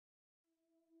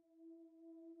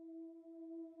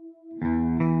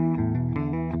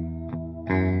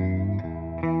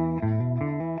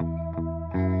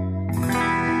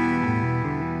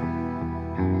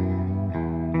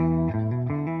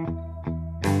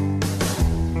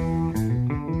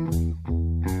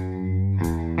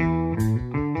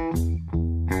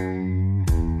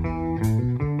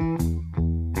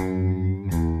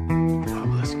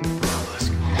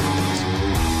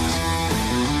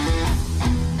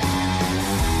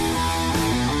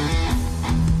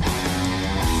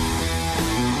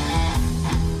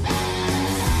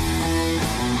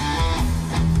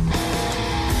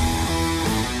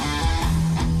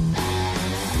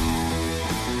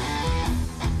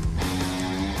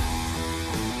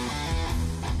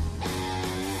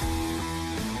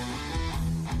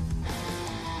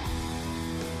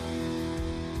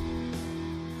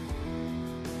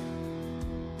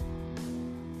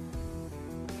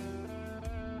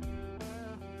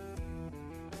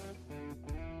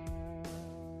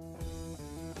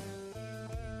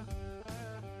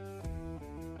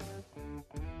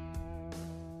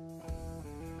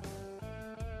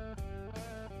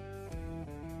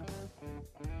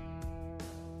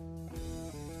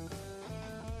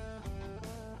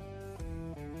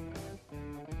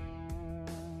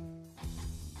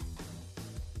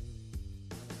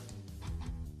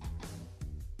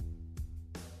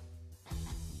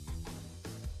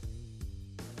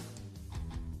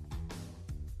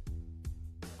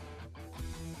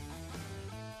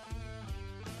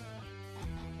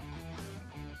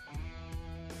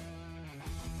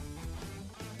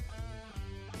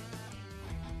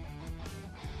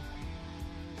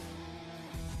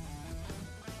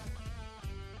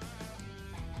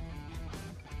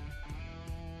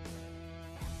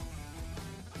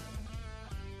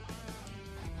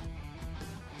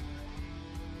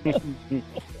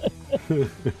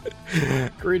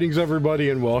Greetings, everybody,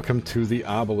 and welcome to the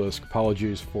Obelisk.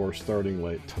 Apologies for starting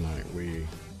late tonight. We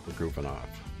were goofing off.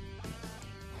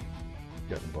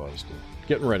 Getting buzzed.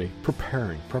 Getting ready.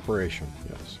 Preparation.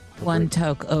 Yes. One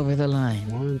toke over the line.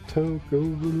 One toke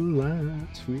over the line,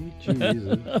 sweet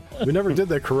Jesus. We never did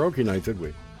that karaoke night, did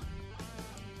we?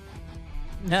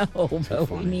 No, but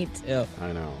we need to.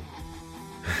 I know.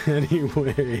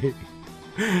 Anyway,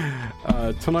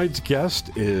 tonight's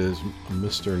guest is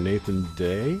Mr. Nathan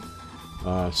Day,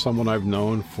 someone I've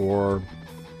known for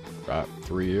about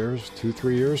 3 years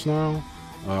now.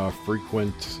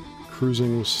 Frequent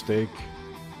Cruising with Steak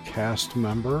cast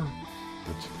member.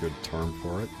 That's a good term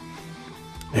for it.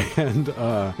 And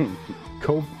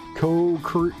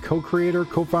co-creator,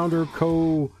 co-founder,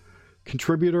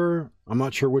 co-contributor, I'm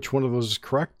not sure which one of those is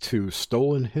correct, to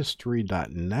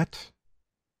stolenhistory.net.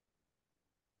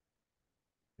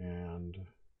 And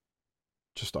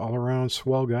just all around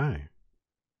swell guy.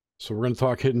 So we're going to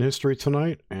talk hidden history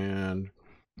tonight and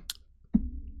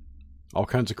all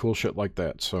kinds of cool shit like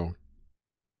that. So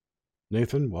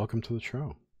Nathan, welcome to the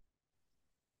show.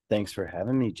 Thanks for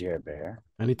having me, Jer Bear.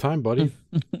 Anytime, buddy.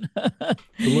 Been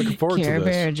looking forward to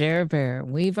this. Jer Bear.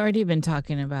 We've already been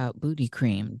talking about booty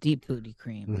cream, deep booty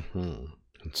cream. Mm-hmm.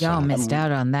 Y'all missed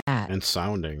out on that. And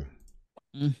sounding.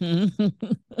 Mm-hmm.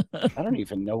 I don't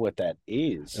even know what that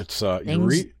is. It's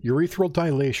urethral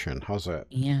dilation. How's that?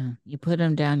 Yeah, you put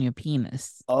them down your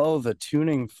penis. Oh, the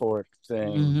tuning fork thing.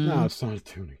 Mm-hmm. No, it's not a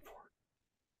tuning fork.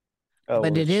 Oh,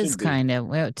 but well, it is be. kind of,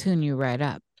 well, tune you right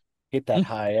up. Hit that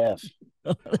high F.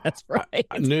 That's right.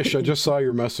 Nish, I just saw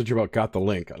your message about got the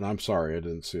link, and I'm sorry I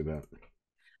didn't see that.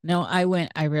 No, I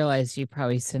realized you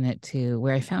probably sent it to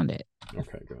where I found it.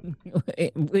 Okay, good.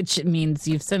 Which means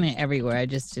you've sent it everywhere. I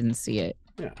just didn't see it.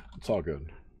 Yeah, it's all good.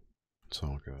 It's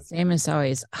all good. Same as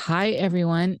always. Hi,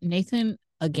 everyone. Nathan,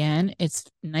 again, it's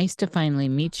nice to finally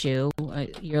meet you.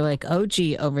 You're like OG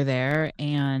over there,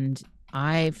 and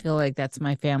I feel like that's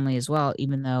my family as well,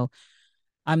 even though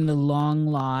I'm the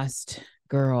long-lost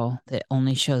girl that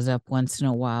only shows up once in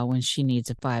a while when she needs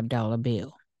a $5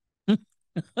 bill.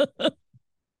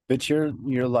 But you're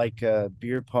like a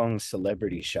beer pong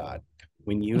celebrity shot.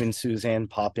 When you and Suzanne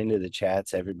pop into the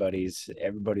chats, everybody's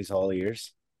all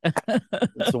ears.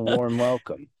 It's a warm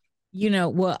welcome. You know,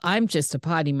 well, I'm just a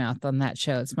potty mouth on that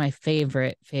show. It's my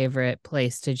favorite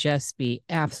place to just be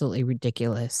absolutely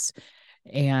ridiculous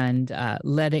and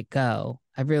let it go.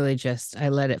 I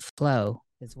let it flow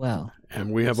as well.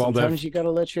 And we have Sometimes you got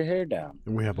to let your hair down.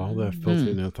 And we have all that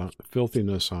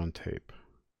filthiness on tape.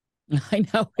 I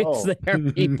know it's there,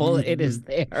 people. It is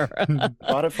there.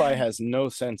 Spotify has no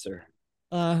censor.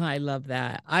 I love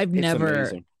that. I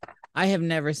have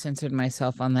never censored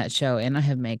myself on that show, and I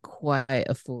have made quite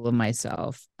a fool of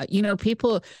myself. You know,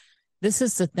 people, this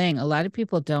is the thing. A lot of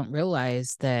people don't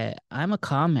realize that I'm a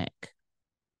comic,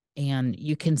 and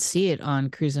you can see it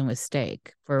on Cruising with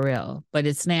Steak for real, but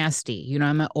it's nasty. You know,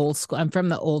 I'm from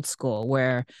the old school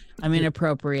where I'm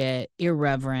inappropriate,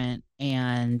 irreverent,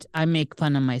 and I make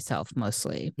fun of myself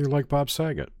mostly. You're like Bob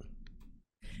Saget.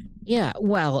 Yeah,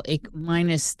 well,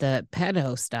 minus the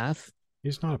pedo stuff.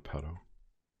 He's not a pedo.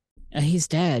 He's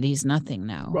dead. He's nothing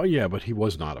now. Well, yeah, but he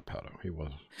was not a pedo. He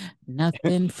was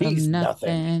nothing from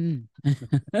nothing.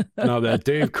 Now that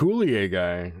Dave Coulier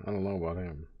guy, I don't know about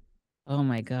him. Oh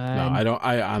my God. No, I don't.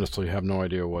 I honestly have no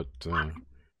idea what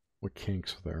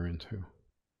kinks they're into.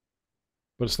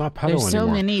 But it's not pedo anymore. There's so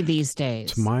many these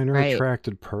days. It's minor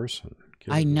attracted person.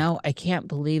 I know. I can't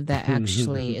believe that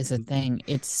actually is a thing.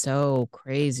 It's so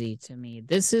crazy to me.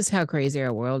 This is how crazy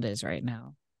our world is right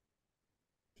now.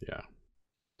 Yeah.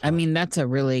 I mean, that's a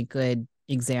really good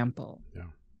example. Yeah.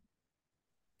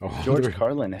 Oh, George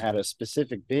Carlin had a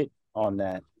specific bit on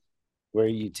that where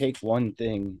you take one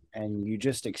thing and you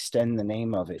just extend the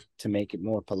name of it to make it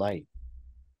more polite.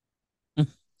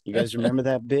 You guys remember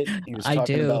that bit? He was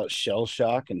talking about shell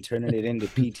shock and turning it into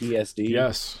PTSD.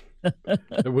 Yes.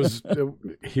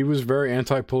 He was very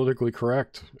anti-politically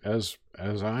correct, as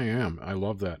I am. I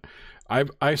love that.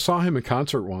 I saw him in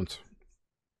concert once.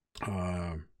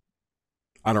 I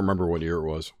don't remember what year it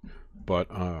was, but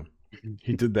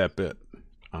he did that bit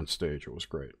on stage. It was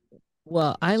great.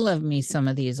 Well, I love me some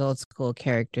of these old school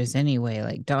characters anyway,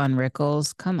 like Don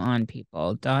Rickles. Come on,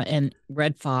 people. And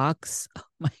Red Fox. Oh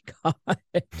my God.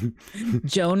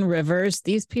 Joan Rivers.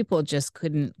 These people just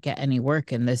couldn't get any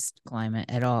work in this climate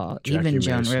at all. Even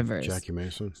Joan Rivers. Jackie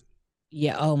Mason.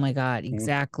 Yeah. Oh my God.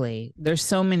 Exactly. There's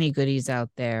so many goodies out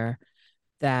there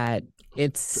that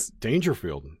it's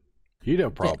Dangerfield. He'd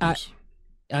have problems.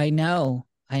 I know.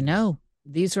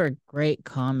 These were great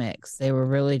comics. They were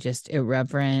really just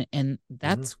irreverent. And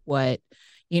that's what,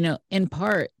 in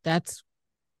part, that's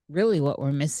really what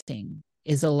we're missing,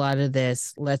 is a lot of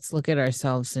this. Let's look at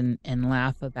ourselves and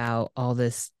laugh about all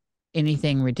this,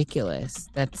 anything ridiculous.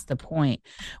 That's the point.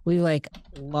 We like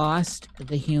lost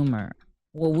the humor.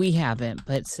 Well, we haven't,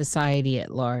 but society at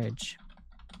large.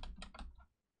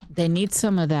 They need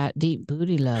some of that deep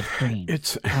booty love cream.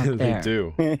 They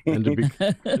do, and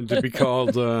to be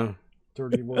called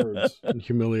dirty words and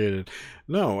humiliated.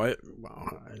 No, I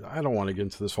don't want to get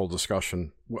into this whole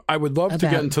discussion. I would love to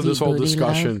get into this whole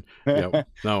discussion. Yeah,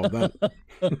 no, that.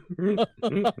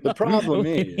 The problem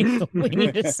is we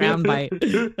need a soundbite.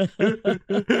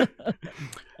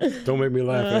 Don't make me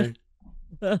laugh,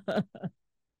 eh?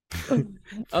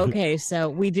 Okay, so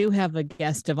we do have a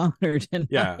guest of honor tonight.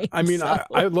 Yeah, I mean,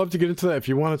 I'd love to get into that if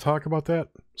you want to talk about that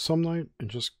some night, and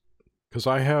just because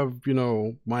I have,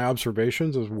 my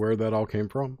observations of where that all came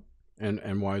from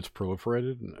and why it's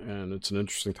proliferated, and it's an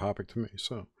interesting topic to me.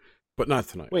 So, but not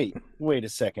tonight. Wait a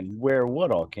second. Where what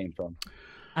all came from?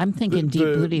 I'm thinking deep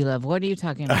booty love. What are you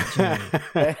talking about, Jerry?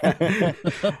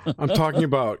 I'm talking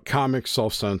about comic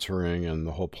self-censoring and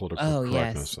the whole political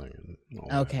correctness thing.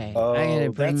 And okay. I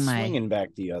gotta bring that's swinging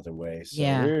back the other way. So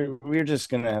yeah. We're just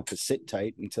going to have to sit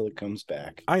tight until it comes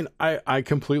back. I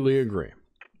completely agree.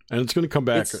 And it's going to come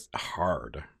back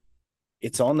hard.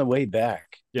 It's on the way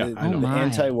back. Yeah, I know. The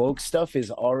anti-woke stuff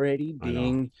is already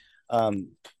being...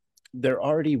 they're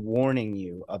already warning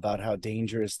you about how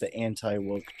dangerous the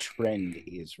anti-woke trend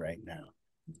is right now.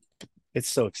 It's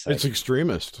so exciting. It's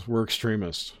extremist. We're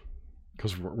extremists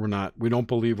because we don't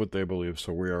believe what they believe,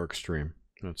 so we are extreme.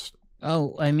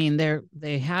 I mean, they're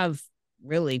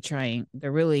really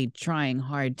trying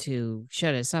hard to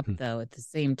shut us up, though, at the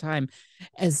same time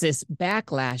as this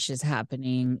backlash is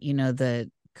happening. The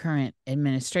current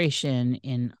administration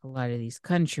in a lot of these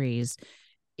countries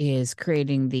is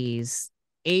creating these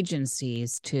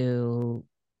agencies to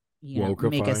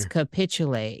make us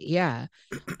capitulate. Yeah,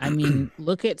 I mean,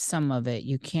 look at some of it.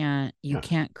 You can't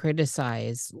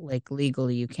criticize, like,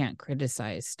 legally. You can't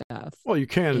criticize stuff. Well, you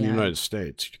can in the United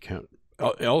States. You can't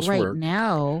elsewhere right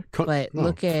now. But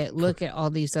look at all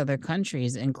these other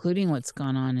countries, including what's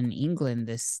gone on in England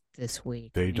this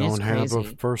week. They don't have a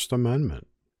First Amendment.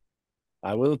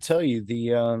 I will tell you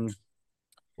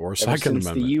or Second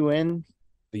Amendment.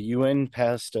 The UN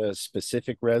passed a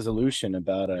specific resolution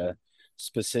about a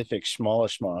specific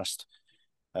schmollishmost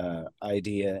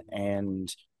idea,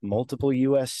 and multiple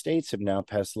U.S. states have now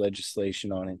passed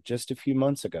legislation on it just a few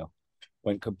months ago.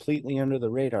 Went completely under the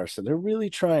radar. So they're really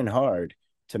trying hard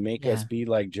to make us be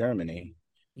like Germany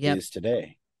is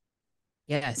today.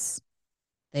 Yes,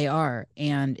 they are.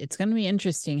 And it's going to be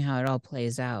interesting how it all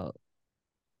plays out.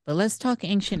 But let's talk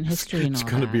ancient history and all that.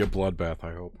 It's going to be a bloodbath,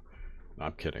 I hope. No,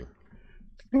 I'm kidding.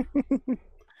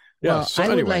 I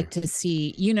would like to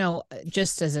see,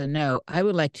 just as a note, I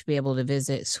would like to be able to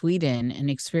visit Sweden and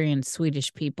experience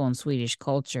Swedish people and Swedish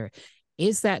culture.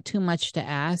 Is that too much to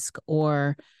ask?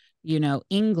 Or,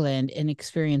 England and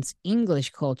experience English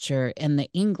culture and the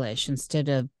English instead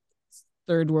of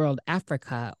third world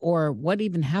Africa? Or what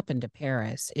even happened to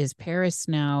Paris? Is Paris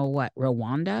now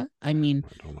Rwanda? I mean,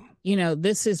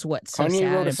 this is what's so Kanye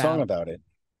sad wrote a song about it.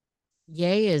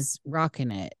 Ye is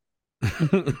rocking it.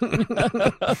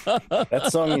 That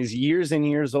song is years and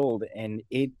years old, and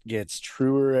it gets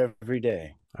truer every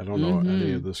day. I don't know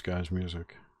any of this guy's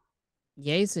music.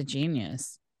 Ye's a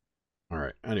genius. All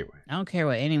right. Anyway, I don't care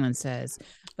what anyone says,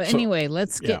 but anyway,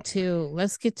 let's get to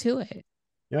it.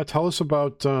 Yeah, tell us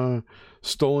about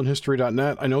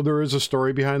stolenhistory.net. I know there is a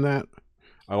story behind that,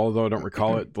 although I don't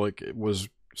recall it. Like, it was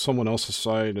someone else's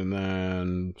site, and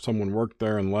then someone worked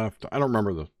there and left. I don't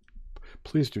remember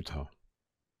Please do tell.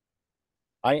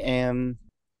 I am,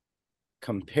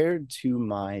 compared to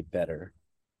my better,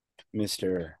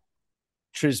 Mr.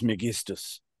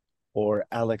 Trismegistus, or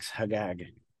Alex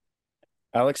Hagag.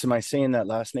 Alex, am I saying that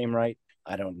last name right?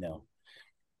 I don't know.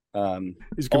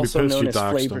 He's gonna also be pissed known you as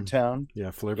doxed Flavortown. Him. Yeah,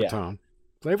 Flavortown.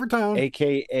 Yeah. Flavortown.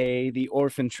 AKA the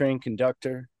Orphan Train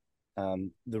Conductor,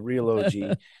 the real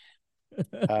OG.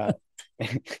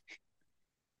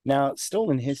 Now,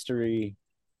 Stolen History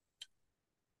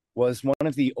was one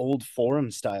of the old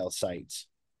forum style sites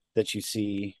that you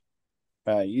see.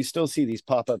 You still see these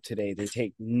pop up today. They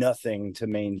take nothing to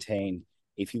maintain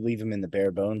if you leave them in the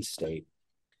bare bones state.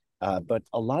 But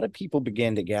a lot of people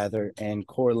began to gather and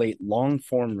correlate long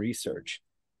form research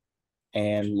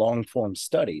and long form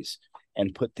studies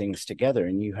and put things together.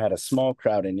 And you had a small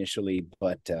crowd initially,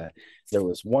 but there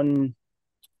was one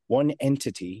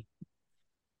entity,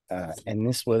 and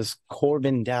this was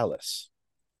Corbin Dallas.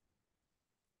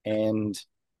 And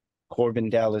Corbin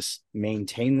Dallas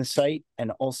maintained the site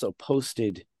and also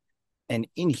posted an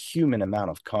inhuman amount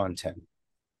of content.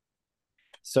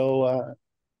 So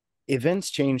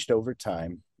events changed over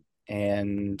time,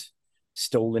 and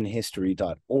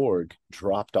stolenhistory.org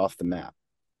dropped off the map.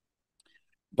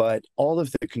 But all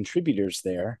of the contributors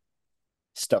there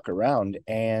stuck around,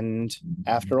 and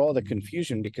after all the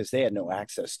confusion, because they had no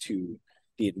access to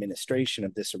the administration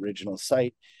of this original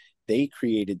site, they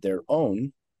created their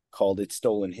own, called it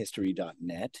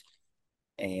stolenhistory.net,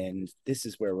 and this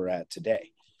is where we're at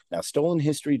today. Now,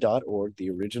 stolenhistory.org, the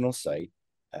original site,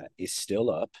 is still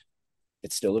up.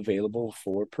 It's still available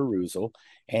for perusal,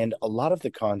 and a lot of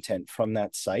the content from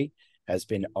that site has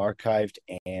been archived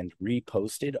and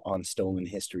reposted on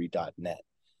stolenhistory.net.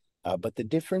 But the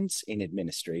difference in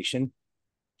administration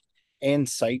and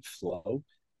site flow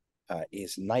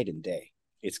is night and day.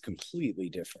 It's completely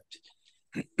different.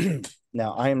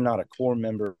 Now, I am not a core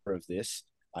member of this.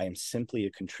 I am simply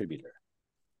a contributor.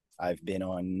 I've been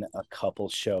on a couple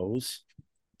shows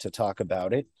to talk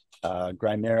about it.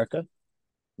 Grimerica,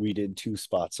 we did 2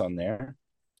 spots on there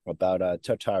about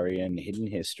Tartarian hidden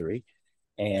history.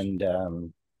 And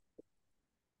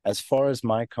as far as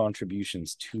my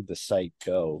contributions to the site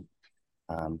go,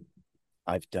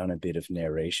 I've done a bit of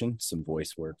narration, some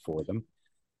voice work for them,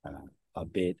 a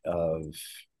bit of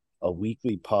a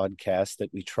weekly podcast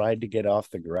that we tried to get off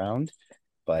the ground,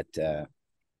 but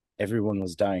everyone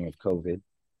was dying of COVID.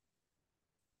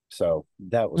 So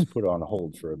that was put on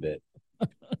hold for a bit.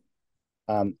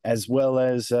 As well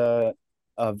as a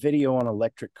video on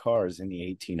electric cars in the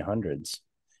 1800s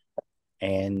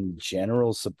and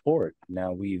general support.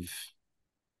 Now, we've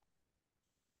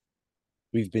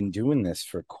been doing this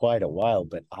for quite a while,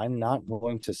 but I'm not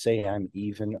going to say I'm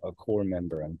even a core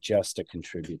member. I'm just a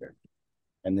contributor.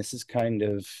 And this is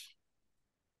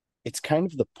it's kind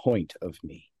of the point of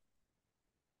me.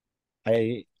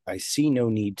 I see no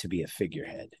need to be a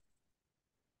figurehead.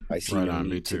 I see no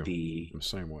need to be the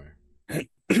same way.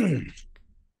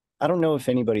 I don't know if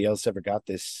anybody else ever got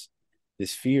this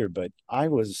fear, but I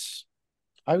was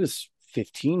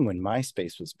 15 when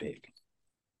MySpace was big.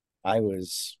 I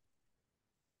was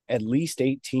at least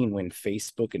 18 when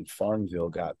Facebook and Farmville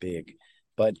got big.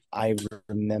 But I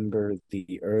remember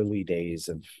the early days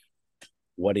of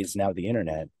what is now the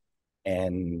internet,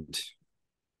 and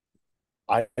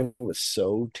I was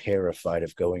so terrified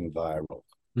of going viral.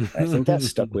 I think that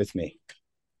stuck with me.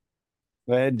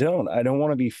 I don't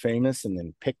want to be famous and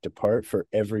then picked apart for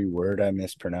every word I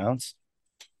mispronounce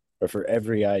or for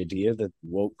every idea that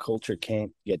woke culture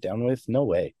can't get down with. No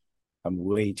way. I'm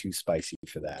way too spicy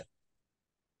for that.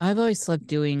 I've always loved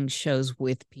doing shows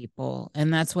with people,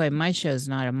 and that's why my show is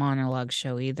not a monologue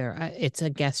show either. It's a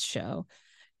guest show,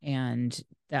 and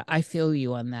that I feel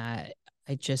you on that.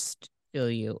 I just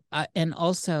feel you. And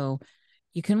also,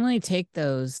 you can only take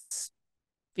those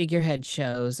figurehead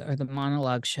shows or the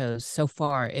monologue shows so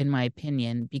far, in my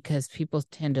opinion, because people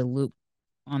tend to loop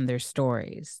on their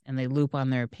stories and they loop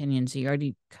on their opinions. You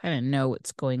already kind of know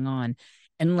what's going on,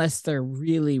 unless they're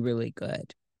really, really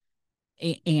good.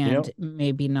 And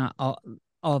maybe not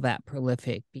all that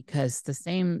prolific, because the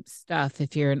same stuff,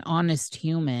 if you're an honest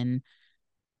human,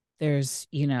 there's,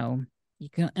 you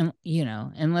can,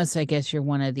 unless I guess you're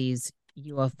one of these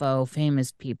UFO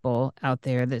famous people out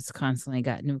there that's constantly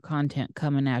got new content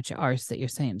coming out your arse that you're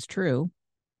saying is true.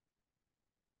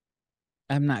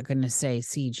 I'm not going to say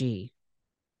CG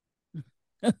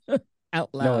out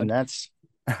loud. No, and that's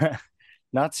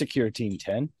not Secure Team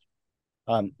 10.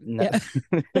 No.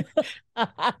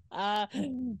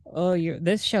 Yeah.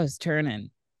 This show's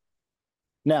turning.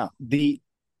 Now, the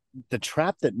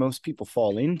trap that most people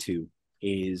fall into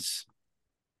is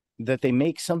that they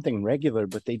make something regular,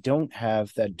 but they don't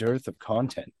have that dearth of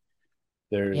content.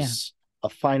 There's a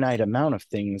finite amount of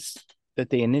things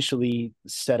that they initially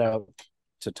set out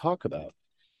to talk about.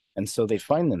 And so they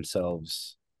find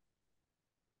themselves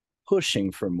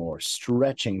pushing for more,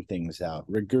 stretching things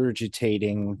out,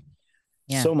 regurgitating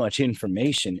so much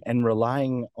information and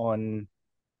relying on,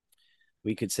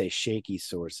 we could say, shaky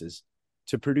sources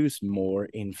to produce more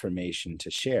information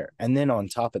to share. And then on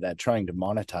top of that, trying to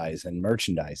monetize and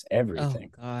merchandise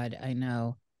everything. Oh God, I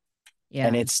know. Yeah.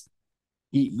 And it's,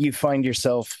 you find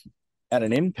yourself at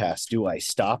an impasse. Do I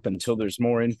stop until there's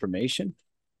more information,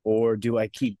 or do I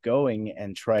keep going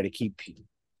and try to keep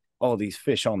all these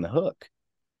fish on the hook?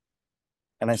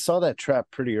 And I saw that trap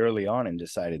pretty early on and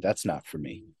decided that's not for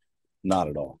me. Not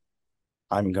at all.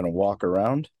 I'm going to walk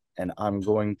around and I'm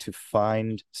going to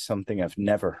find something I've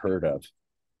never heard of.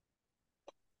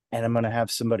 And I'm going to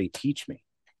have somebody teach me.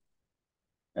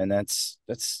 And that's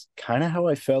kind of how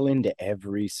I fell into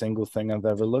every single thing I've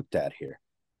ever looked at here.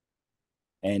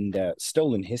 And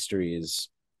Stolen History is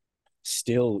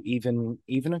still, even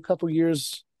a couple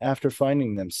years after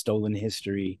finding them, stolen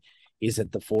history is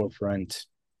at the forefront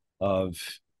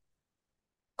of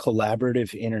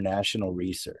collaborative international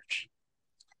research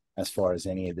as far as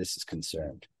any of this is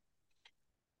concerned.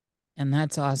 And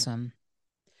that's awesome.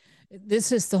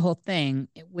 This is the whole thing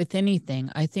with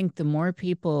anything. I think the more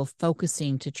people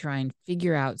focusing to try and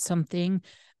figure out something,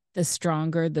 the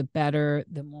stronger, the better,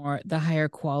 the higher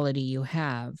quality you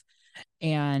have.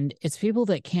 And it's people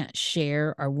that can't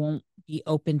share or won't be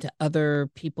open to other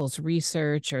people's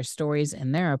research or stories.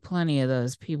 And there are plenty of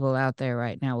those people out there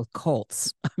right now with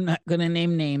cults. I'm not going to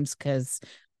name names because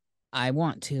I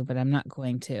want to, but I'm not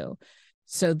going to.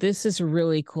 So this is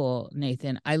really cool,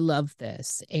 Nathan. I love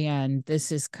this. And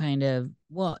this is kind of,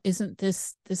 well, isn't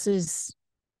this is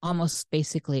almost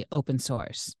basically open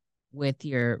source with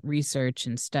your research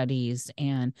and studies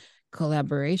and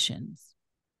collaborations.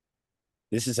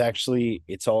 This is actually,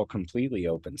 it's all completely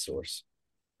open source.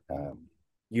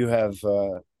 You have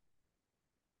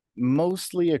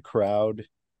mostly a crowd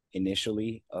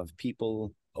initially of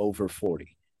people over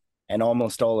 40. And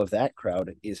almost all of that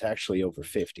crowd is actually over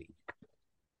 50.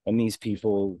 And these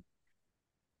people,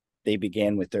 they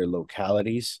began with their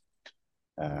localities.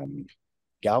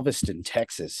 Galveston,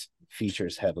 Texas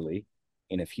features heavily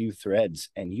in a few threads.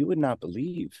 And you would not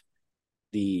believe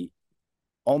the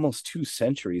almost 2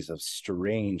 centuries of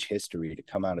strange history to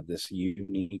come out of this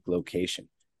unique location.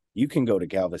 You can go to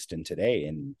Galveston today,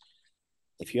 and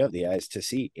if you have the eyes to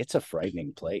see, it's a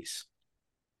frightening place.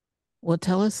 Well,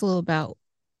 tell us a little about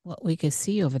what we could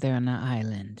see over there on the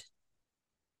island.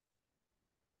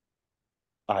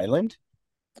 Island?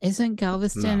 Isn't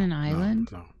Galveston an island?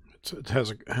 No. It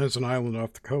has an island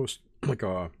off the coast, like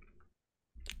a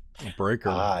breaker.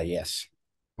 Ah, yes.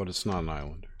 But it's not an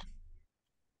island.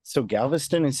 So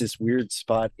Galveston is this weird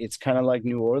spot. It's kind of like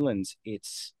New Orleans.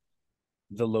 It's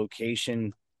the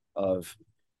location of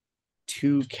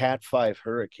 2 Cat 5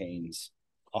 hurricanes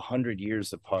 100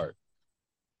 years apart.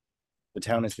 The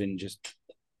town has been just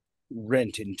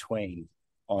rent in twain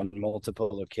on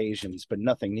multiple occasions, but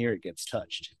nothing near it gets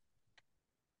touched.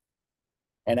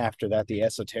 And after that, the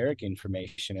esoteric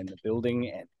information in the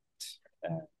building and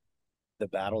the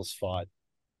battles fought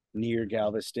near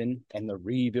Galveston and the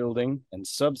rebuilding and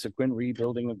subsequent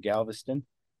rebuilding of Galveston,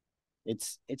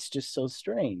 it's just so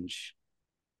strange.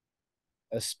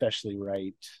 Especially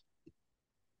right,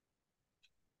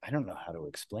 I don't know how to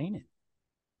explain it.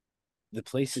 The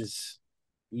place is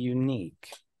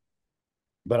unique,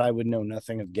 but I would know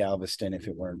nothing of Galveston if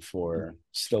it weren't for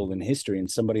stolen history and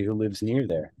somebody who lives near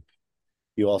there.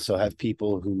 You also have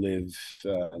people who live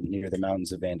near the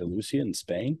mountains of Andalusia in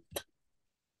Spain.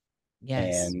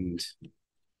 Yes. And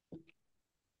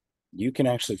you can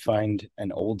actually find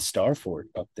an old star fort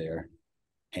up there,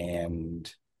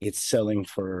 and it's selling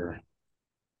for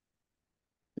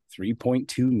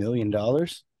 $3.2 million.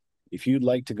 If you'd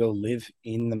like to go live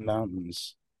in the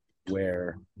mountains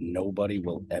where nobody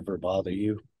will ever bother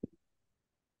you,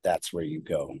 that's where you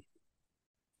go.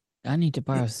 I need to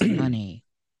borrow some money.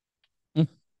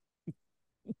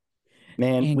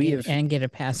 Man, and get a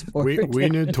passport. We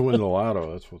need to win the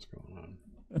lotto. That's what's going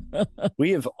on.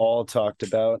 We have all talked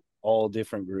about, all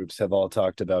different groups have all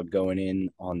talked about going in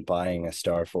on buying a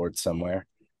star fort somewhere.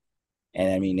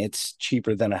 And I mean, it's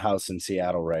cheaper than a house in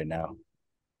Seattle right now.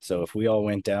 So if we all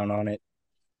went down on it,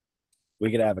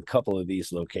 we could have a couple of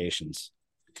these locations.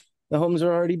 The homes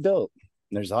are already built.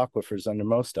 And there's aquifers under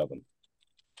most of them.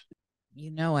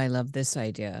 You know I love this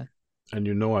idea. And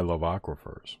you know I love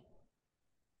aquifers.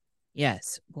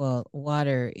 Yes. Well,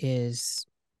 water is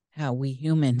how we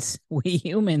humans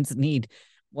need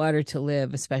water to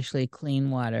live, especially clean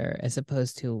water, as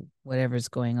opposed to whatever's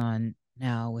going on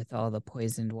now with all the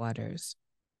poisoned waters.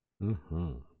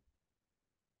 Mm-hmm.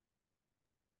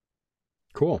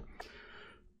 Cool.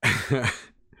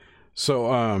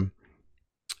 So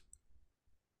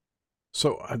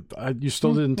you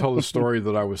still didn't tell the story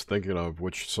that I was thinking of,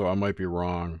 so I might be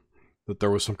wrong, that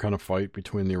there was some kind of fight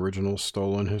between the original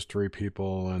Stolen History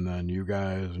people and then you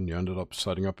guys, and you ended up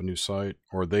setting up a new site,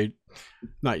 or they,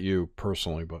 not you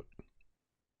personally, but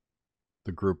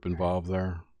the group involved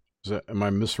there. Am I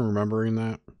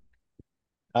misremembering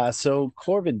that? So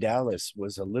Corbin Dallas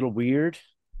was a little weird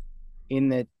in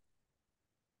that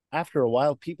after a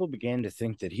while, people began to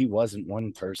think that he wasn't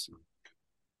one person.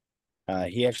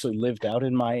 He actually lived out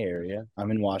in my area.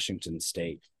 I'm in Washington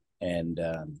State. And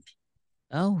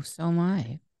oh, so am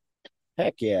I.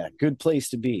 Heck yeah. Good place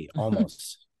to be,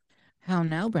 almost. How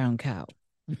now, brown cow?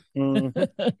 So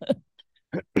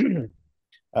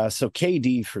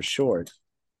KD for short.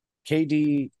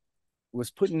 KD was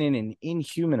putting in an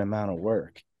inhuman amount of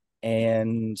work.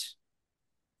 And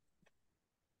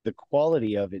the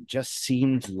quality of it just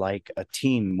seemed like a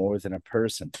team more than a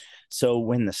person. So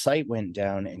when the site went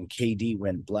down and KD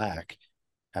went black,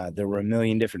 there were a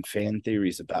million different fan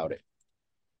theories about it.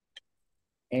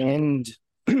 And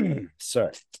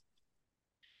sorry.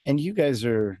 And you guys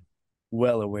are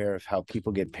well aware of how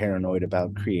people get paranoid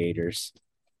about creators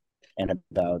and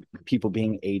about people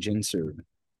being agents or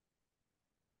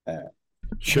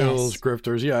shills,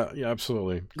 grifters. Yeah,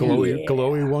 absolutely.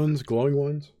 Glowing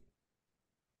ones.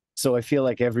 So I feel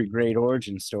like every great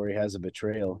origin story has a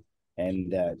betrayal,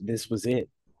 and this was it.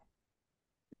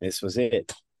 This was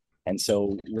it. And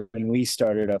so when we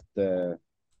started up the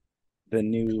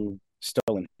new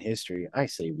Stolen History, I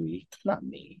say we, not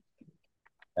me.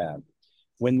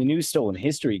 When the new Stolen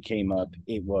History came up,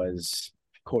 it was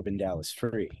Corbin Dallas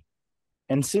Free.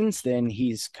 And since then,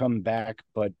 he's come back,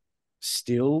 but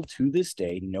still to this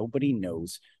day, nobody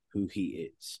knows who he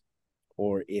is,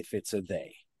 or if it's a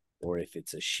they, or if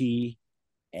it's a she.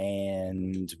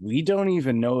 And we don't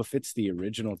even know if it's the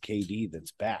original KD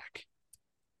that's back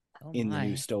in the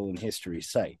new Stolen History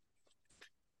site.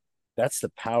 That's the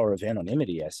power of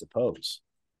anonymity, I suppose.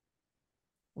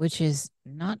 Which is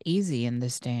not easy in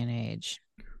this day and age.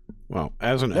 Well,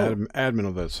 as an admin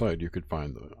of that site, you could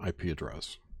find the IP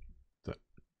address that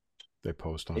they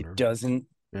post on. It doesn't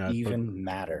even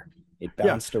matter. It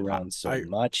bounced around so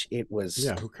much. It was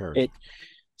who cares?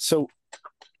 So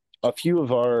a few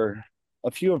of our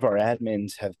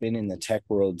admins have been in the tech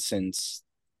world since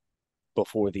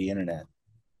before the internet,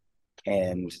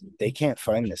 and they can't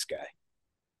find this guy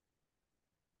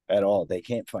at all. They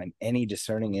can't find any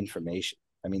discerning information.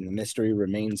 I mean, the mystery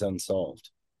remains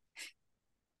unsolved.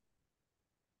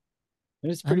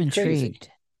 It's pretty I'm intrigued.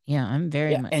 Crazy. Yeah, I'm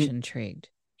very much intrigued.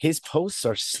 His posts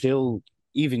are still,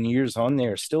 even years on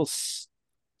there, still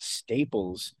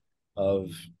staples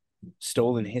of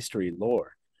Stolen History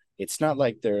lore. It's not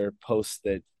like they're posts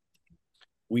that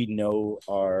we know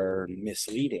are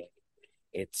misleading.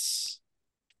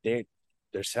 They're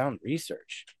sound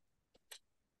research.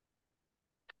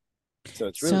 So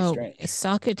it's really strange.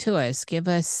 Sock it to us. Give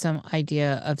us some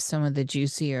idea of some of the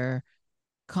juicier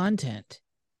content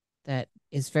that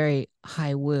is very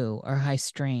high woo or high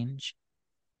strange.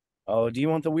 Oh, do you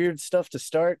want the weird stuff to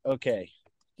start? Okay.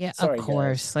 Yeah, sorry, of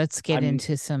course. Guys. Let's get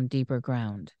into some deeper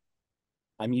ground.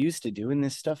 I'm used to doing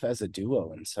this stuff as a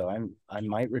duo, and so I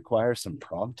might require some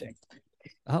prompting.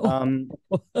 Oh.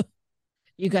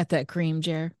 You got that cream,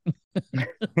 Jer?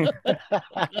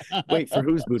 Wait, for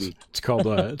whose booty? It's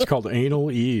called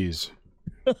anal ease.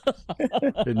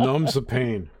 It numbs the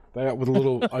pain. That with a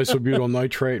little isobutyl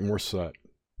nitrate, and we're set.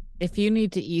 If you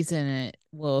need to ease in it,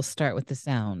 we'll start with the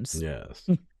sounds. Yes.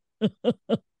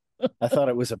 I thought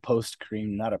it was a post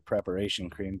cream, not a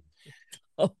preparation cream.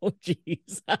 Oh,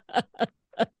 jeez.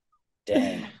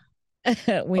 Dang.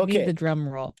 We need the drum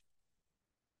roll.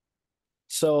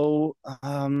 So,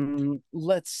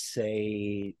 let's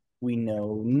say we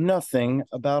know nothing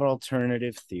about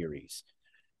alternative theories.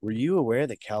 Were you aware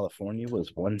that California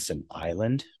was once an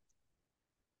island?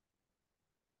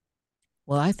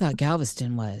 Well, I thought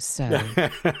Galveston was, so.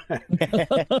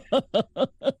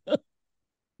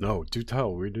 No, do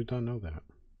tell. We do not know that.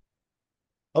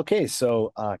 Okay,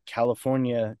 so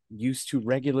California used to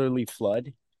regularly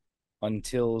flood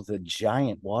until the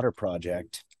giant water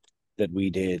project that we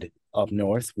did up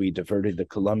north. We diverted the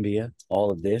Columbia,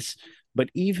 all of this. But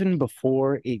even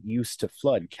before it used to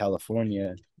flood,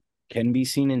 California can be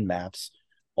seen in maps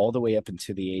all the way up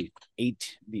into the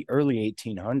early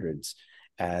 1800s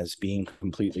as being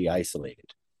completely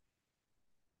isolated.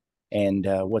 And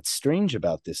what's strange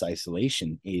about this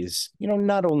isolation is,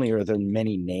 not only are there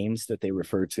many names that they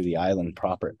refer to the island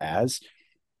proper as,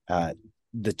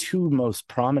 the two most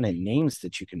prominent names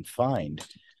that you can find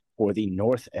for the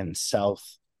north and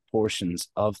south portions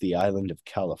of the island of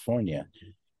California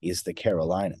is the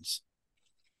Carolinas.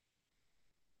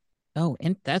 Oh,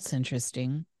 and that's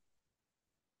interesting.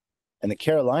 And the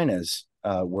Carolinas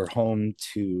were home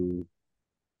to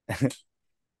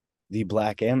the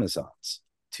Black Amazons,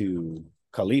 to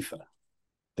Khalifa,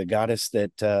 the goddess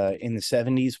that in the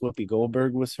 70s, Whoopi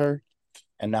Goldberg was her,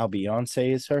 and now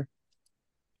Beyonce is her.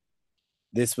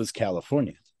 This was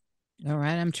California. All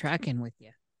right, I'm tracking with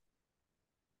you.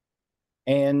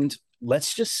 And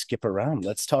let's just skip around.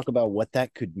 Let's talk about what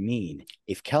that could mean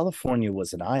if California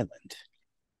was an island.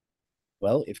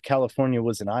 Well, if California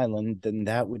was an island, then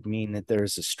that would mean that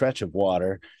there's a stretch of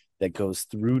water that goes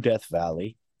through Death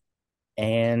Valley,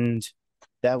 and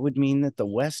that would mean that the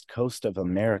west coast of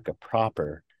America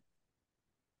proper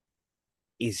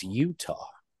is Utah,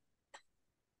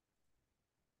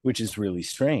 which is really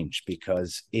strange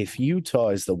because if Utah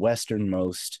is the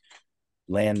westernmost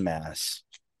landmass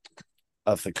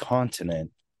of the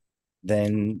continent,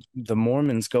 then the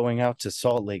Mormons going out to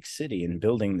Salt Lake City and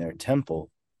building their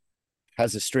temple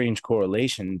has a strange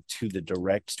correlation to the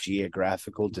direct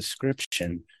geographical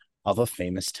description of a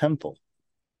famous temple.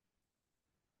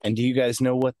 And do you guys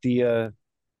know what the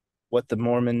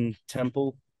Mormon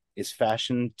temple is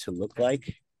fashioned to look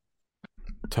like?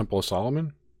 Temple of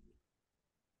Solomon?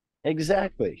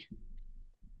 Exactly.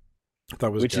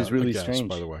 That was which is really strange,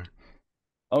 by the way.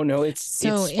 Oh no, it's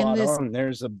spot on.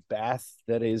 There's a bath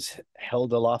that is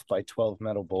held aloft by 12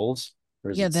 metal bulls.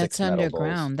 Yeah, that's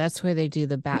underground. That's where they do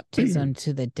the baptism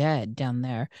to the dead down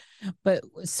there. But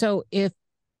so if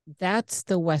that's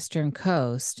the western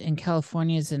coast and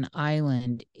California is an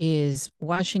island, is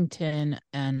Washington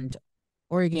and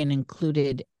Oregon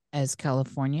included as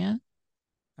California?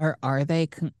 Or are they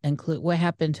include? What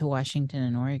happened to Washington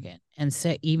and Oregon, and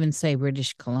say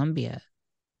British Columbia?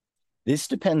 This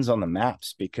depends on the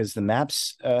maps, because the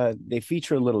maps they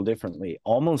feature a little differently.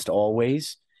 Almost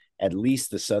always, at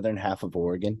least the southern half of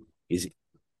Oregon is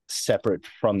separate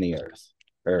from the earth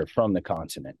or from the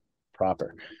continent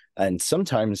proper, and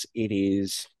sometimes it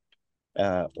is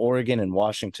Oregon and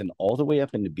Washington all the way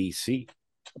up into BC,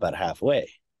 about halfway.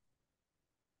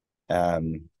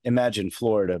 Imagine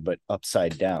Florida, but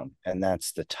upside down, and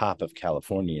that's the top of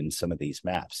California in some of these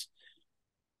maps.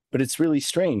 But it's really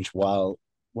strange. While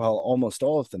almost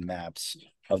all of the maps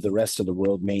of the rest of the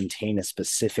world maintain a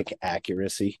specific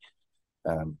accuracy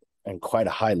and quite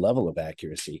a high level of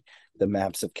accuracy, the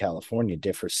maps of California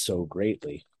differ so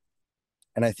greatly.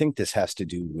 And I think this has to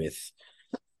do with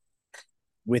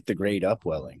the Great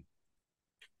Upwelling.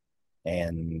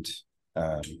 And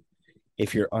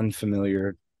if you're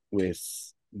unfamiliar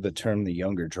with the term the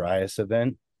Younger Dryas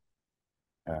event,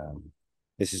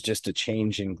 this is just a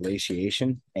change in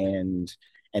glaciation and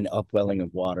an upwelling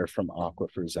of water from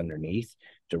aquifers underneath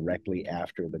directly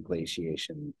after the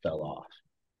glaciation fell off.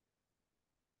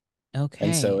 Okay.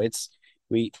 And so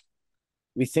we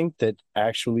think that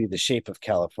actually the shape of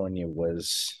California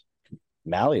was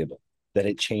malleable, that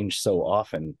it changed so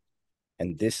often,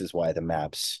 and this is why the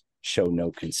maps show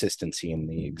no consistency in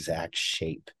the exact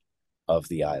shape of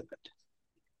the island.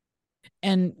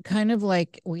 And kind of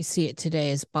like we see it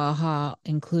today, is Baja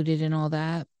included in all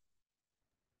that?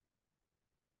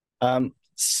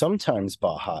 Sometimes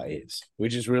Baja is,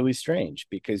 which is really strange,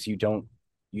 because you don't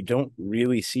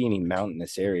really see any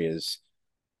mountainous areas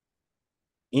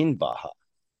in Baja.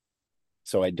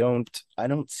 So I don't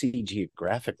see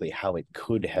geographically how it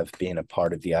could have been a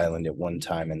part of the island at one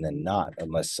time and then not,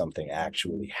 unless something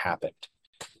actually happened.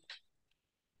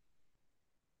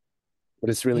 But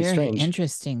it's really strange.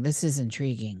 Interesting. This is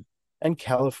intriguing. And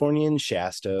California and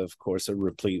Shasta, of course, are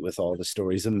replete with all the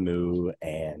stories of Mu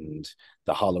and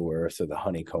the Hollow Earth or the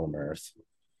Honeycomb Earth.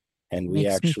 And we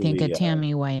Makes actually me think of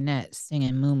Tammy Wynette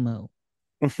singing Moo Moo.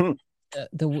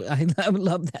 I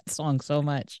love that song so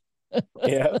much.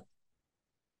 Yeah.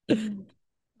 The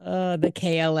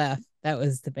KLF, that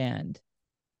was the band.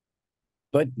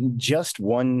 But just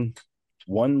one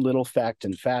little fact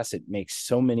and facet makes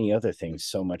so many other things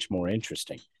so much more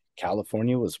interesting.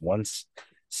 California was once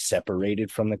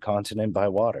separated from the continent by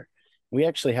water. We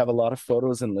actually have a lot of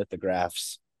photos and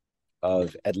lithographs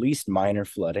of at least minor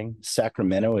flooding.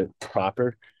 Sacramento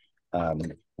proper,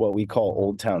 what we call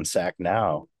Old Town Sac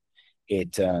now,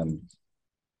 it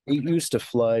used to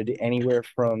flood anywhere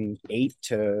from 8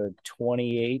 to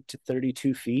 28 to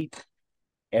 32 feet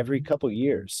every couple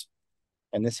years.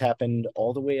 And this happened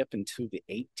all the way up into the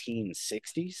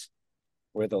 1860s,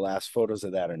 where the last photos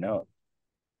of that are known.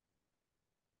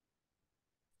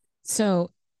 So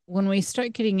when we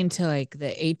start getting into like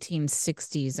the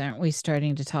 1860s, aren't we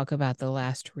starting to talk about the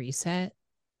last reset?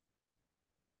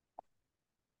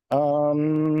 Or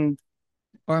am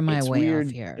I way weird.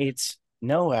 Off here?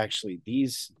 No, actually,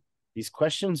 these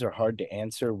questions are hard to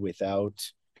answer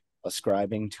without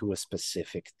ascribing to a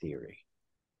specific theory.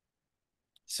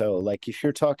 So, like, if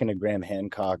you're talking to Graham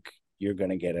Hancock, you're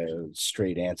going to get a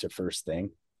straight answer first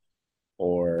thing.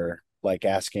 Or like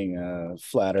asking a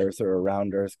flat earth or a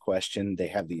round earth question, they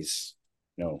have these,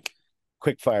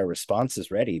 quick fire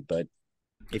responses ready. But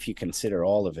if you consider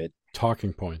all of it,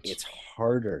 talking points, it's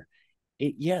harder.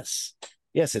 Yes,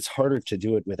 it's harder to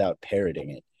do it without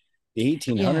parroting it. The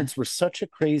 1800s were such a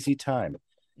crazy time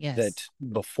that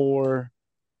before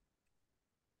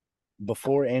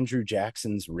Andrew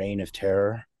Jackson's reign of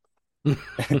terror,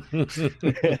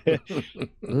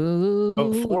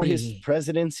 before his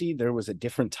presidency, there was a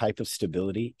different type of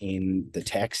stability in the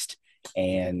text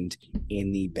and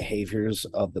in the behaviors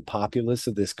of the populace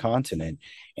of this continent.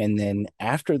 And then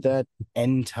after that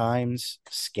end times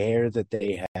scare that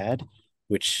they had,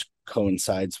 which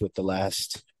coincides with the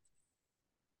last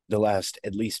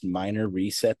at least minor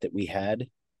reset that we had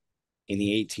in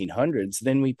the 1800s.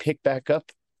 Then we pick back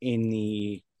up in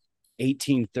the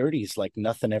 1830s like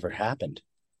nothing ever happened.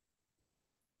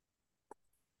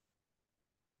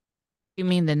 You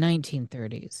mean the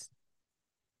 1930s?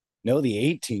 No, the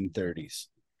 1830s.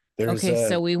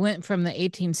 So we went from the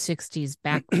 1860s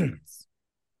backwards.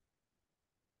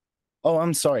 Oh,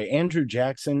 I'm sorry. Andrew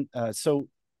Jackson. So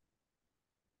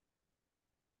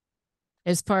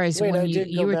as far as when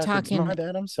you were talking, my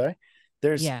bad. I'm sorry.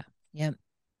 There's yeah.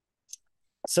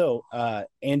 So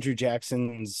Andrew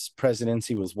Jackson's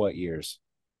presidency was what years?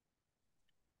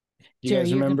 Do you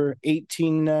guys remember?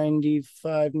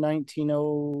 1895,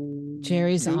 1900.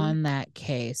 Jerry's on that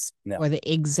case for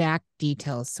the exact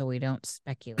details so we don't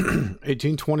speculate.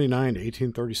 1829,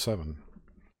 1837.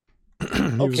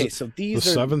 Okay, so these are the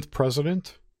seventh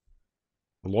president,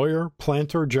 lawyer,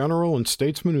 planter, general, and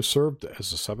statesman who served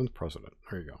as the seventh president.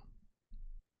 There you go.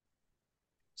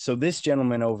 So this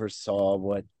gentleman oversaw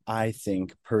what I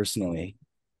think personally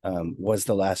was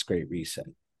the last Great Reset.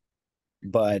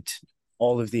 But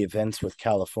all of the events with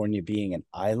California being an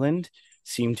island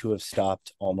seem to have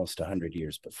stopped almost 100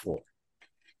 years before.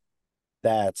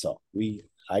 That's all.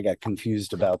 I got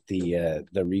confused about the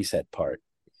reset part.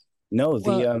 No,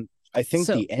 I think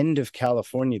the end of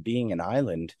California being an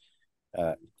island,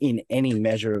 in any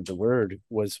measure of the word,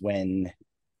 was when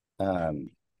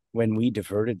we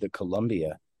diverted the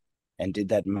Columbia and did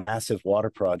that massive water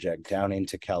project down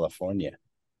into California.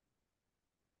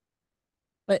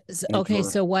 But okay,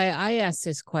 so why I asked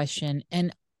this question,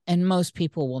 and most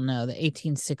people will know the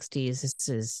 1860s, this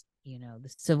is,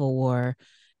 the Civil War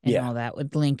and all that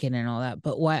with Lincoln and all that.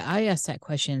 But why I asked that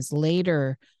question is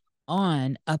later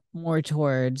on, up more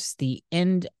towards the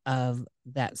end of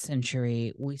that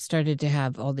century, we started to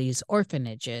have all these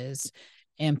orphanages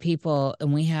and people,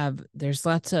 and there's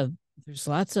lots of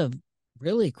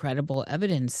really credible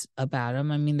evidence about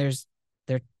them. I mean,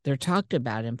 they're talked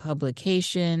about in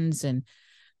publications, and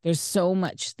there's so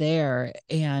much there.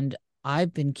 And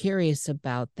I've been curious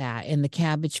about that, and the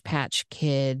Cabbage Patch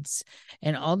Kids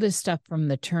and all this stuff from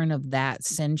the turn of that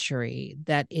century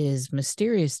that is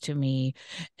mysterious to me.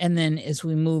 And then as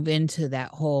we move into that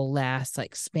whole last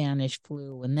like Spanish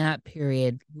flu, and that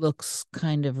period looks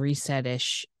kind of resetting,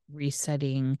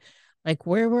 like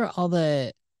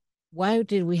why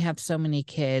did we have so many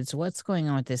kids? What's going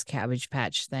on with this Cabbage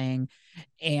Patch thing?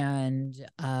 And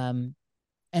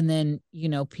then,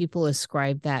 people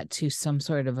ascribe that to some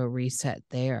sort of a reset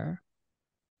there.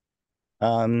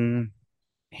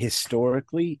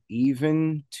 Historically,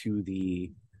 even to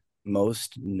the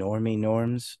most normie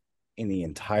norms in the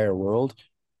entire world,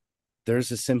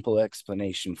 there's a simple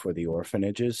explanation for the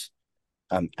orphanages.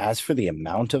 As for the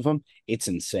amount of them, it's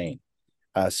insane.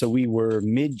 So we were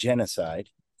mid-genocide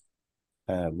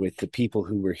with the people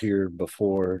who were here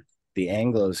before the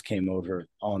Anglos came over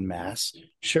en masse.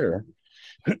 Sure.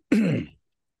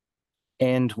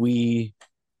 And we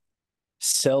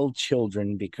sell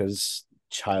children because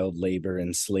child labor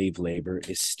and slave labor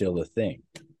is still a thing.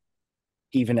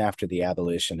 Even after the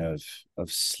abolition of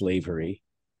slavery,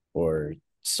 or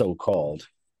so-called,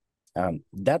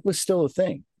 that was still a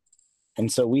thing.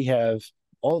 And so we have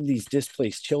all of these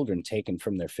displaced children taken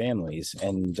from their families.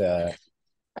 And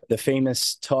the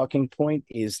famous talking point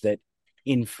is that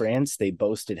in France, they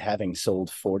boasted having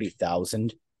sold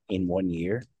 40,000 in 1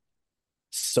 year.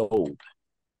 Sold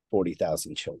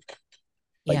 40,000 children.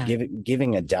 Like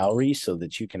giving a dowry so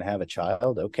that you can have a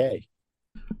child. Okay.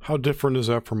 How different is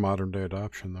that from modern day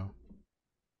adoption, though?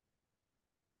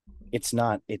 It's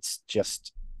not. It's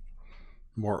just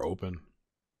more open.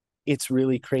 It's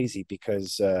really crazy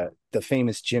because the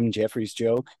famous Jim Jeffries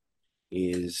joke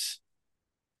is,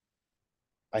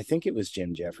 I think it was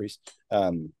Jim Jeffries.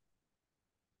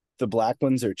 The black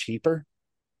ones are cheaper.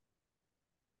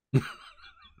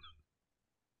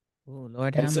 Oh,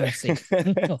 Lord have mercy.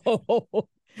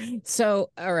 So,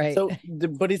 all right. So,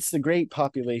 but it's the great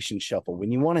population shuffle.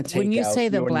 When you want to take when you out say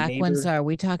the black neighbor, ones, are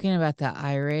we talking about the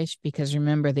Irish? Because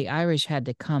remember, the Irish had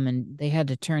to come and they had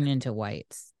to turn into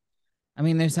whites. I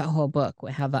mean, there's that whole book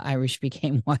how the Irish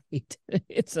became white.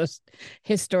 It's a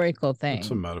historical thing.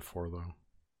 It's a metaphor, though.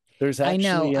 There's actually,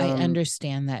 I know, I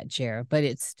understand that, Jared, but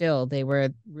it's still, they were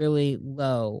really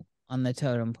low on the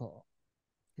totem pole.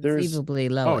 Conceivably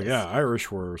low. Oh, yeah, Irish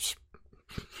were,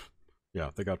 yeah,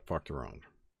 they got fucked around.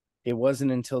 It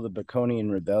wasn't until the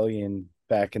Baconian Rebellion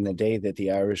back in the day that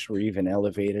the Irish were even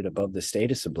elevated above the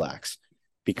status of blacks,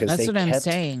 because that's what I'm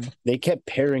saying. They kept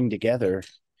pairing together,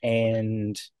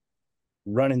 and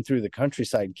running through the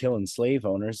countryside killing slave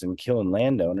owners and killing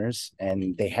landowners,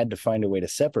 and they had to find a way to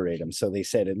separate them. So they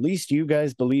said, at least you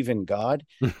guys believe in God,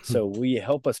 so will you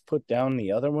help us put down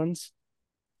the other ones?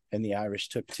 And the Irish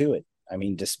took to it. I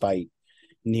mean, despite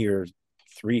near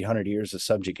 300 years of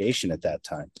subjugation at that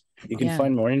time. You can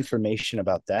find more information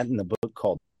about that in the book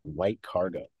called White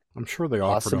Cargo. I'm sure they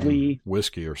offered them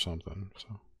whiskey or something.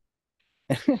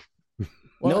 So.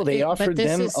 Well, no, they offered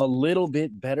them a little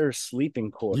bit better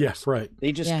sleeping quarters. Yes, right.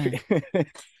 They just.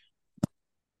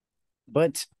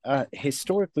 But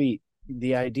historically,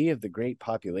 the idea of the Great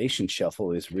Population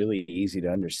Shuffle is really easy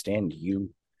to understand.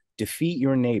 You defeat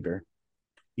your neighbor,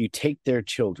 you take their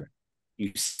children,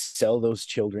 you sell those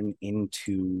children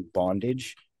into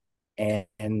bondage,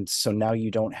 and so now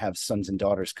you don't have sons and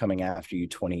daughters coming after you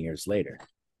 20 years later.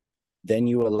 Then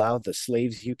you allow the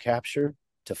slaves you capture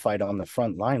to fight on the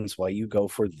front lines while you go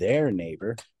for their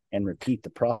neighbor and repeat the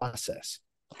process.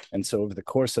 And so over the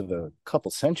course of a couple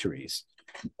centuries,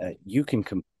 you can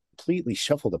completely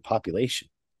shuffle the population.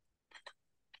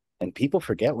 And people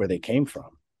forget where they came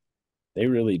from. They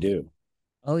really do.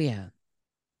 Oh, yeah.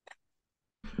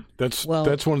 That's one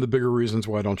of the bigger reasons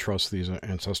why I don't trust these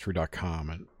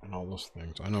Ancestry.com and all those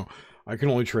things. I know I can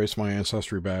only trace my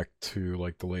ancestry back to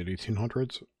like the late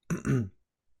 1800s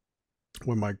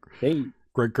when my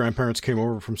great-grandparents came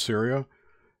over from Syria.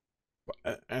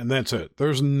 And that's it.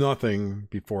 There's nothing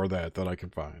before that I can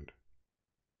find.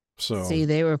 So see,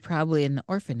 they were probably in the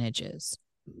orphanages.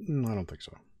 I don't think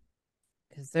so.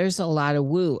 Because there's a lot of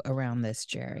woo around this,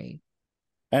 Jerry.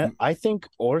 And I think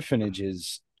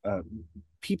orphanages,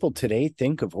 people today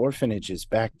think of orphanages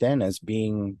back then as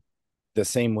being the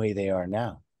same way they are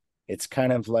now. It's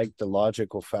kind of like the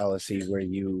logical fallacy where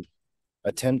you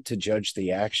attempt to judge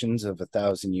the actions of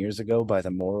 1,000 years ago by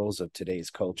the morals of today's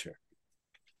culture.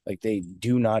 Like, they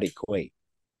do not equate.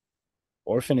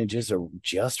 Orphanages are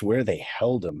just where they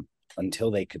held them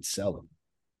until they could sell them.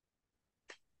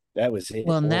 That was it.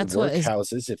 Well, and that's what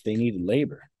houses if they needed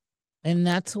labor. And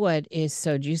that's what is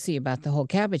so juicy about the whole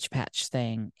Cabbage Patch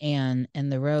thing and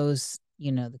the rose,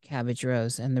 you know, the cabbage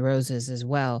rose and the roses as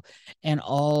well. And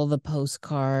all the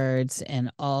postcards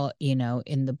and all, you know,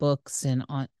 in the books and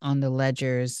on the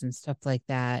ledgers and stuff like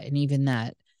that. And even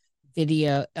that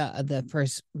video, the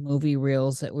first movie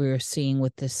reels that we were seeing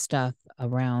with this stuff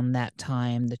around that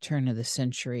time, the turn of the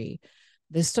century.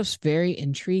 This stuff's very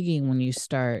intriguing when you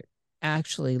start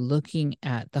actually looking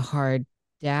at the hard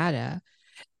data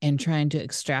and trying to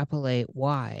extrapolate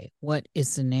what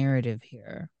is the narrative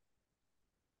here.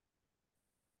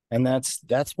 And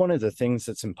that's one of the things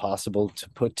that's impossible to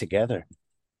put together,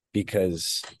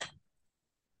 because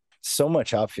so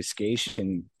much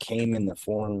obfuscation came in the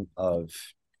form of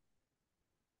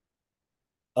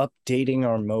updating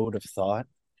our mode of thought.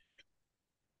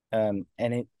 And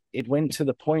it went to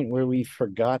the point where we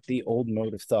forgot the old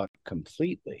mode of thought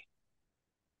completely.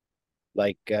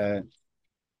 Like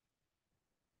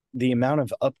the amount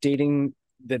of updating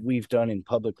that we've done in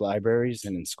public libraries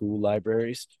and in school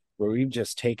libraries, where we've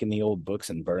just taken the old books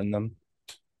and burned them.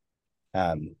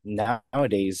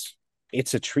 Nowadays,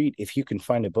 it's a treat if you can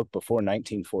find a book before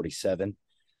 1947,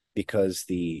 because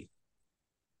the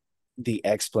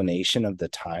explanation of the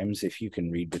times, if you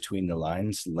can read between the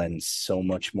lines, lends so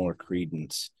much more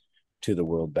credence to the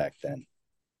world back then.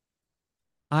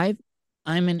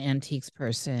 I'm an antiques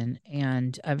person,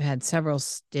 and I've had several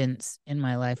stints in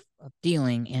my life of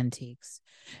dealing antiques,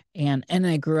 and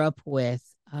I grew up with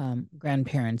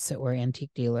grandparents that were antique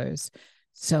dealers.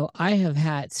 So I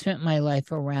have spent my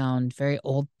life around very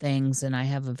old things, and I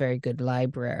have a very good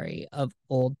library of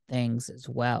old things as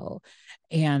well.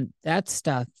 And that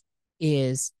stuff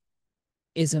is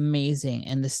amazing,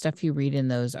 and the stuff you read in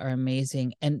those are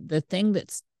amazing. And the thing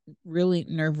that's really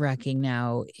nerve-wracking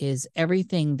now is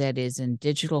everything that is in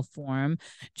digital form,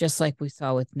 just like we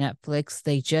saw with Netflix.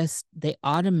 They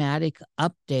automatic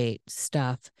update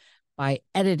stuff by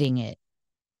editing it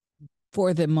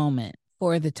for the moment,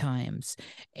 for the times,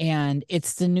 and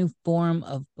it's the new form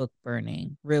of book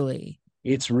burning. Really,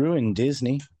 it's ruined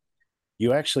Disney.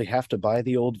 You actually have to buy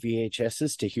the old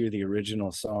VHSs to hear the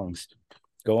original songs.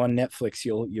 Go on Netflix,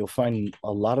 you'll find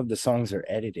a lot of the songs are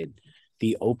edited.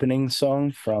 The opening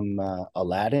song from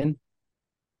Aladdin,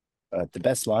 the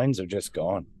best lines are just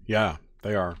gone. Yeah,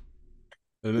 they are.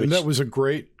 And that was a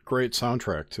great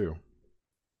soundtrack too.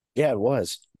 Yeah, it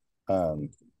was.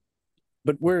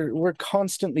 But we're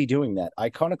constantly doing that.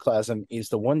 Iconoclasm is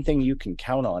the one thing you can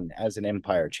count on as an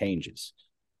empire changes.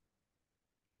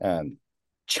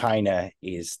 China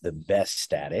is the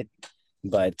best at it,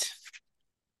 but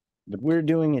we're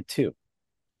doing it too.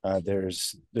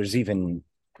 There's even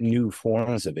new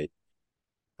forms of it.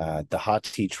 The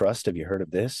Hathi Trust. Have you heard of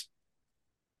this?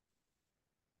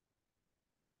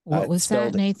 What was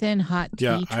that, Nathan? Hot Tea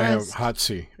Yeah, Trust? I have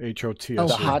HOTC, HOTC.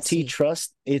 The Hathi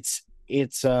Trust. It's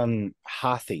Hathi,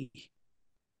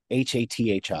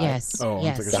 HATHI. Yes. Oh,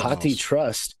 yes. The Hathi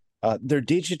Trust. They're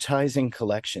digitizing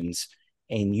collections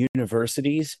in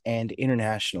universities and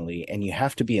internationally, and you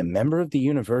have to be a member of the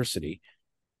university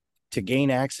to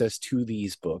gain access to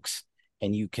these books.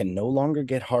 And you can no longer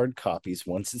get hard copies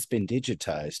once it's been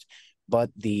digitized, but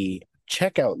the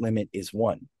checkout limit is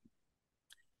 1.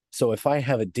 So if I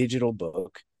have a digital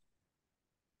book,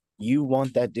 you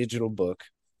want that digital book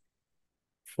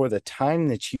for the time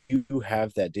that you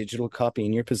have that digital copy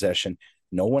in your possession.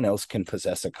 No one else can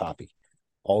possess a copy.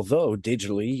 Although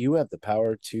digitally, you have the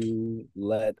power to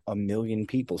let 1 million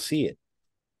people see it.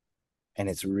 And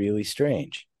it's really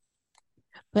strange.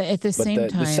 But at the same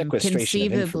time,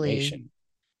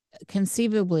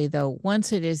 conceivably, though,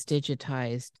 once it is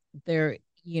digitized, there,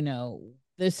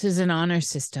 this is an honor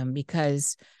system,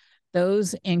 because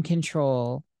those in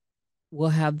control will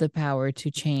have the power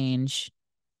to change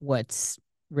what's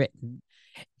written.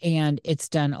 And it's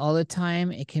done all the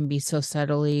time. It can be so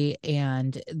subtly,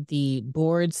 and the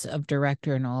boards of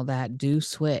director and all that do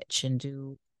switch and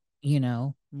do,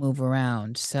 move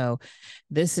around. So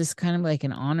this is kind of like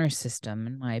an honor system,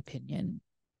 in my opinion.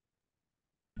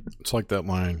 It's like that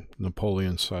line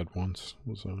Napoleon said once,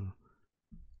 was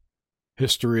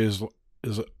history is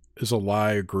a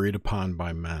lie agreed upon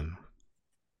by men.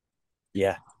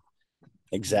 Yeah,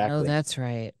 exactly. Oh, that's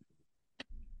right.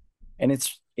 And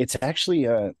it's actually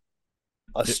a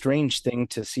strange thing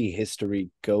to see history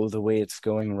go the way it's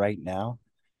going right now,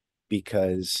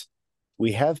 because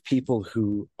we have people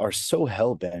who are so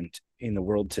hell-bent in the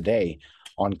world today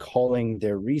on calling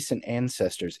their recent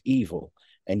ancestors evil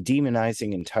and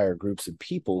demonizing entire groups of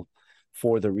people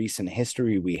for the recent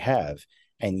history we have,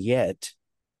 and yet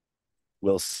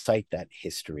will cite that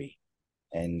history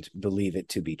and believe it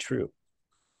to be true.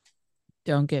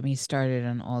 Don't get me started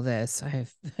on all this. I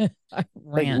have I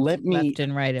rant left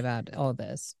and right about all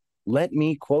this. Let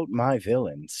me quote my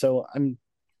villain. So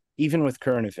even with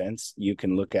current events, you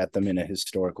can look at them in a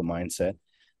historical mindset.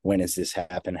 When has this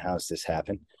happened? How's this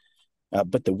happened?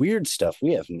 But the weird stuff,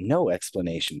 we have no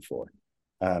explanation for.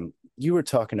 You were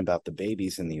talking about the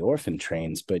babies in the orphan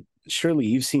trains, but surely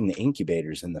you've seen the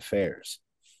incubators in the fairs.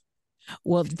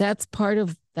 Well, that's part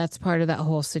of that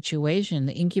whole situation,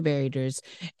 the incubators.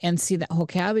 And see, that whole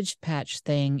Cabbage Patch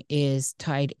thing is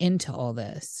tied into all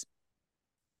this.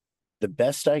 The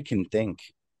best I can think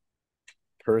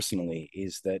personally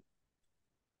is that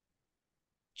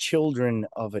children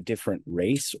of a different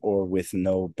race or with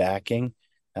no backing,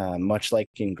 much like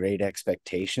in Great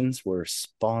Expectations, were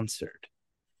sponsored.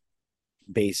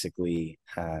 Basically,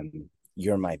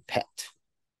 you're my pet.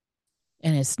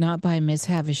 And it's not by Miss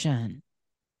Havisham.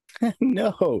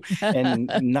 No,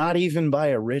 and not even by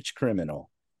a rich criminal.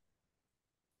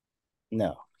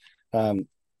 No.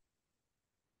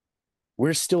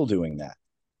 We're still doing that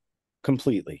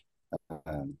completely.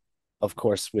 Of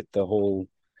course, with the whole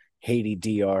Haiti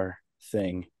DR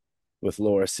thing with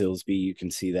Laura Silsby, you can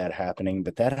see that happening,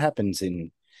 but that happens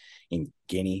in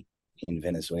Guinea, in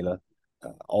Venezuela,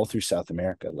 all through South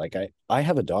America. Like I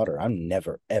have a daughter. I'm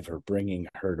never, ever bringing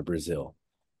her to Brazil.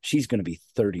 She's going to be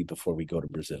 30 before we go to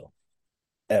Brazil,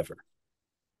 ever.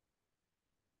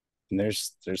 And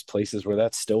there's places where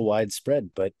that's still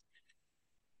widespread, but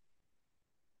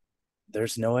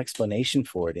there's no explanation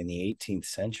for it in the 18th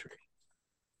century.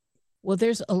 Well,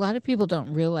 there's a lot of people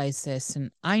don't realize this,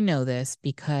 and I know this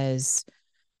because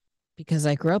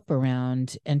I grew up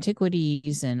around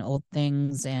antiquities and old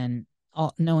things and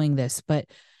all, knowing this. But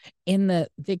in the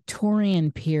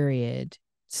Victorian period,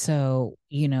 so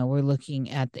we're looking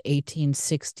at the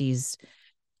 1860s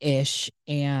ish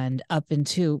and up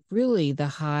into really the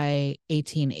high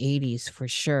 1880s for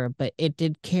sure, but it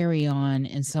did carry on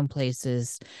in some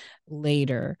places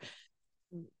later.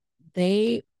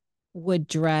 They would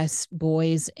dress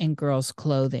boys and girls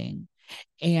clothing,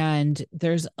 and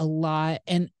there's a lot,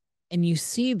 and you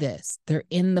see this, they're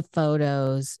in the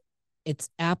photos. It's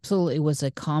absolutely was a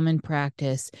common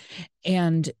practice,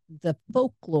 and the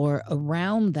folklore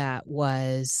around that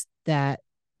was that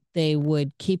they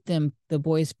would keep the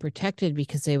boys protected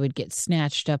because they would get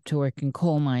snatched up to work in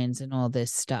coal mines and all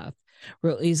this stuff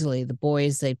real easily. The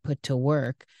boys they'd put to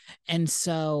work. And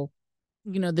so,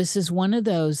 this is one of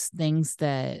those things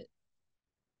that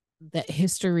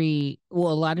history,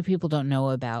 well, a lot of people don't know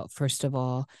about, first of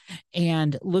all.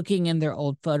 And looking in their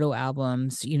old photo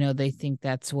albums, they think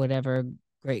that's whatever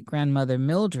great grandmother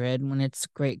Mildred when it's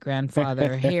great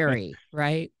grandfather Harry,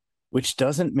 right? which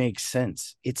doesn't make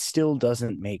sense. It still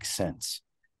doesn't make sense.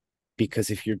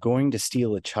 Because if you're going to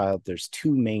steal a child, there's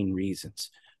two main reasons: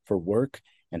 for work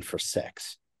and for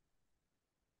sex.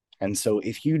 And so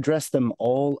if you dress them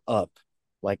all up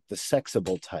like the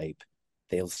sexable type,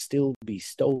 they'll still be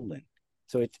stolen.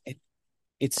 So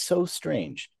it's so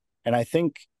strange. And I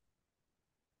think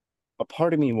a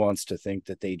part of me wants to think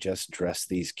that they just dress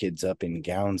these kids up in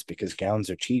gowns because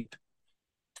gowns are cheap.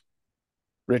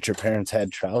 Richer parents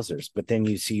had trousers, but then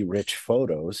you see rich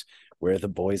photos where the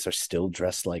boys are still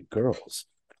dressed like girls.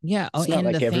 Yeah. It's not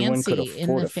like everyone could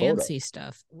afford a fancy photo.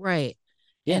 stuff. Right.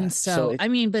 Yeah, and so I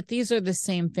mean, but these are the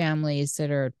same families that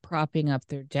are propping up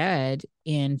their dead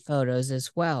in photos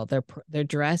as well. They're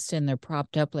dressed and they're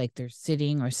propped up like they're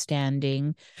sitting or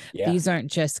standing. Yeah. These aren't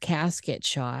just casket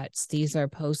shots. These are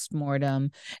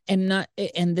post-mortem, and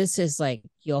this is like,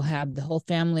 you'll have the whole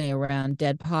family around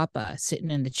dead papa sitting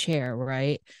in the chair,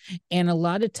 right? And a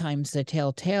lot of times the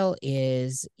telltale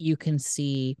is you can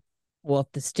see, well,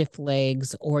 the stiff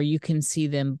legs, or you can see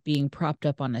them being propped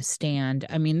up on a stand.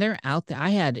 I mean, they're out there. I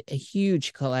had a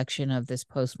huge collection of this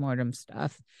postmortem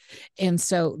stuff. And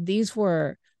so these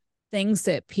were things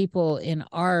that people in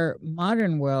our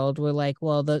modern world were like,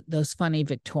 well, those funny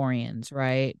Victorians,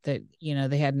 right? That,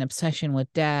 they had an obsession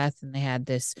with death and they had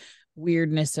this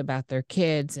weirdness about their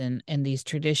kids and these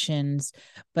traditions.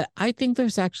 But I think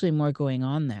there's actually more going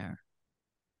on there.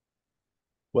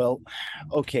 Well,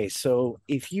 okay, so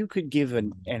if you could give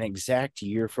an exact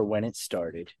year for when it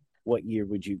started, what year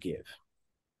would you give?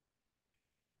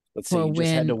 Let's say you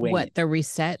just had to wing it. The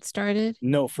reset started?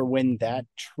 No, for when that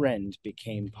trend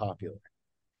became popular.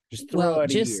 Just throw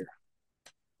out a year.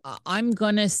 I'm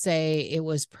going to say it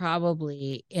was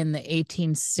probably in the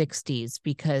 1860s,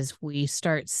 because we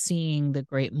start seeing the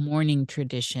great mourning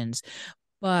traditions.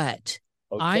 But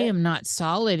okay, I am not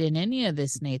solid in any of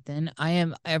this, Nathan.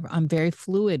 I'm very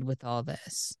fluid with all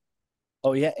this.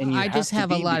 Oh yeah, and I just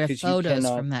have a lot of photos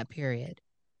from that period.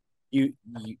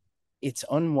 It's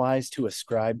unwise to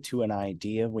ascribe to an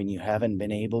idea when you haven't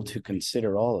been able to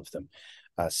consider all of them.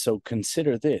 So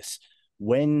consider this: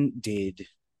 when did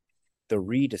the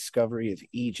rediscovery of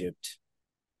Egypt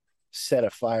set a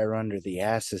fire under the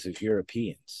asses of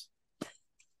Europeans?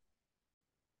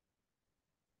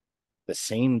 The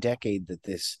same decade that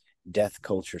this death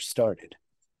culture started.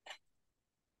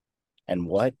 And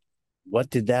what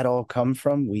did that all come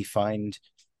from? We find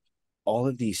all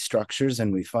of these structures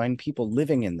and we find people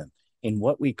living in them, in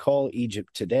what we call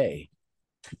Egypt today.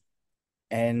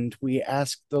 And we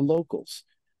ask the locals,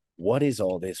 what is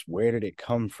all this? Where did it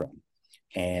come from?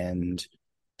 And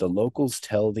the locals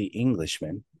tell the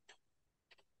Englishmen,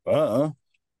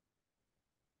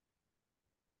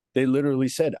 they literally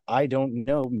said, I don't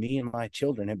know. Me and my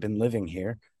children have been living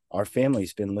here. Our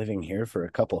family's been living here for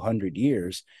a couple hundred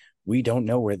years. We don't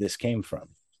know where this came from.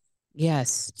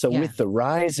 Yes. So with the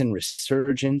rise and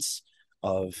resurgence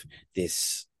of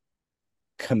this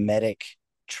Kemetic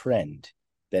trend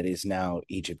that is now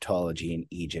Egyptology in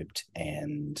Egypt,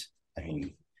 and I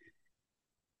mean,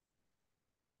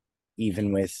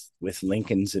 even with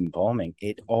Lincoln's embalming,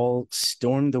 it all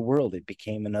stormed the world. It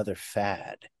became another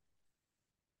fad.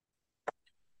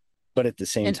 But at the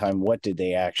same time, what did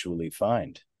they actually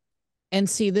find? And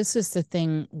see, this is the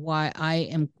thing why I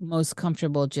am most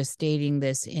comfortable just dating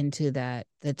this into the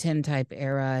tintype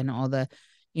era and all the,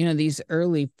 these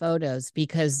early photos,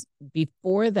 because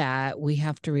before that, we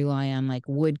have to rely on like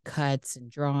woodcuts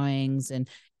and drawings and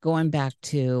going back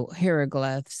to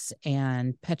hieroglyphs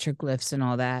and petroglyphs and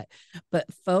all that.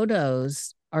 But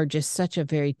photos are just such a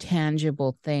very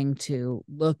tangible thing to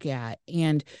look at.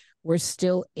 And we're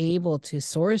still able to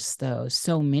source those,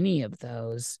 so many of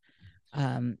those.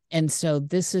 And so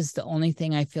this is the only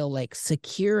thing I feel like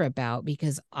secure about,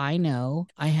 because I know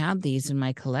I have these in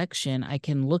my collection. I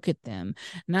can look at them.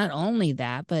 Not only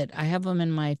that, but I have them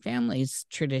in my family's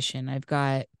tradition. I've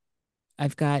got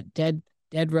the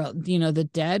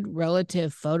dead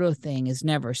relative photo thing is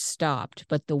never stopped,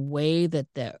 but the way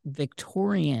that the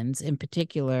Victorians in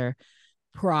particular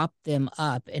prop them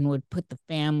up and would put the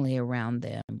family around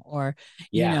them, or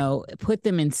put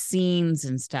them in scenes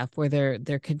and stuff where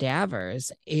they're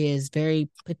cadavers, is very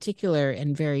particular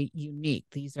and very unique.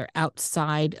 These are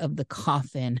outside of the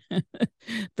coffin.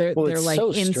 they're like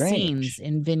so in scenes,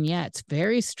 in vignettes,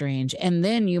 very strange. And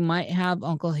then you might have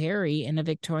Uncle Harry in a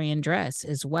Victorian dress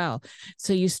as well.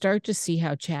 So you start to see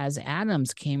how Chas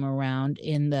Adams came around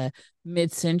in the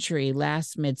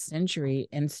last mid-century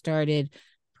and started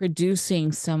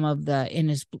producing some of in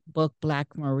his book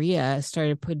Black Maria,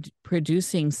 started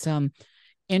producing some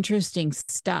interesting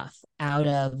stuff out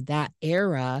of that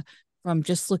era from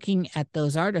just looking at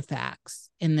those artifacts.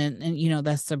 And then,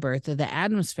 that's the birth of the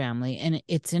Addams Family. And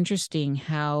it's interesting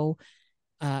how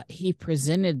he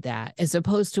presented that as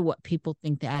opposed to what people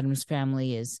think the Addams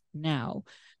Family is now.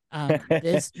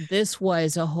 This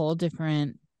was a whole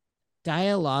different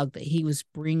dialogue that he was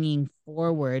bringing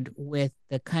forward with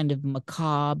the kind of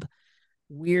macabre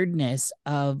weirdness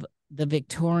of the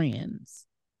Victorians.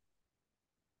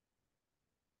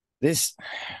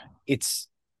 It's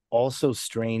also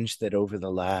strange that over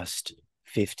the last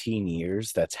 15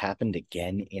 years, that's happened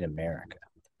again in America.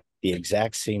 The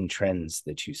exact same trends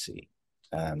that you see.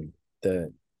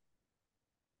 The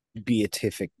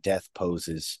beatific death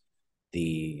poses,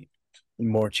 the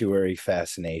mortuary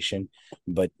fascination,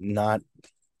 but not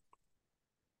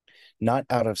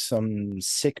out of some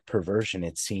sick perversion.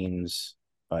 It seems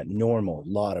normal,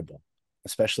 laudable,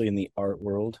 especially in the art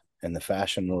world and the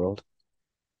fashion world.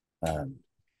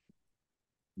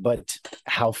 But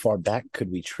how far back could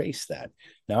we trace that?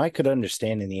 Now, I could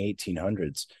understand in the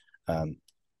 1800s,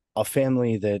 a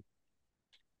family that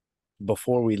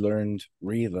before we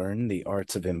relearn the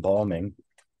arts of embalming,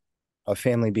 a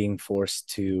family being forced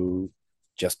to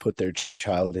just put their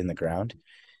child in the ground,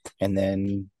 and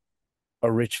then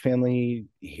a rich family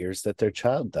hears that their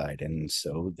child died, and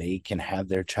so they can have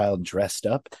their child dressed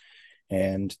up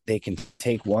and they can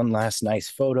take one last nice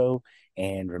photo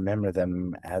and remember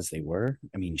them as they were.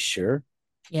 I mean, sure.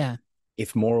 Yeah.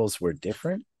 If morals were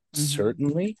different,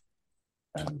 certainly.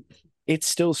 It's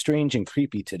still strange and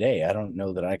creepy today. I don't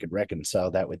know that I could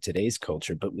reconcile that with today's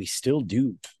culture, but we still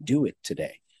do it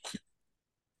today.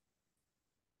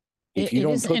 If you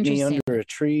don't put me under a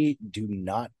tree, do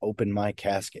not open my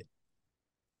casket.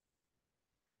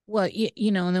 Well,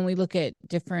 and then we look at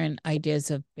different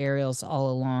ideas of burials all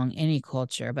along any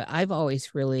culture, but I've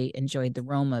always really enjoyed the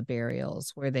Roma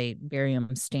burials where they bury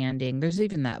them standing. There's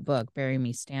even that book, Bury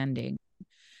Me Standing.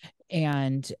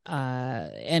 And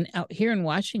out here in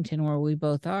Washington, where we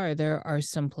both are, there are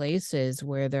some places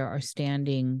where there are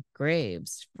standing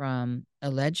graves from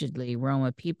allegedly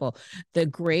Roma people. The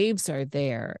graves are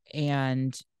there,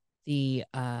 and they've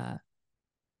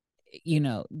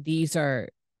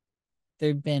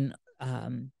been,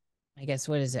 I guess,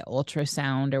 what is it,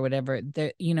 ultrasound or whatever.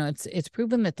 It's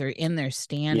proven that they're in there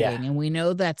standing, and we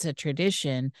know that's a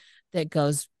tradition that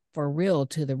goes for real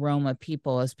to the Roma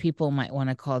people, as people might want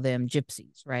to call them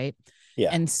gypsies, right? Yeah.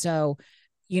 And so,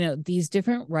 these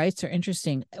different rites are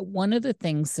interesting. One of the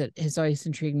things that has always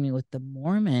intrigued me with the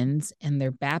Mormons and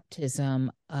their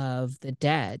baptism of the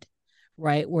dead,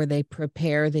 right, where they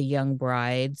prepare the young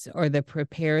brides or they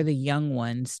prepare the young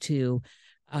ones to,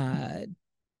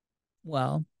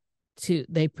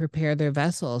 they prepare their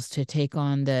vessels to take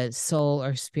on the soul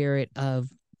or spirit of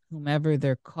whomever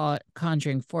they're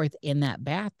conjuring forth in that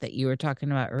bath that you were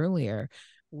talking about earlier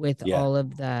with all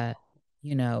of the,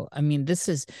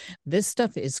 this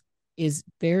stuff is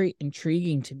very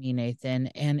intriguing to me, Nathan.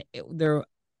 And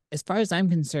as far as I'm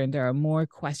concerned, there are more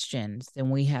questions than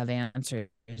we have answers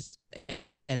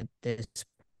at this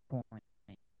point.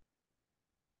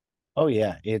 Oh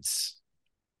yeah.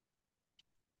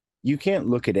 You can't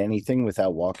look at anything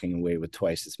without walking away with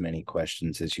twice as many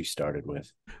questions as you started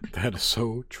with. That is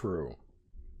so true.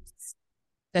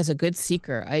 As a good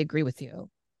seeker, I agree with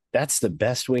you. That's the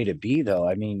best way to be, though.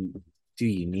 I mean, do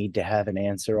you need to have an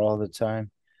answer all the time?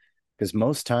 Because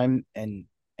most time, an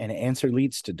answer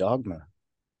leads to dogma.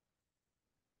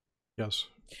 Yes.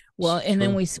 Well, and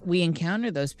then we encounter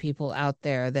those people out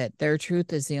there that their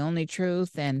truth is the only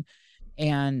truth,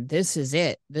 and this is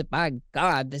it. That, by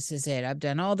God, this is it. I've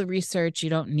done all the research. You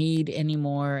don't need any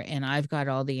more, and I've got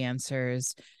all the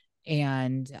answers.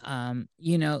 And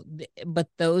but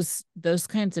those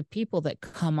kinds of people that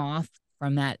come off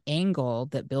from that angle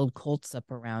that build cults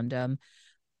up around them,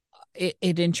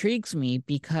 it intrigues me,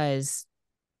 because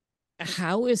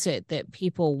how is it that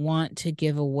people want to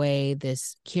give away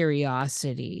this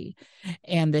curiosity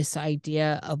and this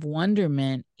idea of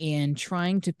wonderment in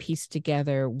trying to piece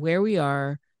together where we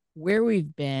are, where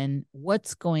we've been,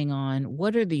 what's going on,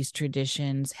 what are these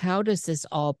traditions, how does this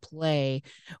all play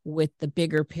with the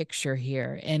bigger picture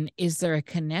here, and is there a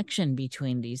connection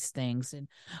between these things? And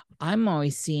I'm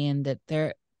always seeing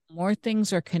that more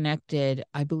things are connected.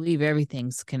 I believe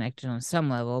everything's connected on some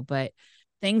level, but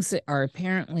things that are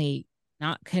apparently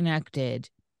not connected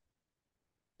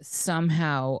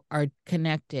somehow are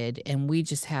connected, and we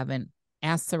just haven't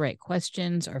asked the right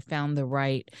questions or found the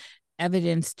right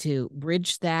evidence to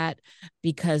bridge that.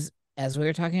 Because, as we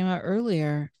were talking about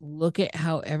earlier, look at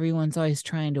how everyone's always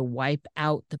trying to wipe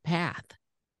out the path.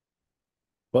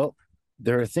 Well,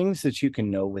 there are things that you can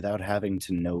know without having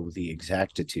to know the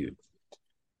exactitude.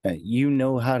 You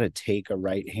know how to take a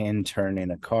right-hand turn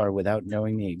in a car without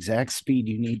knowing the exact speed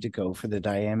you need to go for the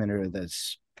diameter of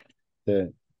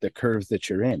the curve that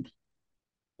you're in.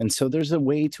 And so there's a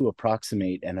way to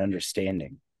approximate an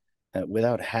understanding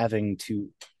without having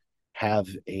to have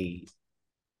a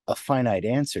finite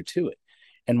answer to it.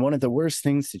 And one of the worst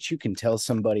things that you can tell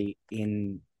somebody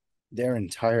in their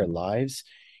entire lives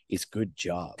is good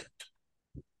job.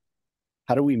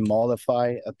 How do we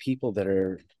mollify a people that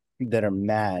are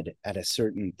mad at a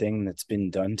certain thing that's been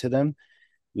done to them?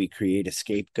 We create a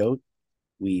scapegoat,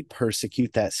 we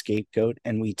persecute that scapegoat,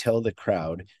 and we tell the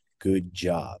crowd, good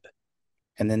job.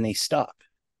 And then they stop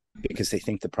because they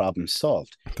think the problem's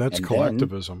solved. That's and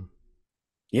collectivism.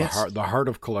 Then, yes. The heart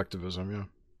of collectivism, yeah.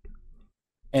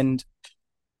 And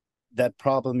that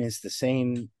problem is the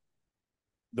same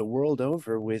the world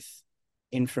over with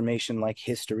information like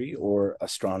history or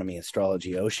astronomy,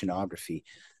 astrology, oceanography,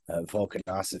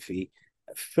 volcanosophy.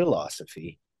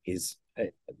 Philosophy is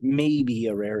maybe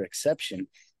a rare exception,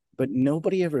 but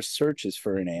nobody ever searches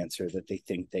for an answer that they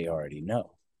think they already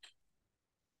know.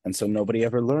 And so nobody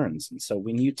ever learns. And so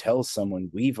when you tell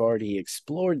someone, we've already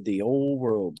explored the whole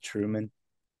world, Truman,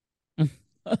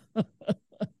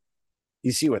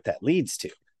 you see what that leads to.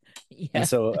 Yes. And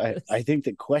so I think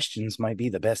that questions might be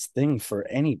the best thing for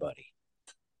anybody.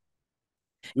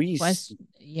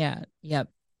 Yep.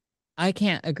 I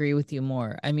can't agree with you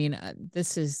more. I mean,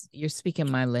 you're speaking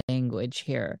my language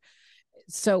here.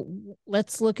 So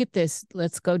let's look at this.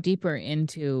 Let's go deeper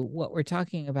into what we're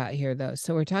talking about here, though.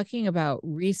 So we're talking about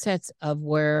resets of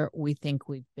where we think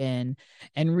we've been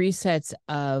and resets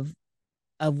of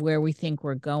where we think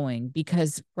we're going,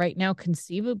 because right now,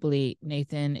 conceivably,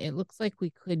 Nathan, it looks like we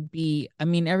could be, I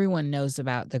mean, everyone knows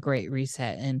about the Great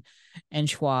Reset and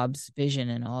Schwab's vision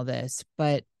and all this,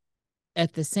 but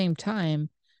at the same time,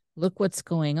 look what's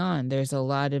going on. There's a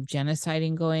lot of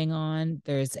genociding going on.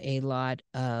 There's a lot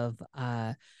of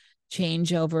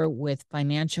changeover with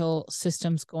financial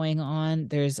systems going on.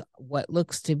 There's what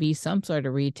looks to be some sort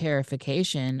of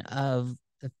re-terrification of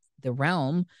the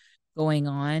realm going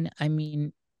on. I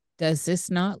mean, does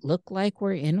this not look like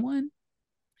we're in one?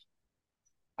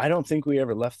 I don't think we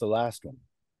ever left the last one.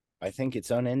 I think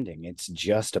it's unending. It's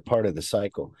just a part of the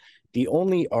cycle. The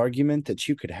only argument that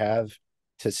you could have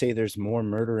to say there's more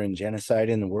murder and genocide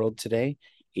in the world today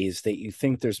is that you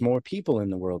think there's more people in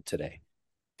the world today.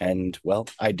 And, well,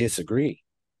 I disagree.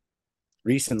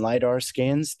 Recent LiDAR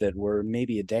scans that were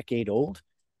maybe a decade old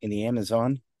in the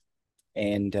Amazon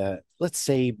and let's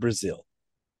say Brazil.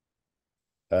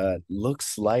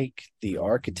 Looks like the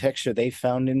architecture they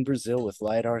found in Brazil with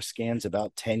LiDAR scans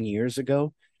about 10 years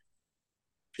ago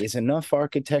is enough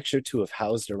architecture to have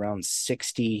housed around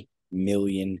 60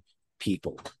 million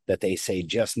people that they say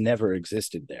just never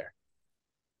existed there.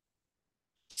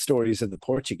 Stories of the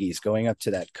Portuguese going up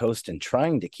to that coast and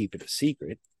trying to keep it a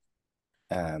secret,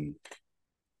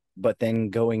 but then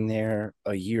going there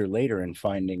a year later and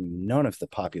finding none of the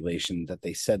population that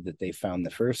they said that they found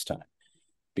the first time,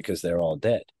 because they're all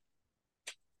dead.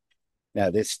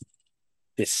 Now, this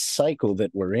cycle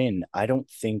that we're in, I don't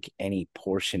think any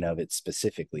portion of it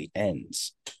specifically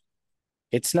ends.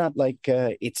 It's not like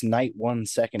it's night 1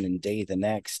 second and day the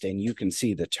next, and you can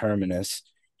see the terminus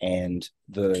and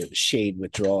the shade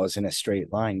withdraws in a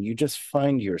straight line. You just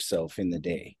find yourself in the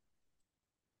day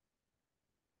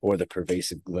or the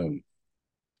pervasive gloom.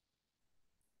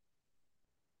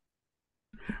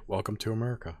 Welcome to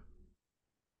America.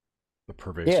 The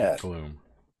pervasive gloom.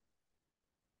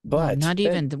 But not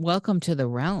even welcome to the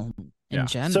realm in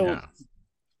general. So,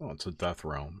 well, it's a death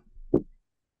realm.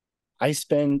 I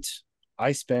spent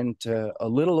a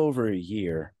little over a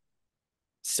year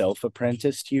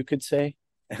self-apprenticed, you could say,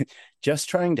 just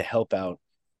trying to help out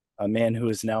a man who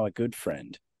is now a good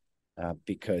friend,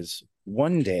 because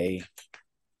one day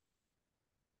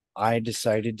I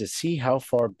decided to see how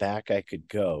far back I could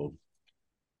go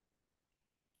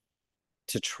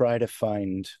to try to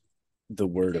find the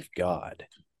word of God.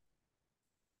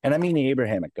 And I mean the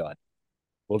Abrahamic God.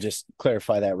 We'll just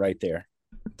clarify that right there.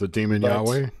 The demon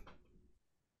Yahweh?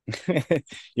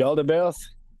 Yaldabaoth?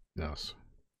 Yes.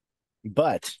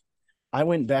 But I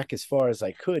went back as far as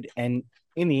I could, and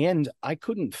in the end, I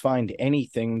couldn't find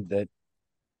anything that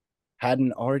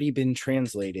hadn't already been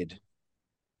translated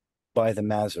by the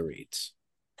Masoretes.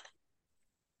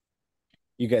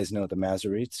 You guys know the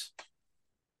Masoretes?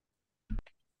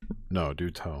 No,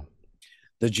 do tell.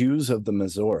 The Jews of the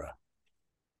Mazorah.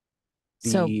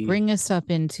 So bring us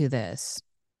up into this.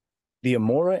 The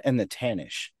Amora and the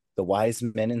Tanish, the wise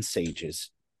men and sages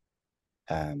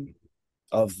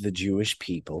of the Jewish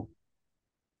people,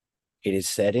 it is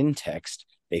said in text,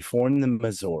 they formed the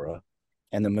Mazorah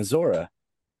and the Masorah,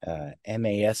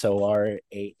 Masorah.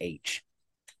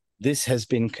 This has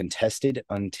been contested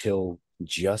until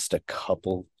just a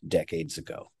couple decades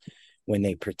ago, when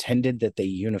they pretended that they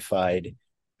unified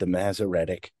the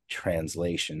Masoretic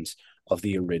translations of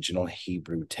the original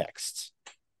Hebrew texts.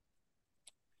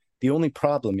 The only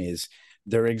problem is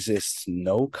there exists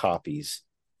no copies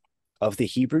of the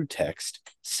Hebrew text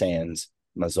sans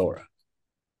Masorah.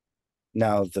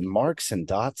 Now, the marks and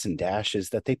dots and dashes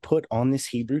that they put on this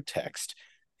Hebrew text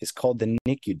is called the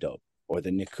Nikudot, or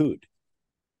the Nikud.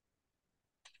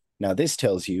 Now, this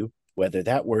tells you whether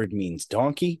that word means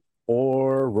donkey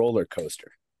or roller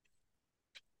coaster.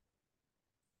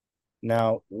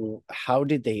 Now, how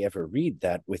did they ever read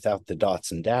that without the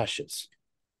dots and dashes?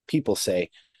 People say,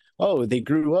 oh, they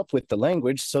grew up with the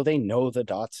language, so they know the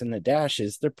dots and the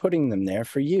dashes. They're putting them there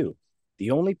for you.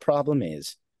 The only problem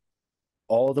is,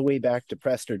 all the way back to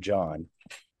Prester John,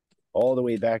 all the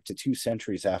way back to 2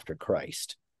 centuries after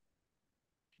Christ,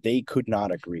 they could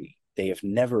not agree. They have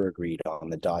never agreed on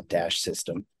the dot dash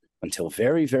system until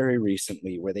very, very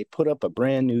recently, where they put up a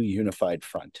brand new unified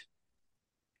front.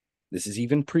 This is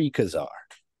even pre-Khazar.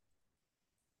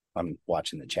 I'm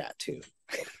watching the chat too.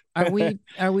 Are we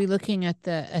looking at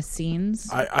the Essenes?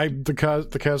 The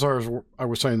Khazars, I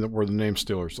was saying that were the name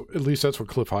stealers. At least that's what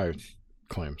Cliff High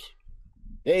claims.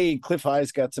 Hey, Cliff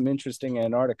High's got some interesting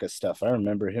Antarctica stuff. I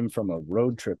remember him from a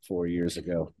road trip 4 years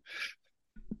ago.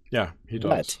 Yeah, he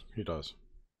does. He does.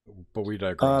 But we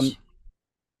digress.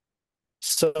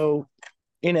 So,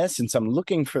 in essence, I'm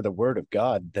looking for the word of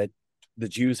God that the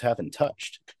Jews haven't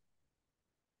touched.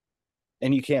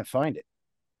 And you can't find it.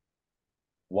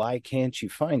 Why can't you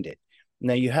find it?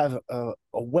 Now, you have a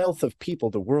wealth of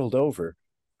people the world over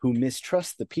who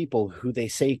mistrust the people who they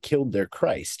say killed their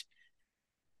Christ.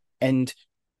 And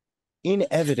in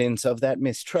evidence of that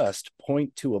mistrust,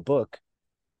 point to a book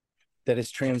that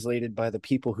is translated by the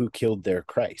people who killed their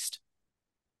Christ.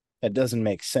 That doesn't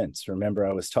make sense. Remember,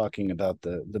 I was talking about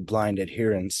the blind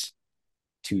adherence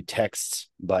to texts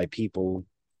by people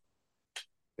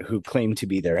who claim to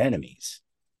be their enemies.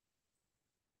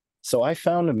 So I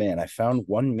found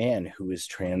one man who is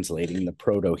translating the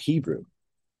Proto-Hebrew.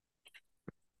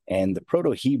 And the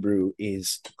Proto-Hebrew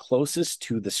is closest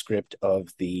to the script of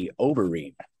the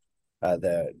Oberim,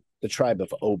 the tribe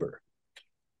of Ober,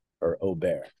 or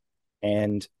Ober.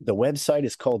 And the website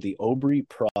is called the Obry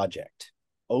Project,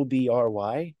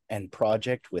 OBRY, and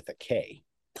project with a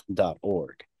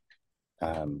K.org.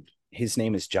 His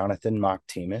name is Jonathan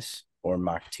Maktimis, or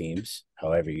Maktims,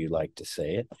 however you like to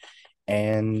say it.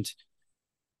 And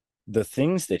the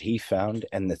things that he found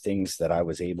and the things that I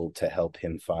was able to help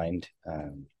him find,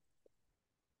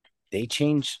 they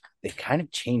kind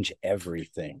of change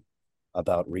everything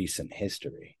about recent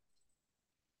history.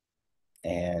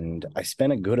 And I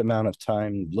spent a good amount of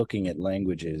time looking at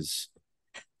languages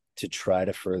to try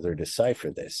to further decipher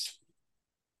this.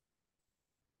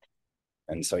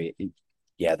 And so,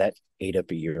 yeah, that ate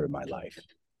up a year of my life.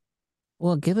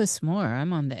 Well, give us more.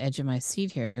 I'm on the edge of my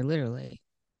seat here, literally.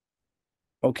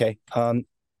 Okay.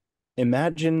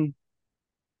 Imagine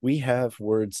we have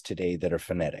words today that are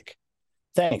phonetic.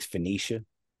 Thanks, Phoenicia.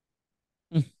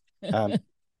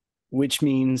 Which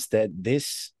means that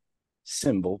this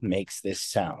symbol makes this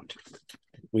sound.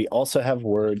 We also have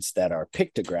words that are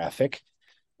pictographic,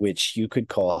 which you could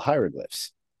call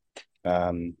hieroglyphs.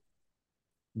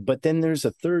 But then there's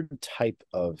a third type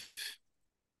of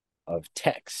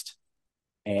text,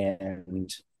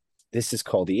 and this is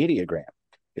called the ideogram.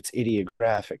 It's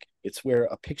ideographic. It's where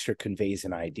a picture conveys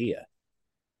an idea.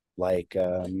 Like,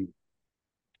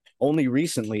 only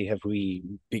recently have we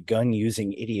begun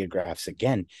using ideographs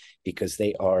again, because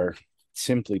they are,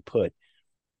 simply put,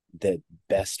 the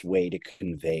best way to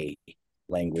convey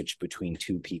language between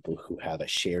two people who have a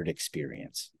shared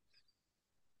experience.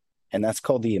 And that's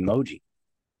called the emoji.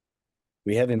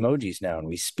 We have emojis now, and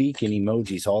we speak in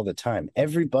emojis all the time.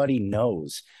 Everybody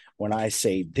knows when I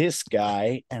say this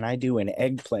guy and I do an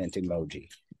eggplant emoji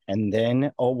and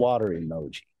then a water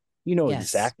emoji. You know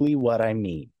exactly what I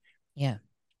mean. Yeah.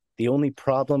 The only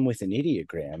problem with an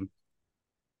ideogram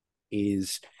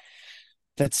is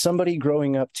that somebody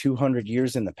growing up 200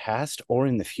 years in the past or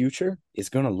in the future is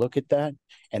going to look at that,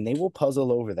 and they will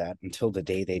puzzle over that until the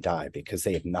day they die, because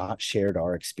they have not shared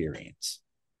our experience,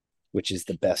 which is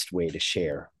the best way to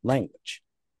share language.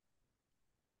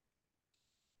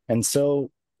 And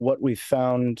so what we've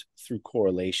found through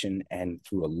correlation and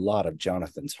through a lot of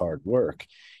Jonathan's hard work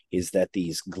is that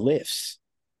these glyphs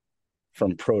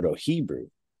from Proto-Hebrew,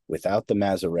 without the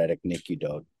Masoretic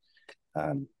Nikudot,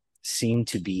 seem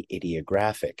to be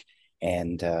ideographic.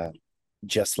 And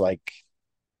just like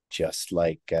just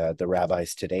like the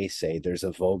rabbis today say there's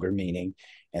a vulgar meaning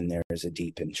and there's a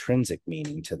deep intrinsic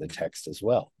meaning to the text as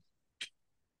well.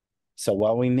 So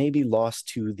while we may be lost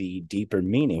to the deeper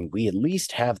meaning, we at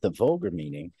least have the vulgar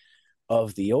meaning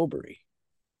of the Oberi.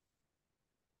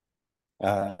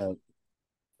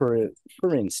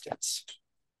 For instance,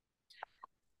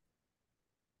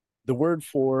 the word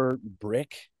for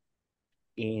brick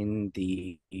in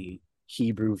the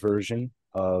Hebrew version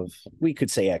of, we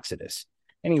could say, Exodus,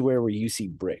 anywhere where you see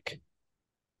brick,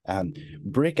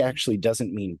 brick actually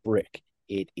doesn't mean brick.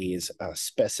 It is a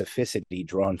specificity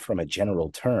drawn from a general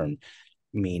term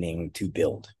meaning to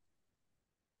build.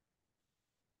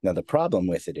 Now, the problem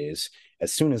with it is,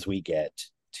 as soon as we get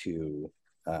to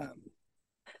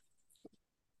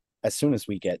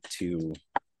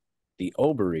the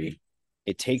Oberi,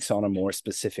 it takes on a more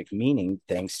specific meaning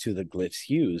thanks to the glyphs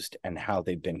used and how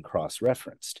they've been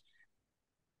cross-referenced.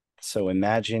 So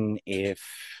imagine if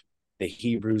the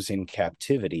Hebrews in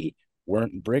captivity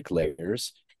weren't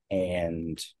bricklayers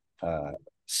and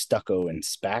stucco and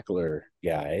spackler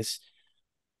guys,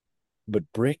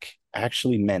 but brick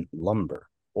actually meant lumber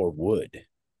or wood.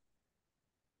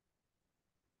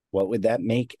 What would that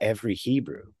make every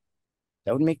Hebrew?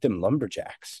 That would make them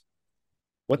lumberjacks.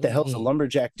 What the hell's a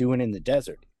lumberjack doing in the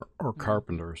desert? Or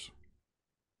carpenters.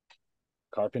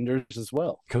 Carpenters as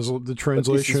well. Because the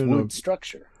translation of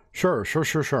structure. Sure.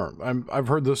 I've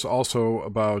heard this also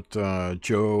about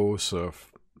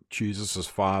Joseph, Jesus'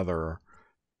 father,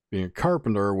 being a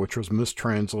carpenter, which was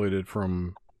mistranslated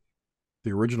from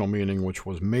the original meaning, which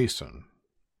was mason.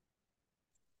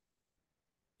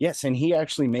 Yes, and he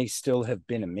actually may still have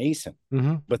been a mason,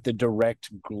 but the direct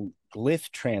glyph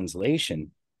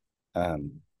translation,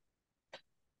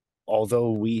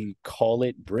 although we call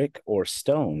it brick or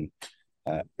stone,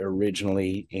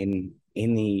 originally in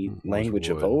the language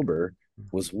of Ober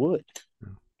was wood. Yeah.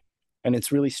 And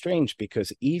it's really strange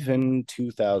because even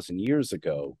 2,000 years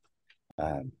ago,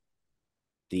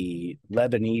 the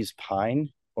Lebanese pine,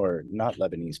 or not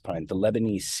Lebanese pine, the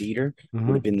Lebanese cedar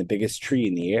would have been the biggest tree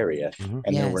in the area,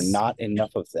 and there were not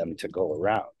enough of them to go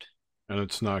around. And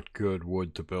it's not good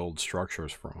wood to build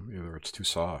structures from either. It's too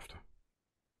soft.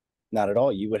 Not at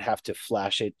all. You would have to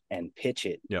flash it and pitch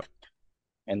it. Yep.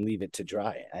 And leave it to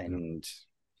dry. And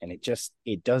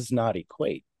it does not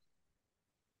equate.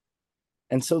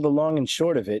 And so the long and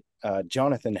short of it,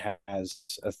 Jonathan has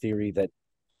a theory that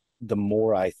the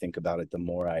more I think about it, the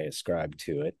more I ascribe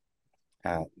to it,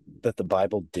 that the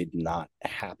Bible did not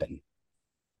happen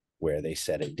where they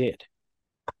said it did.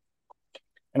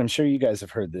 And I'm sure you guys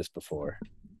have heard this before.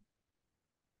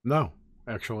 No,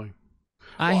 actually.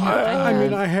 I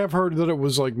have heard that it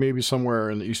was like maybe somewhere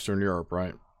in Eastern Europe,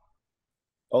 right?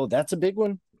 Oh, that's a big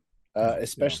one,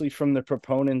 especially from the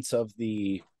proponents of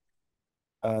the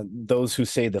those who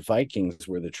say the Vikings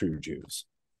were the true Jews.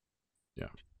 Yeah,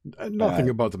 nothing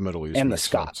about the Middle East and the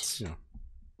Scots. Yeah.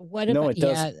 What about?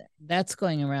 That's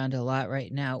going around a lot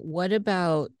right now. What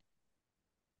about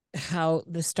how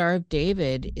the Star of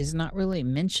David is not really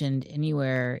mentioned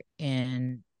anywhere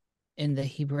in the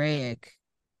Hebraic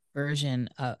version?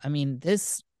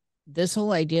 This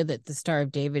whole idea that the Star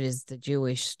of David is the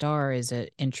Jewish star is an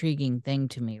intriguing thing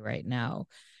to me right now,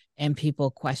 and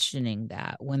people questioning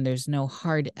that when there's no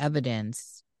hard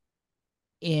evidence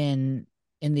in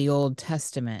the Old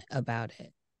Testament about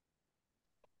it.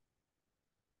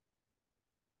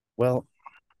 Well,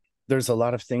 there's a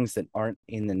lot of things that aren't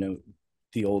in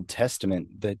the Old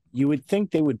Testament that you would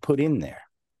think they would put in there,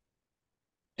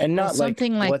 and not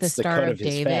something like what's the Star cut of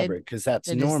David, because that's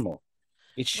normal.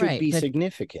 It should be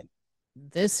significant.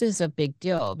 This is a big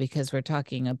deal because we're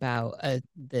talking about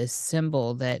this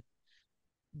symbol that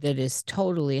is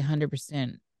totally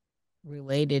 100%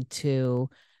 related to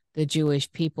the Jewish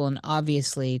people and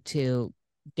obviously to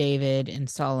David and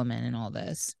Solomon and all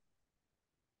this.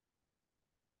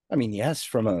 I mean, yes,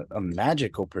 from a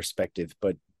magical perspective,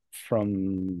 but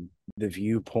from the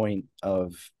viewpoint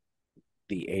of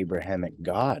the Abrahamic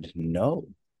God, no.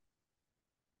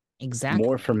 Exactly.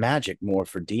 More for magic, more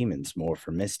for demons, more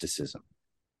for mysticism,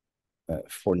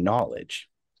 for knowledge.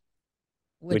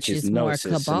 Which is more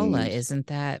Kabbalah, isn't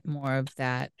that more of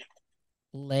that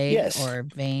leg or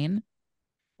vein?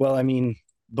 Well, I mean,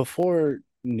 before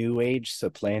New Age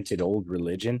supplanted old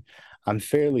religion, I'm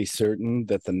fairly certain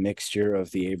that the mixture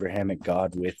of the Abrahamic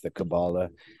God with the Kabbalah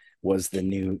was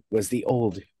the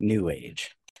old New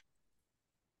Age.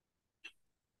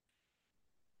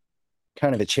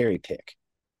 Kind of a cherry pick.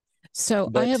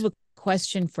 So I have a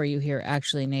question for you here,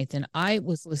 actually, Nathan. I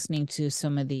was listening to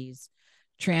some of these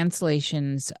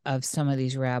translations of some of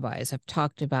these rabbis. I've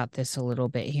talked about this a little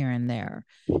bit here and there.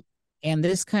 And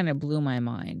this kind of blew my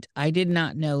mind. I did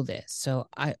not know this. So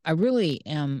I really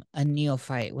am a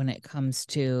neophyte when it comes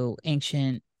to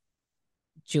ancient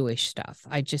Jewish stuff.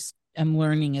 I'm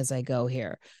learning as I go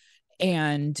here.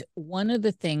 And one of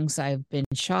the things I've been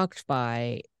shocked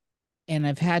by, and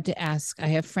I've had to ask, I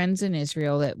have friends in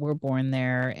Israel that were born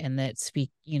there and that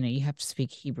speak, you have to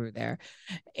speak Hebrew there.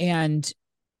 And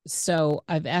so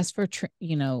I've asked for,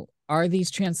 are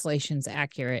these translations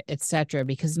accurate, etc.,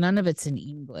 because none of it's in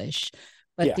English.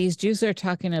 But these Jews are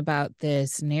talking about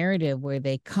this narrative where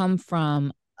they come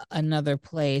from another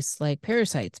place, like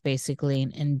parasites, basically,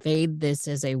 and invade this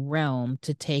as a realm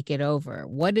to take it over.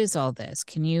 What is all this?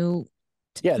 Can you?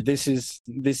 This is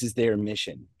their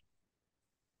mission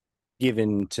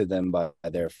given to them by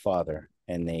their father,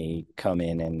 and they come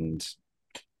in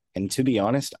and to be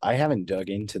honest, I haven't dug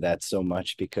into that so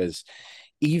much because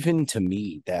even to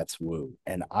me, that's woo.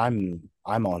 And I'm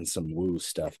on some woo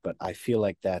stuff, but I feel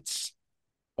like that's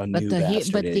a new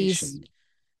bastardization.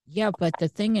 But the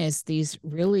thing is,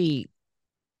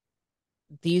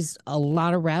 a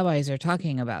lot of rabbis are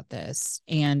talking about this,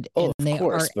 and they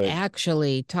are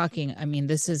actually talking. I mean,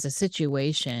 this is a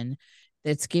situation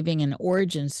that's giving an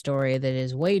origin story that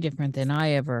is way different than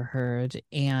I ever heard.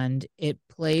 And it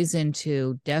plays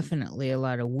into definitely a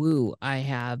lot of woo I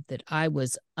have that I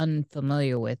was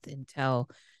unfamiliar with until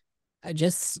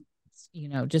just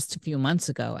a few months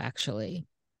ago, actually.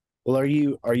 Well,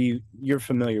 you're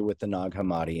familiar with the Nag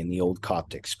Hammadi and the old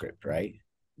Coptic script, right?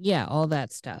 Yeah, all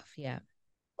that stuff. Yeah.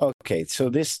 Okay. So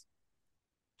this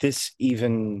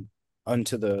even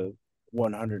unto the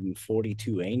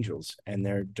 142 angels and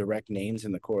their direct names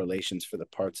and the correlations for the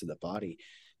parts of the body.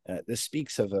 This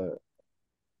speaks of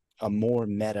a more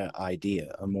meta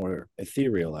idea, a more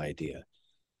ethereal idea,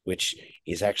 which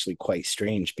is actually quite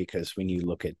strange because when you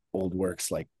look at old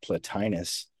works like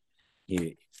Plotinus,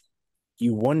 you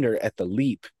wonder at the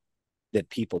leap that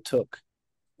people took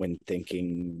when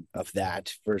thinking of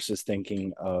that versus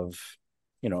thinking of,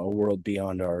 a world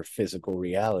beyond our physical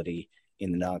reality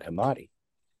in the Nag Hammadi.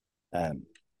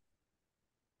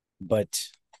 But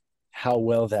how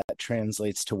well that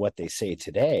translates to what they say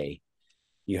today,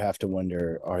 you have to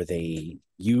wonder, are they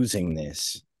using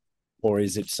this or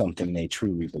is it something they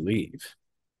truly believe?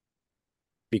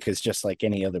 Because just like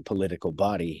any other political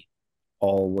body,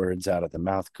 all words out of the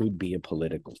mouth could be a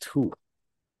political tool.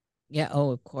 Yeah. Oh,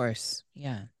 of course.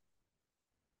 Yeah.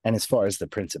 And as far as the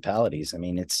principalities, I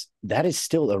mean, that is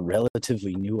still a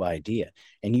relatively new idea.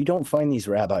 And you don't find these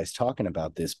rabbis talking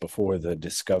about this before the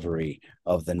discovery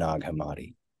of the Nag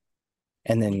Hammadi.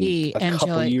 And then a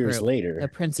couple years later, the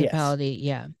principality.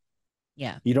 Yes.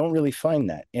 Yeah. You don't really find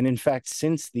that. And in fact,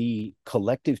 since the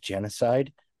collective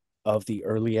genocide of the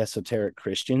early esoteric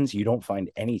Christians, you don't find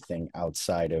anything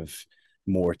outside of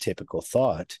more typical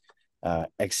thought,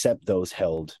 except those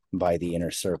held by the inner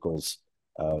circles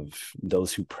of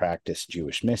those who practice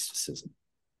Jewish mysticism.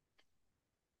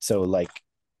 So like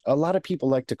a lot of people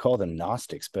like to call them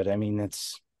Gnostics, but I mean,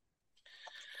 it's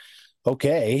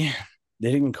okay.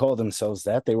 They didn't call themselves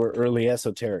that. They were early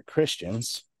esoteric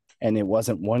Christians, and it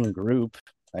wasn't one group.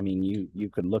 I mean, you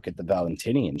could look at the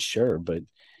Valentinians, sure, but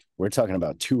we're talking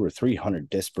about 200 or 300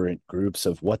 disparate groups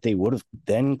of what they would have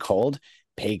then called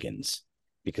pagans,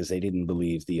 because they didn't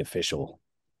believe the official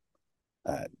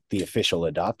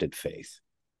adopted faith.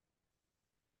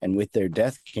 And with their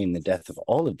death came the death of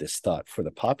all of this thought for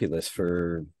the populace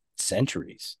for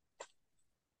centuries.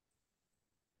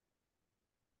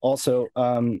 Also,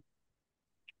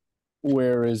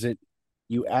 where is it?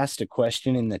 You asked a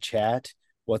question in the chat.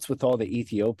 What's with all the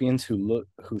Ethiopians who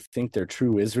think they're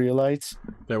true Israelites?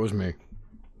 That was me.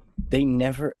 They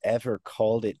never ever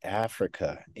called it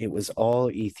Africa. It was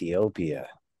all Ethiopia.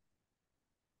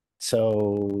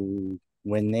 So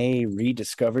when they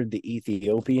rediscovered the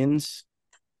Ethiopians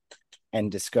and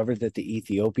discovered that the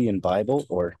Ethiopian Bible,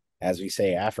 or as we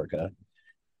say, Africa,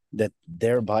 that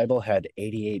their Bible had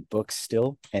 88 books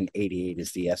still, and 88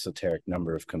 is the esoteric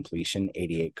number of completion,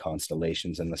 88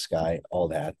 constellations in the sky, all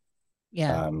that.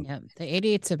 Yeah, the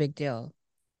 88's a big deal.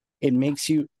 It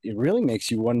really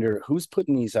makes you wonder who's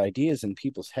putting these ideas in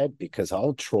people's head, because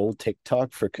I'll troll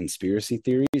TikTok for conspiracy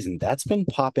theories, and that's been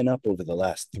popping up over the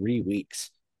last 3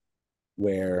 weeks,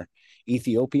 where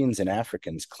Ethiopians and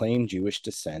Africans claim Jewish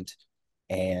descent,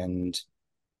 and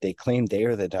they claim they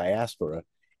are the diaspora,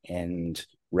 and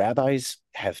rabbis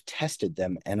have tested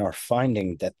them and are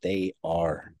finding that they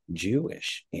are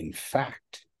Jewish, in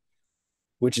fact,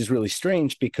 which is really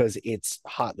strange because it's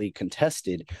hotly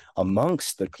contested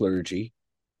amongst the clergy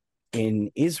in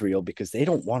Israel because they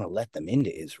don't want to let them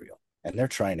into Israel, and they're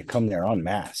trying to come there en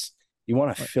masse. You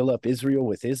want to fill up Israel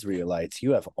with Israelites,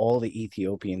 you have all the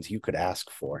Ethiopians you could ask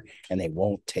for, and they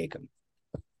won't take them.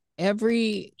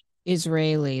 Every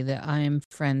Israeli that I'm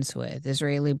friends with,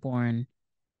 Israeli born,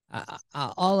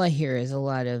 all I hear is a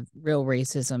lot of real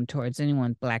racism towards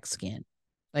anyone black skin.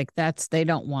 Like they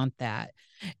don't want that.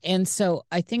 And so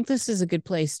I think this is a good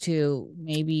place to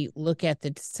maybe look at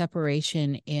the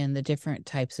separation in the different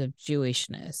types of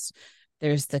Jewishness.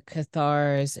 There's the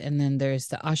Cathars, and then there's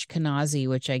the Ashkenazi,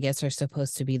 which I guess are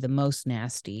supposed to be the most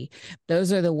nasty.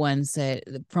 Those are the ones that,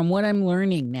 from what I'm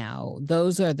learning now,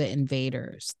 those are the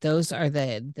invaders. Those are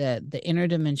the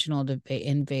interdimensional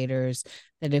invaders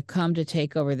that have come to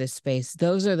take over this space.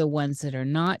 Those are the ones that are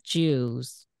not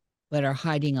Jews, but are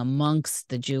hiding amongst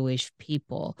the Jewish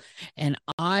people. And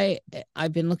I've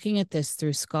been looking at this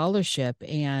through scholarship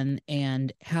and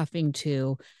having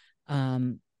to,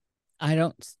 I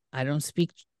don't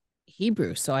speak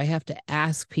Hebrew, so I have to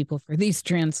ask people for these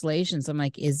translations. I'm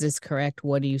like, is this correct?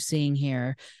 What are you seeing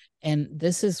here? And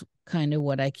this is kind of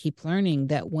what I keep learning,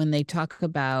 that when they talk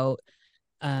about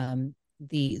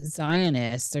the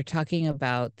Zionists, they're talking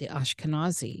about the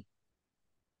Ashkenazi.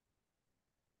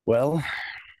 Well,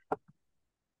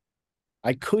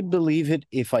 I could believe it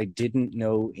if I didn't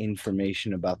know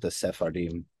information about the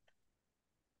Sephardim.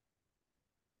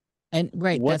 And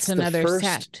right, that's another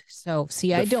sect. So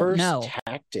see, I don't know.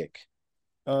 Tactic.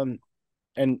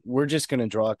 And we're just going to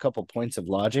draw a couple points of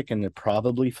logic, and they're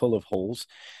probably full of holes.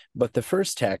 But the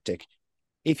first tactic,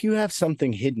 if you have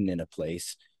something hidden in a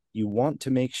place, you want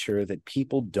to make sure that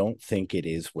people don't think it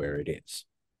is where it is.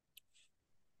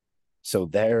 So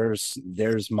there's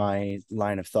my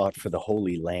line of thought for the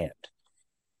Holy Land.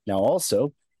 Now,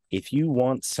 also, if you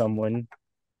want someone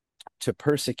to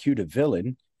persecute a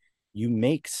villain, you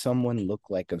make someone look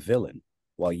like a villain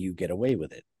while you get away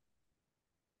with it.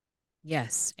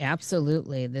 Yes,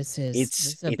 absolutely. This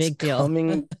is a big deal.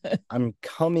 I'm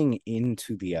coming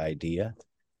into the idea,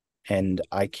 and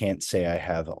I can't say I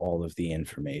have all of the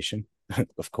information.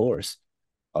 Of course,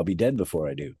 I'll be dead before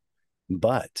I do.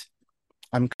 But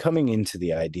I'm coming into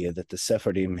the idea that the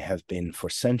Sephardim have been for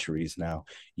centuries now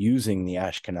using the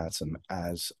Ashkenazim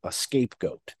as a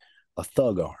scapegoat, a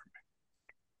thug arm.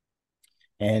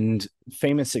 And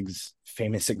famous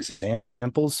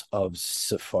examples of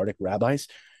Sephardic rabbis,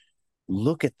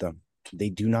 look at them. They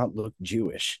do not look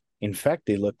Jewish. In fact,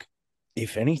 they look,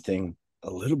 if anything, a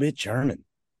little bit German.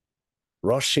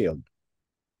 Rothschild,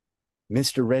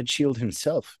 Mr. Red Shield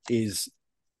himself, is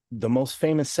the most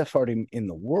famous Sephardim in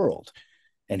the world,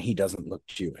 and he doesn't look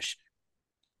Jewish.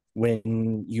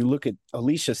 When you look at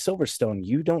Alicia Silverstone,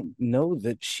 you don't know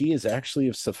that she is actually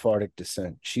of Sephardic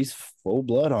descent. She's full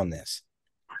blood on this.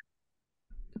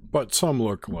 But some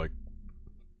look like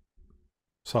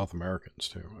South Americans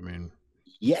too. I mean,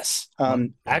 yes.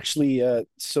 Actually,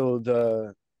 so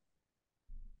the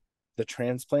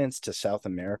transplants to South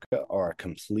America are a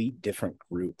complete different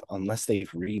group. Unless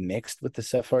they've remixed with the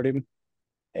Sephardim,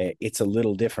 it's a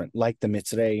little different. Like the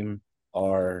Mitzrayim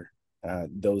are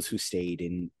those who stayed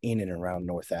in and around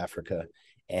North Africa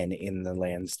and in the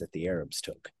lands that the Arabs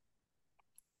took.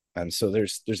 And so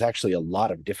there's actually a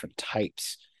lot of different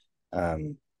types.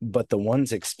 But the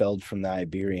ones expelled from the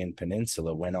Iberian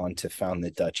Peninsula went on to found the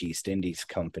Dutch East Indies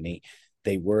Company.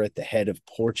 They were at the head of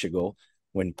Portugal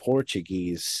when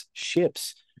Portuguese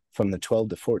ships from the 12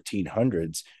 to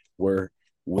 1400s were,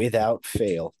 without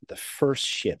fail, the first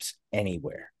ships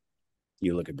anywhere.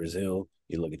 You look at Brazil,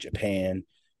 you look at Japan.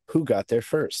 Who got there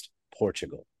first?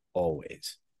 Portugal,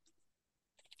 always.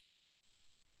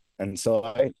 And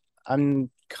so I'm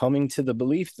coming to the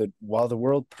belief that while the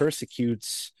world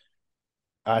persecutes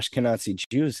Ashkenazi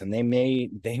Jews, and they may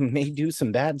do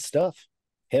some bad stuff.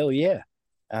 Hell yeah.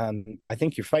 I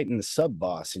think you're fighting the sub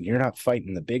boss and you're not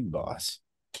fighting the big boss.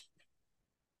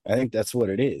 I think that's what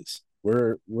it is.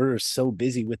 We're so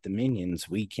busy with the minions,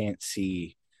 we can't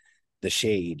see the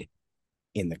shade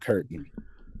in the curtain.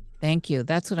 Thank you.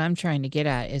 That's what I'm trying to get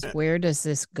at, is where does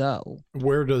this go?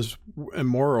 And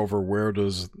moreover, where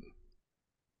does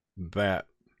that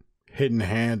hidden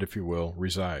hand, if you will,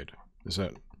 reside? Is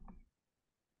that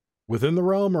within the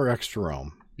realm or extra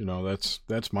realm? You know,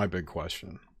 that's my big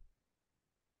question.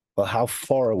 Well, how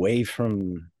far away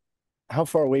from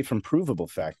provable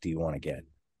fact do you want to get?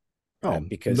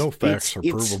 Because no facts are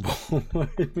provable.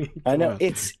 I know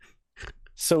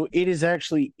so it is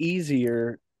actually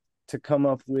easier to come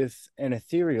up with an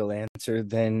ethereal answer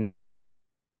than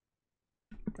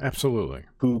absolutely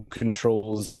who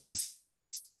controls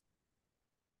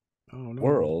the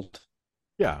world.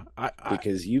 Yeah,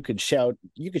 because you could shout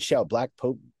Black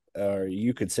Pope, or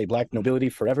you could say Black nobility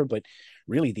forever, but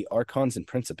really the archons and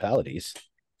principalities,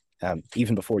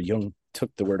 even before Jung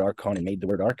took the word archon and made the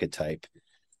word archetype,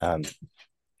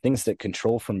 things that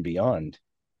control from beyond,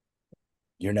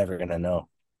 you're never going to know.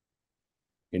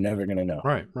 You're never going to know.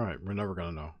 Right. We're never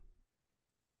going to know.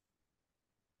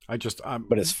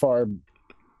 But as far,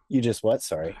 you just what?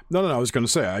 Sorry. No. I was going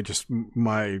to say,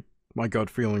 my gut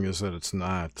feeling is that it's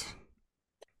not,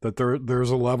 that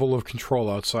there's a level of control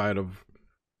outside of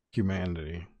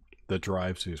humanity that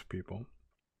drives these people.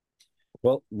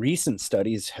 Well, recent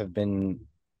studies have been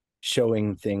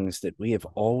showing things that we have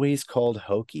always called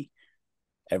hokey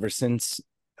ever since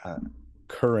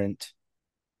current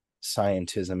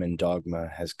scientism and dogma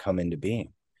has come into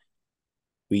being.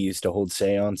 We used to hold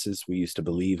seances. We used to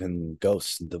believe in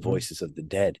ghosts, the voices of the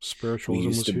dead. Spiritualism we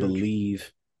used was to huge.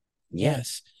 believe,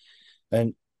 yes.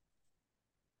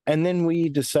 And then we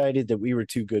decided that we were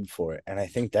too good for it. And I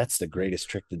think that's the greatest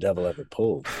trick the devil ever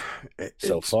pulled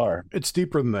so far. It's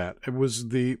deeper than that. It was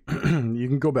you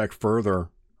can go back further.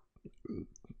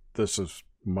 This is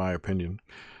my opinion.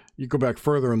 You go back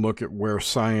further and look at where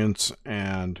science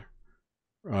and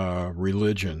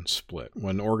religion split.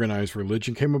 When organized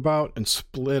religion came about and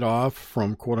split off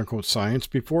from quote unquote science,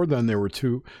 before then they were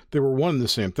one and the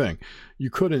same thing. You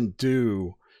couldn't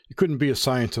be a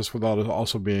scientist without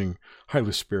also being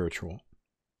highly spiritual.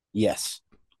 Yes.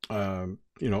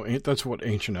 That's what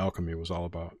ancient alchemy was all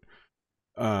about.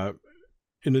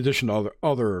 In addition to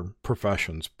other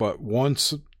professions. But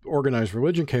once organized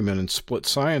religion came in and split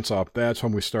science off, that's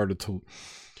when we started to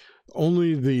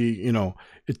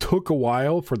it took a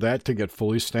while for that to get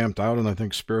fully stamped out. And I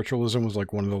think spiritualism was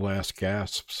like one of the last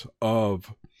gasps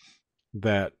of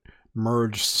that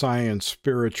merged science,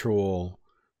 spiritual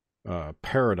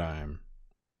paradigm.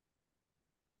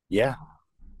 Yeah,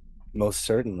 most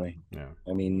certainly. Yeah.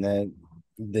 I mean,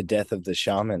 the death of the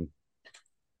shaman.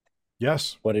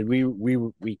 Yes. What did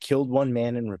we killed one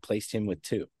man and replaced him with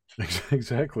two.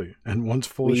 Exactly. And one's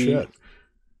full of shit.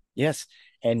 Yes.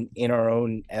 And in our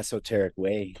own esoteric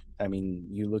way, I mean,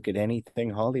 you look at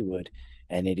anything Hollywood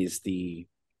and it is the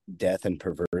death and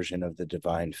perversion of the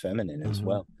divine feminine as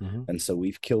well. Mm-hmm. And so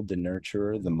we've killed the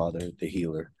nurturer, the mother, the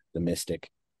healer, the mystic,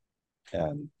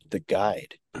 the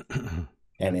guide,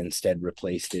 and instead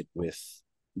replaced it with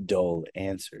dull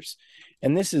answers.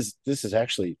 And this is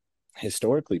actually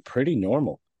historically pretty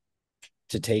normal,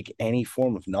 to take any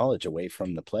form of knowledge away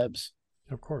from the plebs.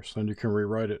 Of course, then you can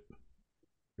rewrite it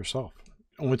yourself.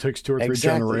 It only takes 2 or 3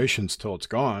 generations till it's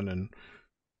gone, and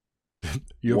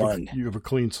you have a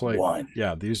clean slate.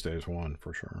 Yeah, these days one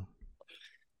for sure.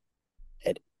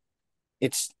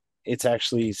 It's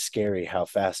actually scary how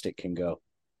fast it can go.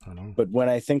 I know. But when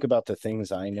I think about the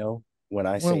things I know, when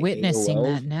I say we're witnessing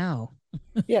AOL, that now.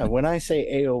 Yeah, when I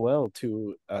say AOL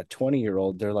to a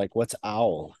 20-year-old, they're like, "What's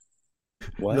OWL?"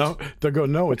 What? No, they'll go,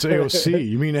 "No, it's AOC."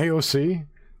 You mean AOC?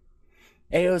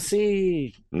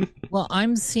 AOC. Well,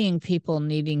 I'm seeing people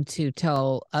needing to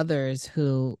tell others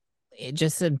who,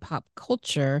 just in pop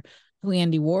culture, who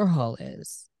Andy Warhol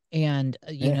is. And,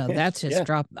 that's just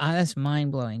that's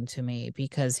mind blowing to me,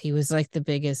 because he was like the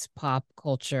biggest pop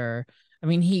culture. I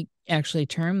mean, he actually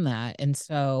termed that. And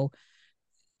so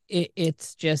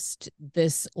it's just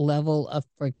this level of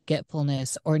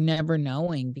forgetfulness or never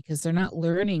knowing, because they're not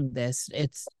learning this.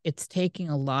 It's taking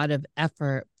a lot of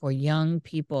effort for young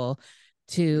people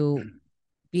to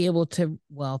be able to,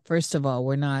 well, first of all,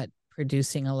 we're not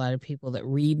producing a lot of people that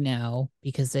read now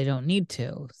because they don't need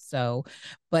to. So,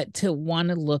 but to want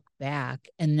to look back,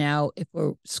 and now if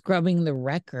we're scrubbing the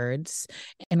records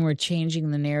and we're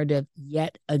changing the narrative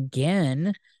yet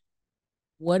again,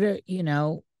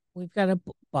 we've got a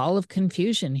ball of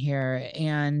confusion here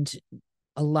and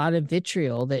a lot of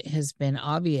vitriol that has been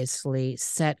obviously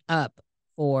set up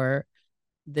for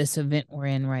this event we're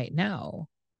in right now.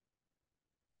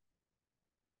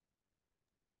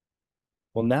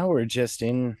 Well, now we're just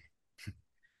in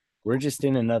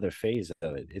another phase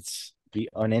of it. It's the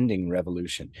unending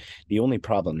revolution. The only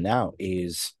problem now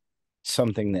is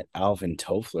something that Alvin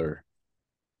Toffler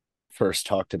first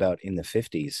talked about in the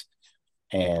 50s.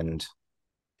 And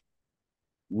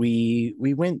we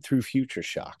went through future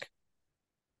shock.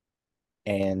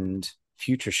 And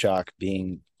future shock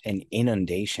being an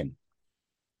inundation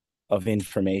of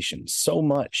information, so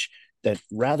much that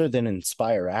rather than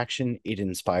inspire action, it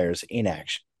inspires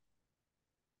inaction,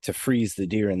 to freeze the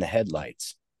deer in the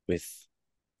headlights with,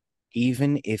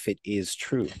 even if it is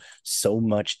true, so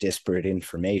much disparate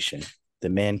information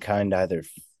that mankind either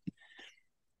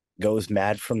goes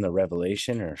mad from the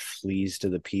revelation or flees to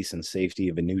the peace and safety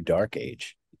of a new dark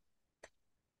age.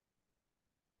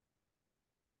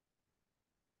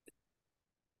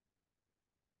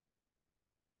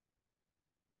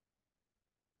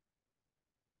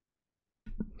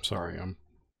 Sorry, I'm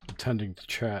attending to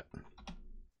chat.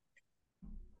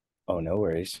 Oh, no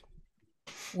worries.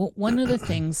 Well, one of the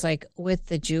things, like with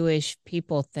the Jewish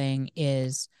people thing,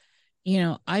 is,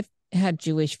 I've had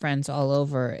Jewish friends all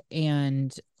over,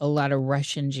 and a lot of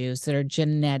Russian Jews that are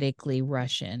genetically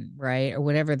Russian, right? Or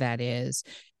whatever that is,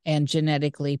 and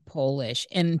genetically Polish.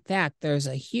 In fact, there's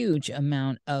a huge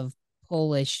amount of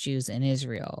Polish Jews in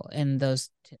Israel, and those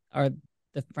are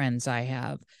the friends I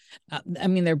have. I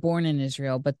mean, they're born in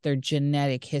Israel, but their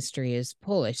genetic history is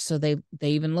Polish, so they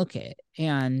even look it.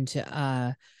 And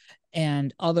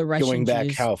all the Russian Going back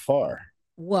Jews, how far?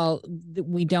 well,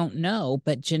 we don't know,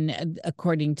 but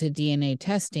according to DNA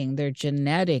testing, they're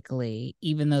genetically,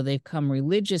 even though they've come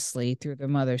religiously through their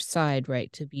mother's side,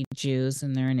 right, to be Jews,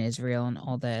 and they're in Israel and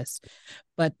all this,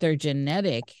 but their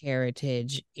genetic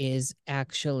heritage is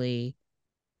actually,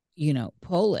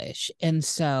 Polish. And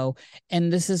so,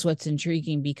 and this is what's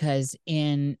intriguing, because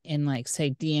in like,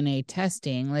 say, DNA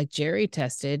testing, like Jerry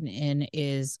tested and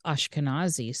is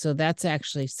Ashkenazi. So that's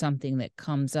actually something that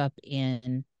comes up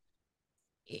in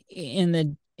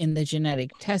the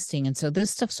genetic testing. And so this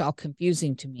stuff's all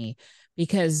confusing to me,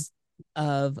 because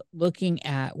of looking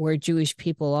at where Jewish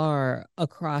people are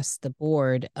across the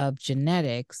board of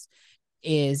genetics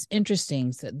is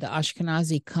interesting. So the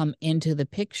Ashkenazi come into the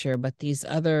picture, but these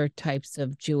other types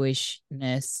of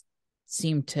Jewishness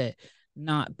seem to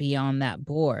not be on that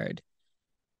board.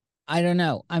 I don't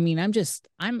know. I mean,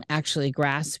 I'm actually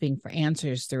grasping for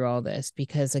answers through all this,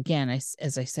 because again,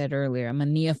 as I said earlier, I'm a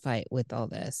neophyte with all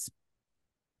this.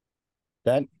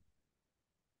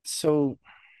 So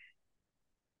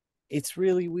it's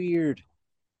really weird.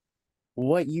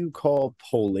 What you call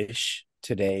Polish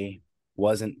today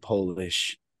wasn't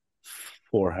Polish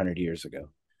 400 years ago.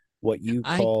 What you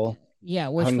call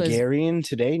Hungarian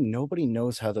today, nobody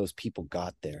knows how those people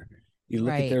got there. You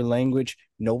look at their language,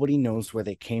 nobody knows where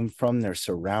they came from. They're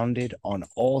surrounded on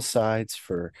all sides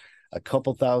for a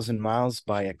couple thousand miles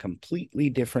by a completely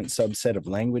different subset of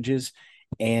languages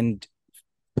and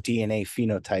DNA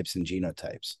phenotypes and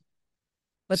genotypes.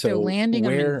 But so they're landing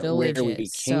them in villages. Where we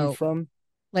came from,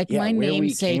 like, my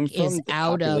namesake is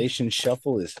out of population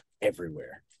shuffle is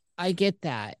everywhere. I get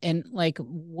that. And like,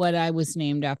 what I was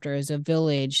named after is a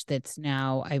village that's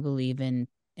now, I believe, in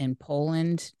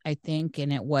Poland, I think,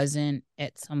 and it wasn't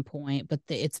at some point, but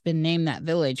it's been named that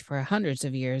village for hundreds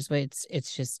of years. But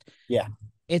it's just,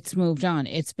 it's moved on.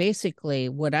 It's basically,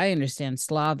 what I understand,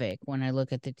 Slavic when I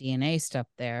look at the DNA stuff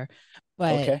there.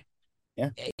 But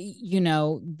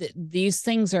these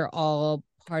things are all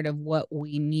part of what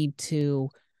we need to.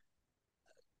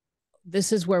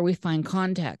 This is where we find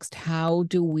context. How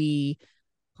do we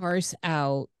parse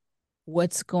out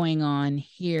what's going on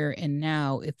here and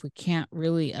now if we can't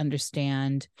really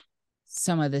understand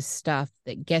some of the stuff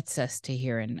that gets us to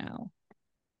here and now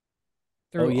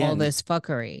through all this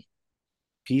fuckery?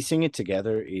 Piecing it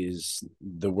together is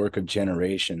the work of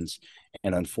generations.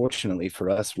 And unfortunately for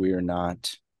us, we are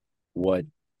not what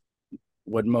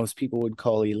most people would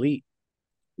call elite.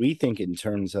 We think in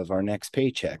terms of our next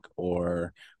paycheck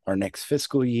or our next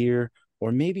fiscal year,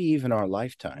 or maybe even our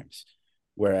lifetimes.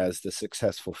 Whereas the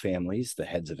successful families, the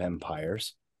heads of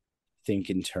empires, think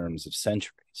in terms of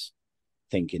centuries,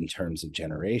 think in terms of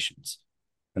generations.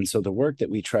 And so the work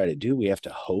that we try to do, we have to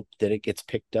hope that it gets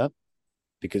picked up,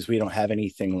 because we don't have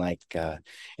anything like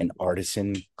an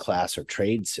artisan class or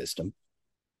trade system.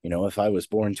 If I was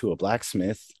born to a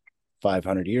blacksmith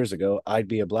 500 years ago, I'd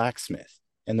be a blacksmith,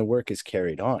 and the work is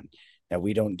carried on. Now,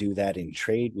 we don't do that in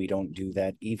trade. We don't do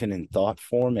that even in thought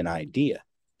form and idea,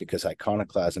 because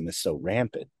iconoclasm is so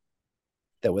rampant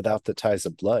that without the ties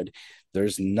of blood,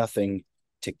 there's nothing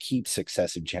to keep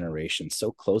successive generations so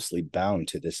closely bound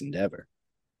to this endeavor.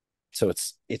 So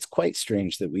it's quite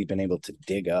strange that we've been able to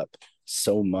dig up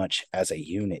so much as a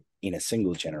unit in a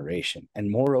single generation,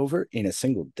 and moreover, in a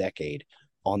single decade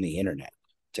on the internet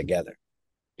together.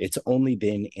 It's only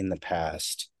been in the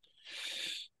past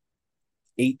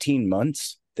 18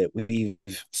 months that we've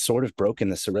sort of broken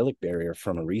the Cyrillic barrier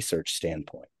from a research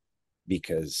standpoint,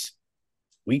 because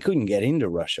we couldn't get into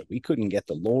Russia. We couldn't get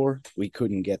the lore. We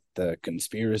couldn't get the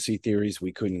conspiracy theories.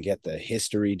 We couldn't get the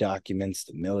history documents,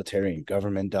 the military and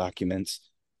government documents.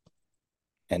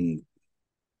 And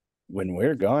when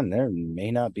we're gone, there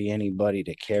may not be anybody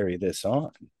to carry this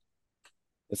on.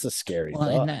 It's a scary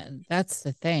thought. And that's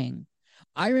the thing.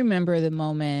 I remember the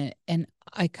moment, and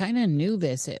I kind of knew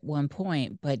this at one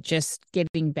point, but just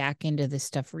getting back into this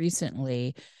stuff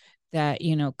recently, that,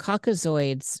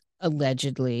 Caucasoids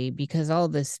allegedly, because all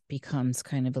this becomes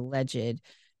kind of alleged,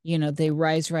 they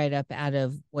rise right up out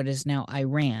of what is now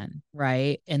Iran,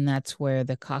 right? And that's where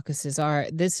the Caucasus are.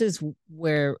 This is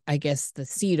where I guess the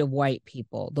seed of white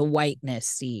people, the whiteness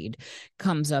seed,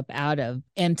 comes up out of.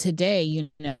 And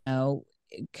today,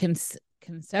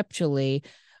 conceptually,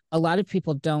 a lot of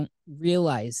people don't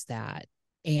realize that.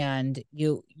 And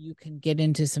you can get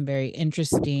into some very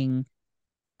interesting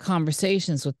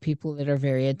conversations with people that are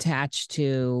very attached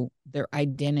to their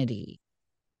identity.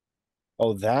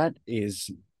 Oh, that is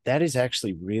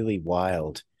actually really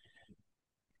wild.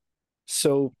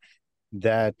 So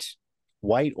that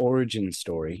white origin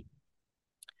story,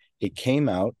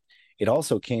 it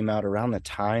also came out around the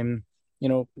time,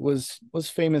 was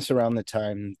famous around the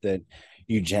time that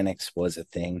eugenics was a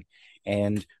thing.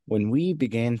 And when we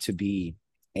began to be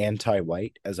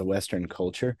anti-white as a Western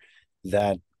culture,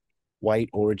 that white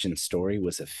origin story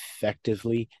was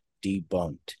effectively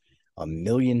debunked a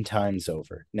million times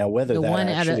over. Now, whether the that one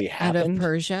actually happened, out of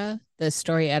Persia, the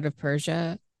story out of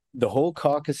Persia, the whole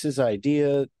Caucasus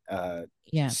idea,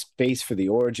 space for the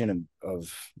origin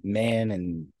of man,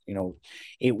 and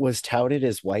it was touted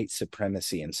as white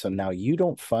supremacy. And so now you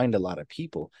don't find a lot of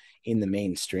people in the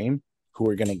mainstream who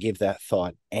are going to give that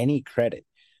thought any credit,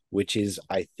 which is,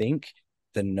 I think,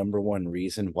 the number one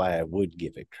reason why I would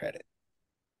give it credit.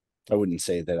 I wouldn't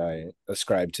say that I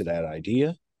ascribe to that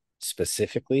idea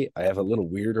specifically. I have a little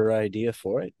weirder idea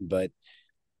for it, but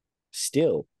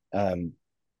still,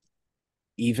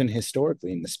 even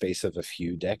historically, in the space of a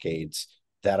few decades,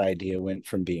 that idea went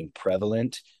from being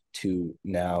prevalent to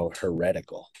now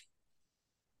heretical.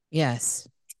 Yes.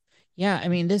 Yeah, I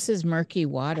mean, this is murky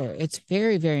water. It's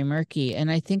very, very murky.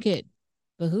 And I think it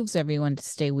behooves everyone to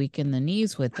stay weak in the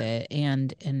knees with it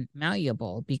and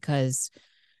malleable, because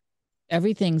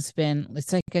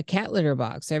it's like a cat litter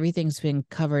box. Everything's been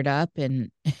covered up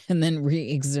and then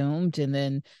re-exhumed, and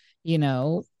then,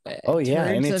 oh yeah,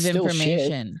 and it's still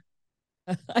information.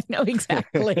 I know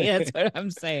exactly. That's what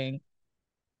I'm saying.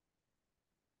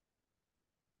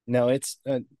 No, it's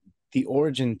the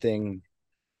origin thing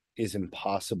is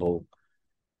impossible,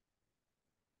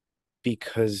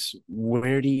 because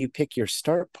where do you pick your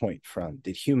start point from?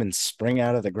 Did humans spring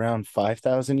out of the ground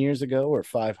 5,000 years ago or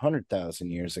 500,000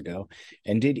 years ago?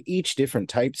 And did each different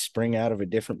type spring out of a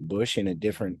different bush in a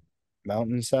different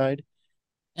mountainside?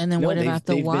 And then what about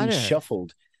the water? They've been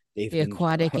shuffled. The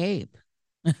aquatic ape.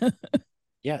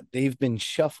 Yeah, they've been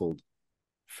shuffled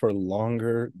for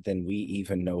longer than we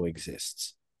even know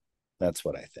exists. That's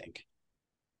what I think.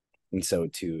 And so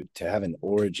to have an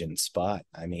origin spot,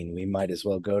 I mean, we might as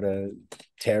well go to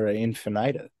Terra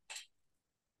Infinita.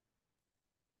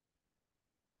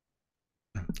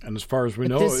 And as far as we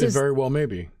know, it very well may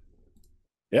be.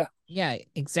 Yeah. Yeah,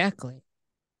 exactly.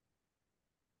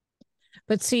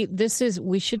 But see,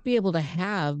 we should be able to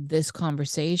have this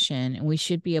conversation, and we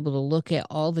should be able to look at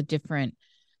all the different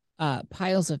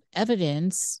piles of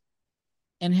evidence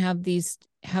and have these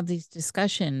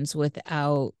discussions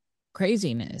without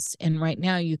craziness. And right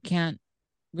now you can't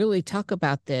really talk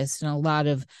about this in a lot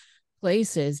of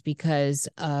places because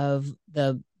of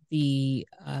the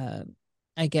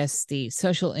I guess the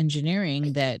social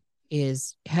engineering that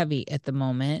is heavy at the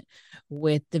moment,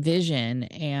 with division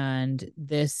and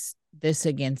this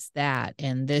against that,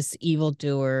 and this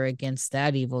evildoer against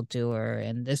that evildoer,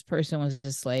 and this person was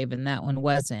a slave and that one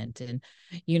wasn't. And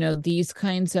these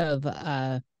kinds of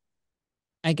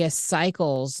I guess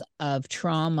cycles of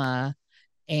trauma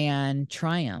and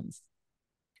triumph.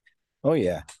 Oh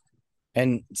yeah.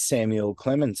 And Samuel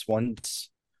Clemens,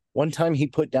 one time he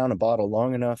put down a bottle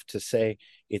long enough to say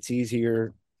it's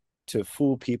easier to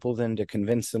fool people than to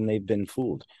convince them they've been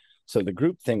fooled. So the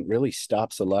groupthink really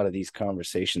stops a lot of these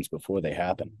conversations before they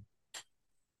happen.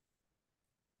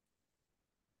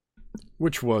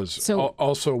 Which was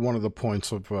also one of the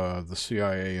points of the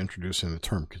CIA introducing the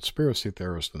term conspiracy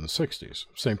theorist in the 60s.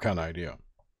 Same kind of idea.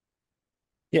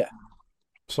 Yeah.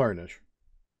 Sorry, Nish.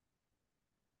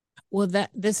 Well,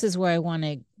 this is where I want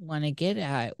to get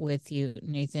at with you,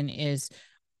 Nathan, is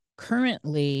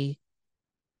currently,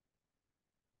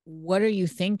 what are you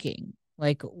thinking?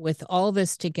 Like, with all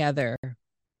this together,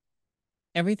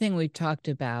 everything we've talked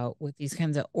about with these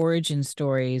kinds of origin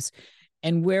stories,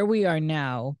 and where we are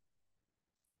now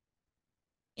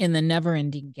in the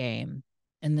never-ending game,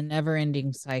 in the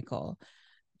never-ending cycle,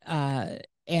 and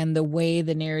the way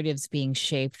the narrative's being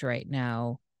shaped right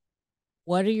now,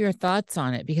 what are your thoughts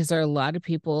on it? Because there are a lot of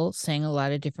people saying a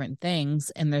lot of different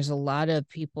things, and there's a lot of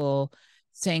people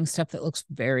saying stuff that looks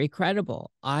very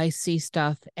credible. I see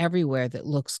stuff everywhere that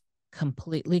looks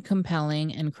completely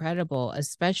compelling and credible,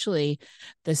 especially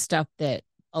the stuff that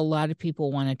a lot of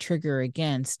people want to trigger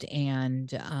against and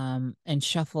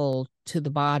shuffle to the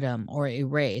bottom or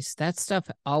erased. That stuff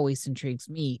always intrigues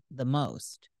me the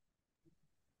most.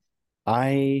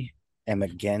 I am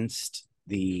against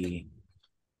the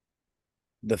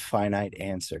finite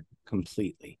answer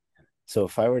completely. So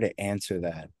if I were to answer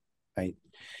that,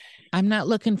 I'm not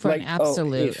looking for an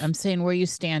absolute. I'm saying where you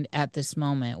stand at this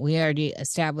moment. We already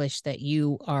established that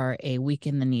you are a weak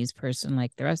in the knees person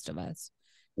like the rest of us.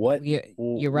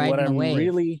 You're riding the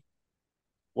wave.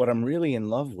 What I'm really in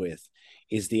love with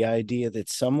is the idea that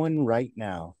someone right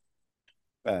now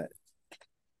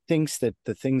thinks that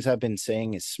the things I've been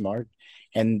saying is smart,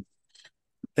 and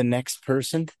the next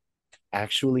person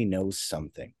actually knows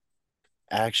something,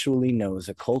 actually knows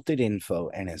occulted info,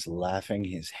 and is laughing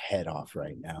his head off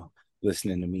right now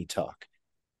listening to me talk.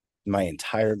 My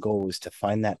entire goal is to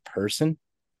find that person,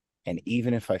 and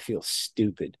even if I feel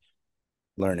stupid,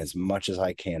 learn as much as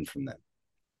I can from them.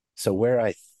 So where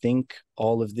I think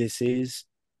all of this is,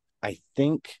 I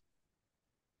think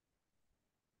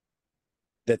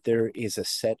that there is a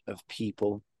set of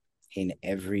people in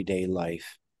everyday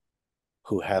life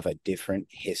who have a different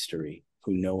history,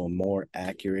 who know a more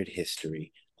accurate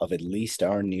history of at least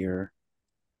our near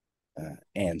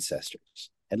ancestors,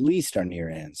 at least our near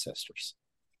ancestors.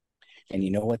 And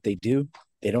you know what they do?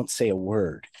 They don't say a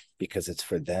word because it's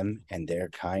for them and their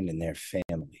kind and their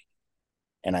family.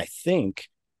 And I think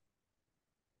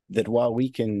that while we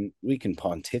can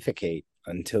pontificate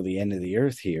until the end of the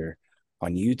earth here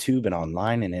on YouTube and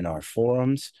online and in our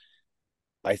forums,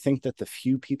 I think that the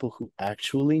few people who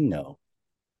actually know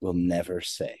will never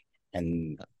say.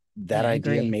 And that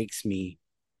idea makes me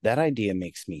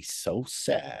so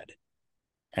sad,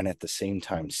 and at the same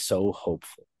time so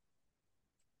hopeful.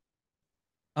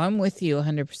 I'm with you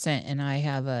 100%, and I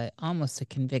have almost a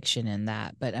conviction in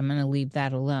that, but I'm going to leave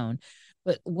that alone.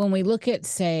 But when we look at,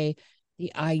 say,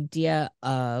 the idea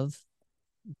of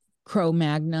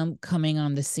Cro-Magnon coming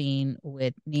on the scene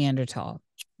with Neanderthal,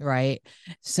 right?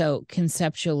 So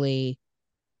conceptually,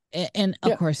 and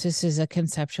of course, this is a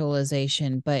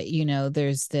conceptualization, but,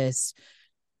 there's this,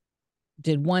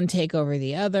 did one take over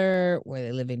the other? Were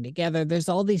they living together? There's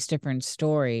all these different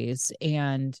stories.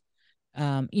 And,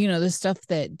 the stuff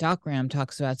that Doc Ram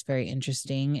talks about is very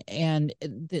interesting. And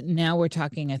now we're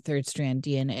talking a third strand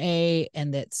DNA,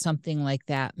 and that something like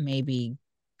that may be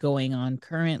going on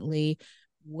currently.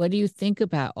 What do you think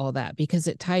about all that? Because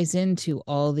it ties into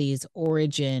all these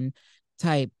origin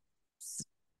type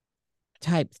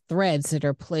threads that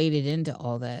are plated into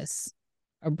all this,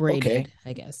 or braided,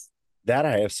 I guess. That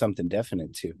I have something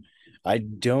definite to. I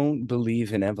don't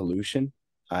believe in evolution.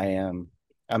 I'm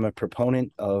a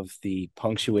proponent of the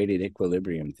punctuated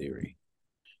equilibrium theory,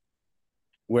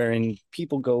 wherein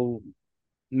people go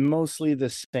mostly the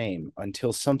same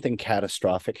until something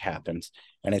catastrophic happens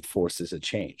and it forces a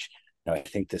change. Now, I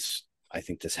think this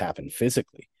happened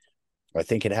physically. I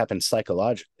think it happened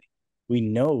psychologically. We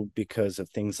know because of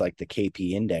things like the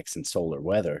KP index and solar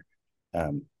weather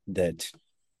that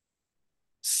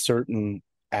certain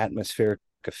atmospheric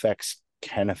effects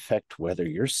can affect whether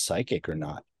you're psychic or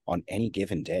not on any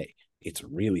given day. It's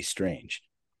really strange.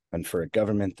 And for a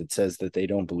government that says that they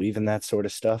don't believe in that sort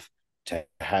of stuff, to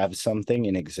have something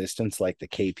in existence like the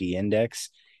KP index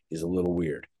is a little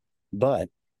weird. But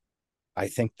I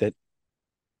think that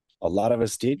a lot of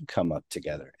us did come up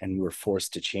together and were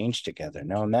forced to change together.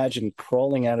 Now imagine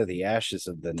crawling out of the ashes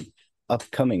of the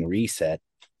upcoming reset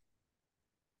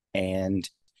and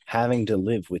having to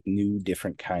live with new,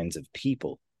 different kinds of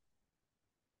people.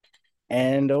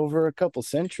 And over a couple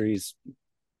centuries,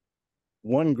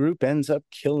 one group ends up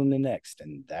killing the next,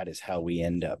 and that is how we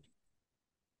end up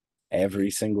every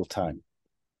single time.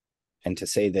 And to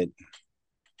say that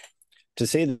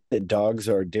dogs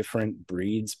are different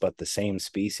breeds but the same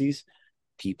species,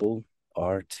 people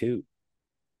are too.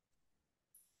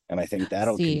 And I think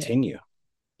that'll continue.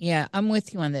 Yeah, I'm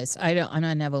with you on this. I'm not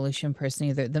an evolution person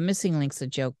either. The missing link's a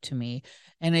joke to me.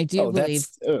 And I do believe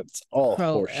it's all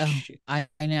horseshit. I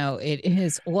know it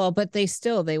is. Well, but they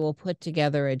will put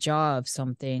together a jaw of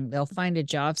something. They'll find a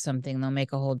jaw of something. They'll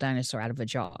make a whole dinosaur out of a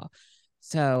jaw.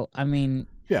 So, I mean,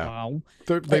 yeah, wow.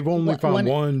 They've only found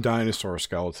one dinosaur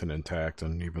skeleton intact,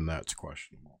 and even that's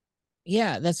questionable.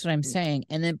 Yeah, that's what I'm saying.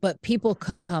 And then, but people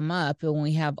come up, and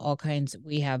we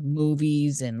have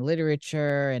movies and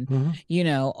literature and,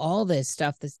 all this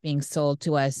stuff that's being sold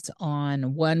to us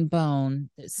on one bone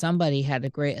that somebody had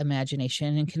a great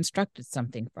imagination and constructed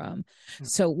something from. Mm-hmm.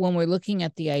 So when we're looking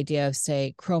at the idea of,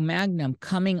 say, Cro-Magnon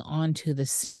coming onto the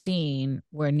scene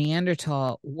where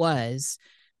Neanderthal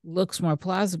looks more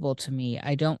plausible to me.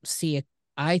 I don't see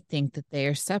I think that they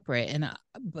are separate. And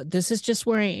but this is just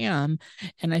where I am,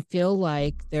 and I feel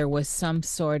like there was some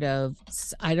sort of,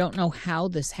 I don't know how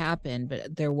this happened,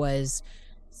 but there's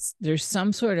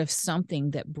some sort of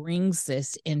something that brings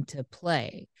this into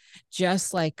play,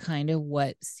 just like kind of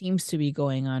what seems to be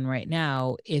going on right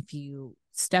now. If you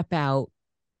step out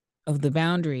of the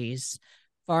boundaries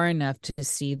far enough to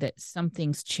see that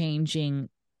something's changing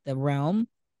the realm,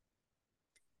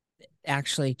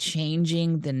 actually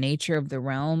changing the nature of the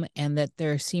realm, and that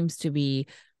there seems to be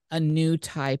a new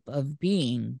type of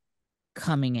being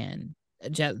coming in.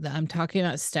 I'm talking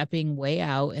about stepping way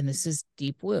out, and this is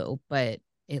deep woo, but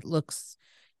it looks,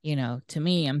 to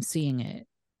me, I'm seeing it.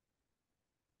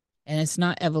 And it's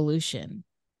not evolution.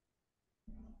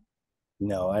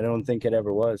 No, I don't think it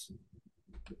ever was.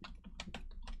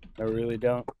 I really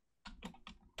don't.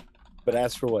 But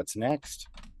as for what's next,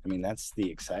 I mean, that's the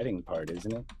exciting part,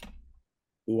 isn't it?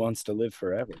 Who wants to live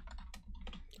forever?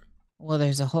 Well,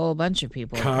 there's a whole bunch of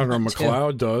people. Connor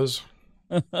McLeod does.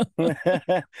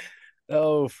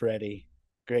 Oh, Freddie.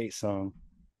 Great song.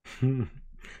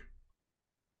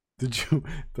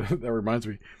 That reminds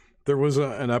me. There was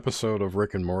an episode of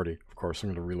Rick and Morty. Of course, I'm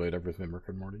going to relate everything Rick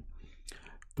and Morty.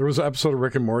 There was an episode of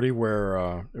Rick and Morty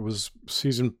where it was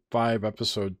season 5,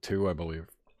 episode 2, I believe,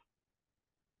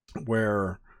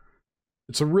 where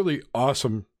it's a really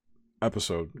awesome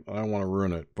episode. I don't want to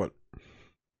ruin it, but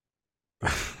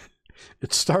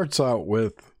it starts out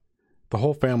with the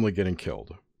whole family getting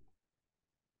killed.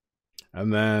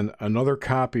 And then another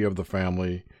copy of the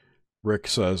family, Rick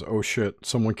says, oh shit,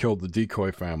 someone killed the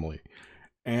decoy family.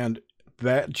 And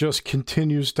that just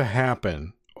continues to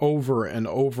happen over and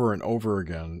over and over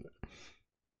again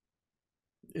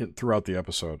throughout the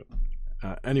episode.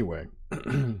 Anyway,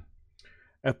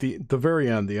 at the very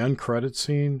end, the end credit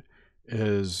scene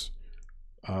is,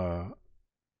 I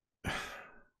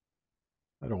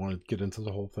don't want to get into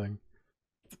the whole thing.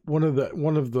 One of the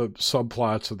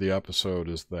subplots of the episode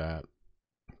is that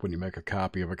when you make a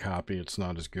copy of a copy, it's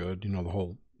not as good. The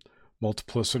whole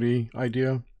multiplicity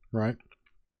idea, right?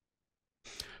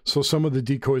 So some of the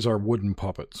decoys are wooden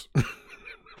puppets.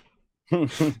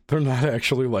 They're not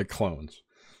actually like clones.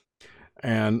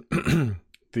 And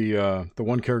the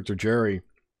one character, Jerry,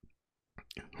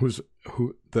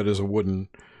 that is a wooden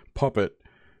puppet,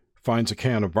 finds a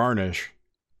can of varnish,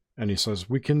 and he says,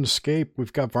 we can escape.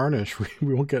 We've got varnish.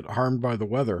 We won't get harmed by the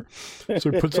weather.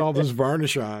 So he puts all this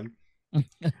varnish on,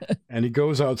 and he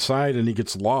goes outside and he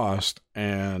gets lost,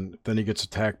 and then he gets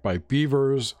attacked by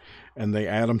beavers, and they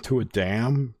add him to a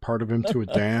dam, part of him to a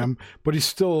dam, but he's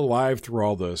still alive through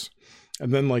all this.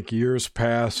 And then like years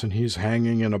pass and he's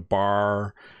hanging in a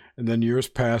bar, and then years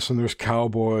pass and there's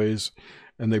cowboys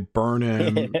and they burn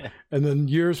him. And then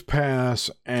years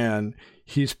pass and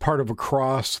he's part of a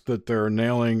cross that they're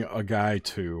nailing a guy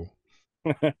to.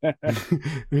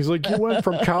 He's like, you went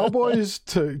from cowboys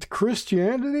to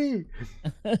Christianity?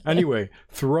 Anyway,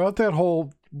 throughout that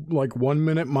whole like 1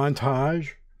 minute montage,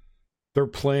 they're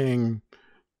playing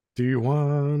Do You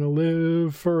Want to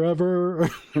Live Forever?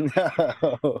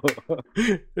 No.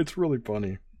 It's really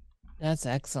funny. That's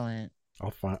excellent.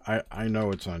 I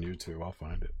know it's on YouTube. I'll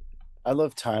find it. I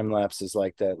love time lapses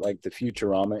like that, like the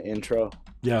Futurama intro.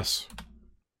 Yes.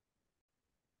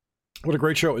 What a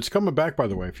great show. It's coming back, by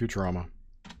the way, Futurama.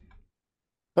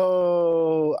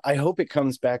 Oh, I hope it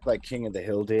comes back like King of the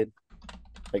Hill did.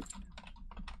 Like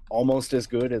almost as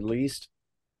good, at least.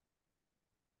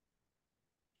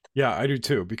 Yeah, I do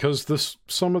too, because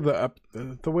some of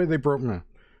the way they broke, I don't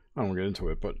want to get into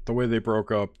it, but the way they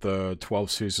broke up the 12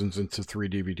 seasons into 3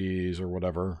 DVDs or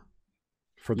whatever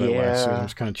for that last season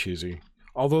was kind of cheesy.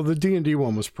 Although the D&D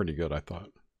one was pretty good, I thought.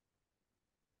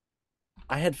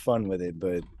 I had fun with it,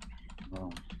 but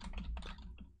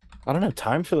I don't have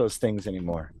time for those things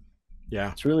anymore.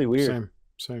 Yeah. It's really weird.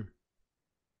 Same.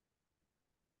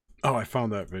 Oh, I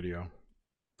found that video.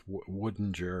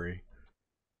 Wooden Jerry.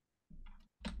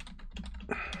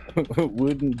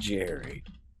 Wooden Jerry.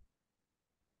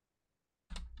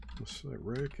 What's that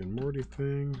Rick and Morty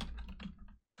thing?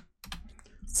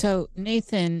 So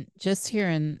Nathan, just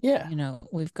hearing,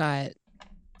 we've got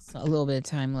a little bit of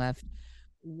time left.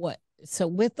 So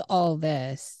with all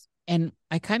this, and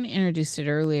I kind of introduced it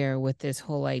earlier with this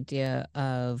whole idea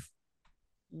of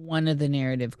one of the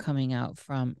narrative coming out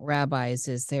from rabbis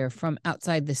is they're from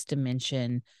outside this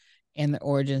dimension, and the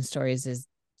origin stories is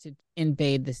to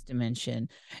invade this dimension.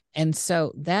 And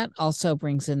so that also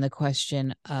brings in the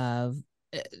question of,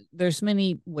 there's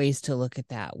many ways to look at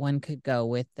that. One could go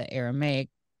with the Aramaic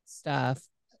stuff.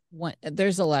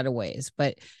 There's a lot of ways,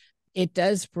 but it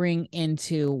does bring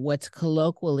into what's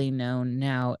colloquially known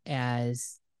now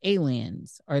as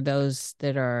aliens or those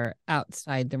that are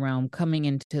outside the realm coming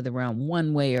into the realm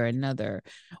one way or another.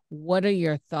 What are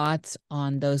your thoughts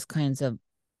on those kinds of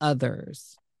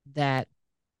others that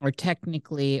are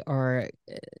technically, or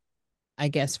I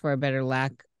guess for a better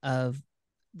lack of,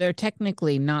 they're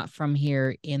technically not from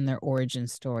here in their origin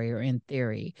story or in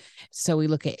theory. So we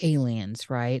look at aliens,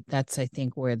 right? That's, I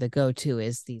think, where the go-to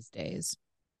is these days.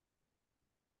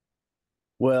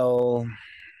 Well,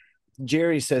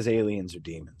 Jerry says aliens are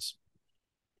demons.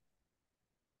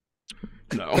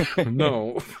 No,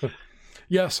 no.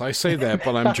 Yes, I say that,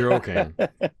 but I'm joking.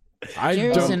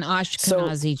 Jerry's an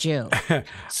Ashkenazi Jew.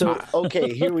 So,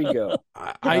 okay, here we go.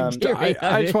 I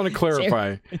just want to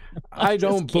clarify. I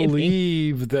don't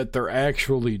believe that they're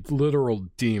actually literal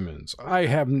demons. I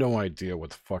have no idea what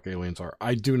the fuck aliens are.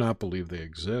 I do not believe they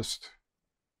exist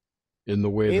in the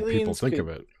way that people think of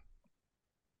it.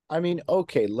 I mean,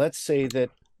 okay, let's say that...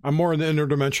 I'm more on the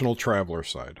interdimensional traveler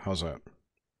side. How's that?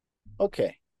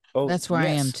 Okay. Oh, that's where I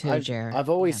am too, Jared. I've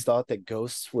always thought that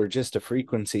ghosts were just a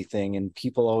frequency thing, and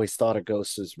people always thought a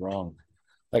ghost is wrong.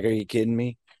 Like, are you kidding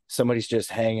me? Somebody's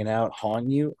just hanging out,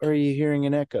 haunting you, or are you hearing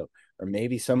an echo? Or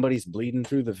maybe somebody's bleeding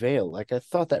through the veil. Like, I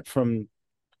thought that from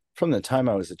the time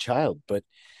I was a child, but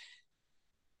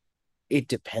it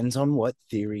depends on what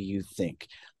theory you think.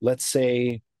 Let's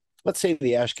say the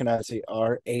Ashkenazi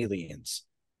are aliens.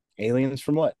 Aliens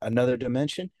from what? Another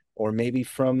dimension? Or maybe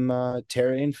from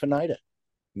Terra Infinita.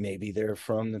 Maybe they're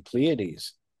from the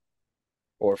Pleiades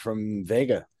or from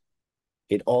Vega.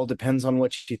 It all depends on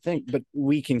what you think. But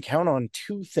we can count on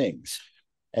two things.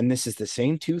 And this is the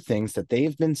same two things that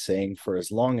they've been saying for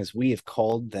as long as we have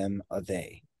called them a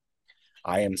they.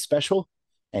 I am special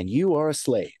and you are a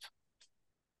slave.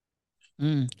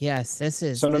 Yes, this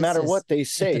is. So no matter what they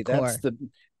say,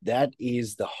 that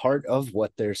is the heart of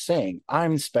what they're saying.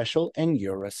 I'm special and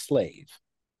you're a slave.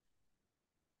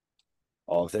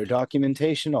 All of their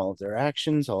documentation, all of their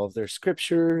actions, all of their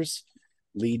scriptures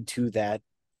lead to that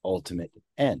ultimate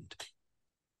end.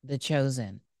 The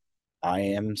chosen. I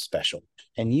am special.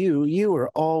 And you are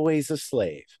always a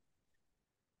slave.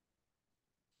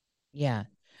 Yeah.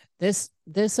 This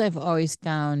I've always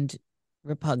found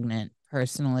repugnant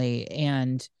personally.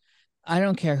 And I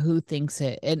don't care who thinks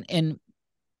it. And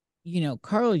you know,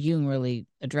 Carl Jung really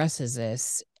addresses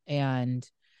this and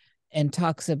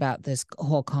talks about this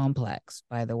whole complex,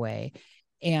 by the way.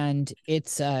 And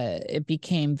it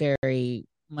became very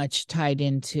much tied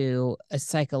into a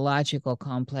psychological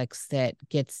complex that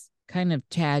gets kind of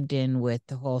tagged in with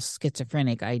the whole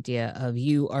schizophrenic idea of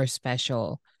you are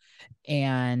special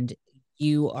and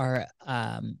you are,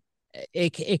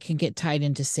 it can get tied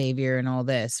into savior and all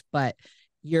this, but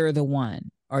you're the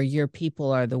one, or your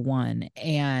people are the one.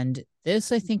 And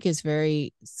this, I think, is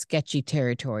very sketchy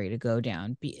territory to go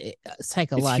down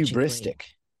psychologically. It's hubristic.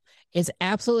 It's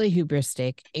absolutely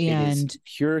hubristic. And it is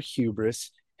pure hubris.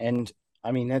 And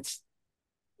I mean,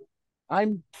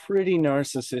 I'm pretty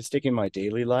narcissistic in my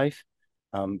daily life,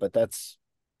 but that's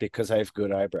because I have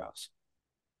good eyebrows.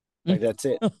 Like, that's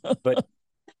it. But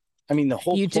I mean, the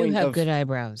whole you point do have good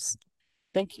eyebrows.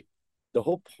 Thank you. The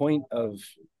whole point of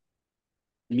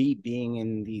me being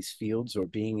in these fields or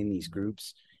being in these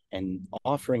groups and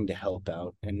offering to help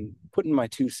out and putting my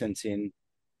 2 cents in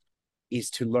is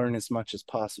to learn as much as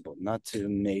possible, not to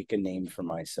make a name for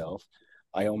myself.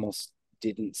 I almost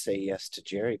didn't say yes to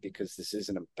Jerry because this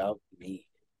isn't about me.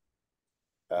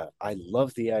 I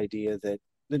love the idea that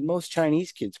most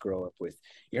Chinese kids grow up with.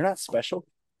 You're not special.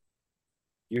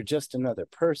 You're just another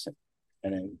person.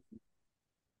 And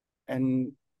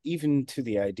even to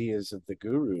the ideas of the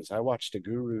gurus. I watched a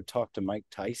guru talk to Mike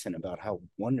Tyson about how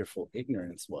wonderful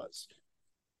ignorance was,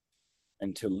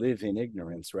 and to live in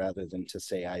ignorance rather than to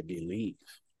say, I believe.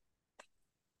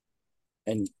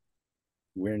 And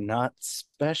we're not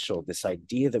special. This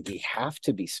idea that we have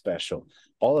to be special.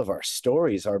 All of our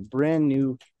stories are brand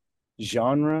new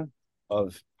genre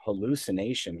of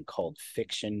hallucination called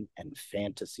fiction and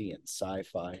fantasy and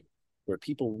sci-fi, where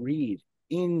people read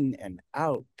in and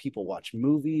out. People watch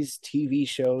movies, TV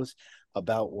shows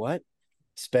about what?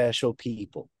 Special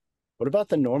people. What about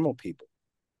the normal people?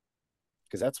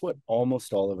 Because that's what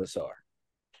almost all of us are.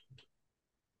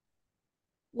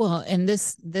 Well, and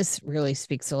this really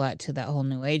speaks a lot to that whole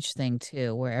New Age thing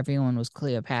too, where everyone was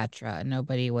Cleopatra.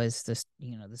 Nobody was the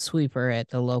sweeper at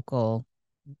the local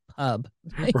pub.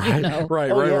 Right,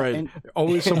 right. And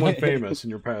always someone famous in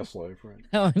your past life, right?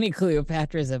 How many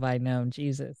Cleopatras have I known?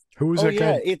 Jesus. Who was that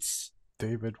guy? It's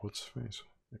David. What's his face?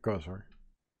 Go, sorry.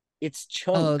 It's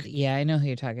Chunk. Oh, yeah, I know who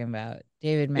you're talking about.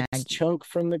 David Mag. It's Chunk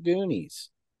from the Goonies,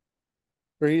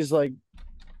 where he's like,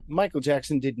 Michael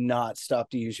Jackson did not stop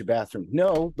to use your bathroom.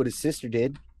 No, but his sister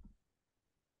did.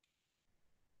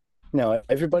 No,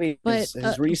 everybody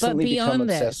has recently become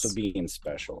obsessed with being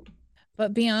special.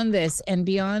 But beyond this, and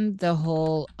beyond the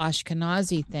whole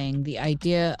Ashkenazi thing, the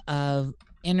idea of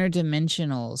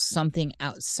interdimensional, something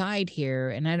outside here,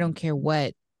 and I don't care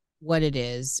what it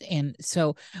is. And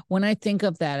so when I think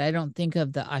of that, I don't think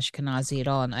of the Ashkenazi at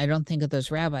all, and I don't think of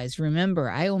those rabbis. Remember,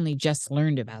 I only just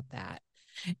learned about that.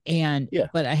 And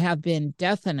but I have been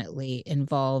definitely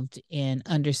involved in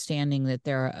understanding that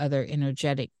there are other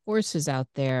energetic forces out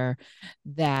there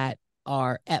that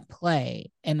are at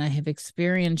play, and I have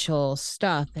experiential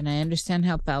stuff, and I understand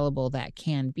how fallible that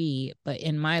can be. But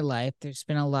in my life, there's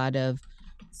been a lot of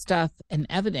stuff and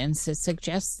evidence that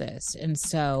suggests this. And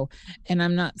so, and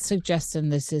I'm not suggesting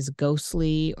this is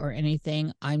ghostly or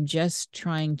anything. I'm just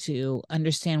trying to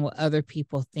understand what other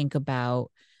people think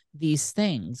about these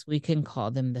things. We can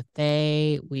call them the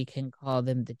Fae, we can call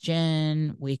them the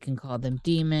Jinn, we can call them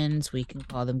demons, we can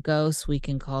call them ghosts, we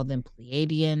can call them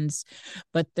Pleiadians.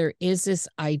 But there is this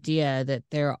idea that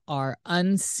there are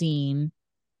unseen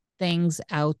things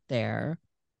out there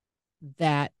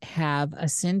that have a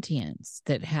sentience,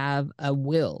 that have a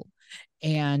will.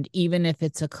 And even if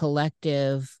it's a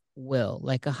collective will,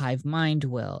 like a hive mind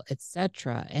will,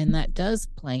 etc., and that does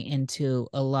play into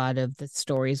a lot of the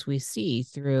stories we see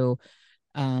through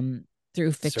fiction.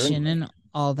 Certainly. And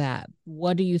all that.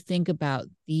 What do you think about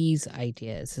these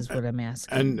ideas is what I'm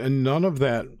asking. And none of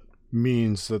that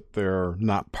means that they're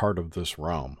not part of this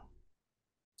realm.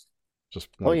 Just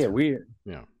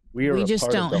we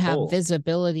just don't have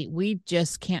visibility. We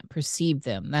just can't perceive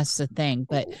them. That's the thing.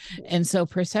 But and so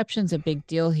perception's a big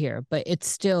deal here, but it's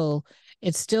still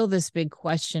this big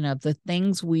question of the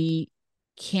things we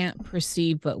can't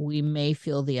perceive, but we may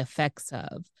feel the effects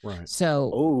of. Right.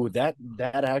 So that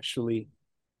actually,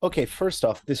 okay, first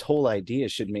off, this whole idea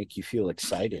should make you feel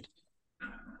excited.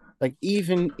 Like,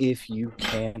 even if you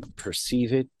can't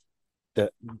perceive it,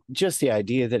 just the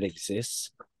idea that it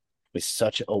exists is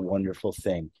such a wonderful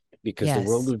thing, because the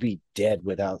world would be dead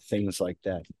without things like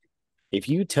that. If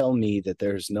you tell me that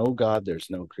there's no God,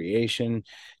 there's no creation,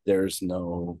 there's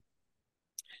no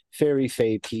fairy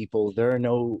fae people, there are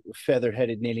no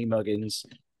feather-headed ninny-muggins,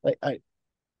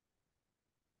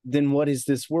 then what is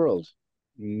this world?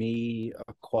 Me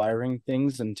acquiring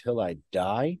things until I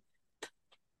die?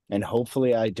 And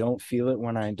hopefully I don't feel it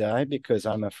when I die because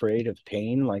I'm afraid of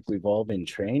pain, like we've all been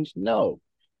trained? No,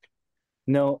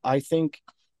 I think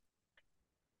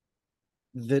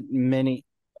that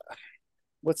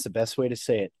what's the best way to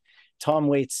say it? Tom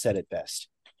Waits said it best.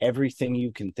 Everything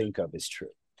you can think of is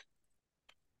true.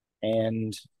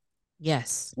 And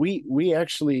yes, we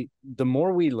actually, the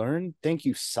more we learn, thank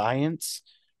you, science,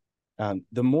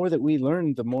 the more that we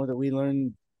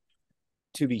learn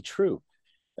to be true.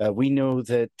 We know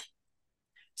that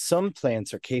some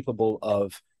plants are capable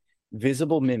of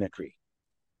visible mimicry,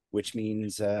 which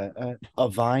means a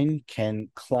vine can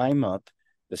climb up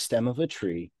the stem of a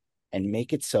tree and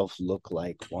make itself look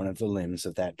like one of the limbs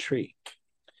of that tree.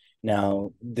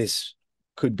 Now, this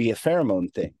could be a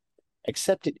pheromone thing,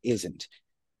 except it isn't.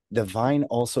 The vine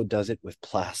also does it with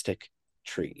plastic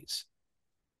trees.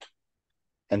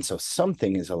 And so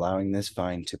something is allowing this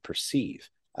vine to perceive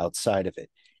outside of it.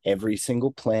 Every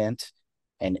single plant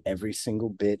and every single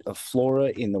bit of flora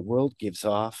in the world gives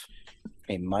off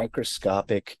a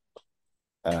microscopic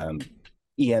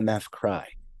EMF cry.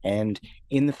 And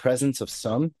in the presence of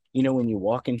some, when you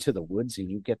walk into the woods and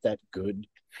you get that good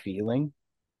feeling,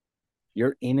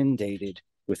 you're inundated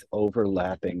with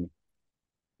overlapping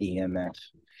EMF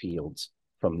fields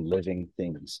from living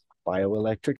things.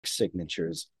 Bioelectric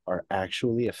signatures are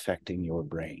actually affecting your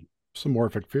brain. It's a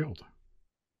morphic field.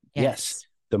 Yes.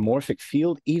 The morphic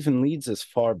field even leads as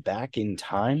far back in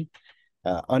time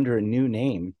under a new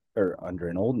name, or under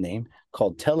an old name,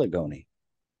 called telegony.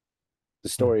 The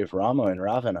story of Rama and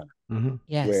Ravana,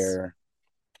 yes,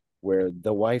 where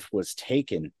the wife was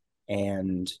taken,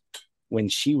 and when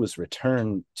she was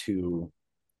returned to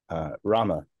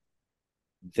Rama,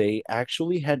 they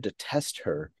actually had to test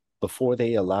her before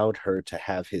they allowed her to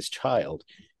have his child,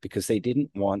 because they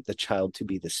didn't want the child to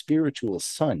be the spiritual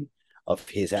son of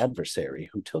his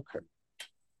adversary who took her,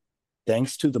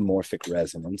 thanks to the morphic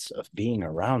resonance of being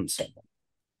around someone.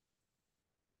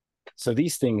 So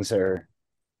these things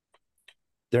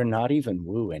they're not even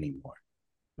woo anymore.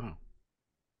 Oh.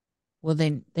 Well,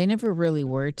 they never really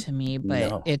were to me,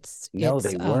 but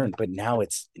they weren't. But now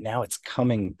it's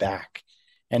coming back,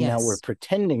 and now we're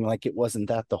pretending like it wasn't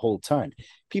that the whole time.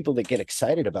 People that get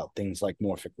excited about things like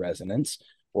morphic resonance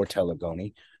or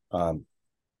telegony,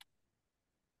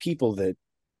 people that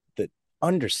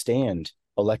understand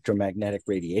electromagnetic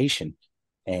radiation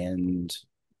and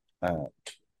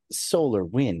solar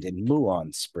wind and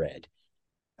muon spread,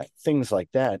 things like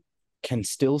that, can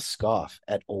still scoff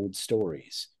at old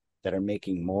stories that are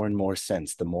making more and more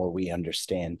sense the more we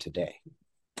understand today.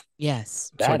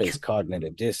 Yes. That is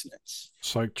cognitive dissonance.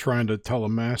 It's like trying to tell a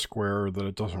mask wearer that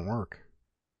it doesn't work.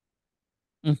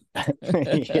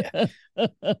 Yeah.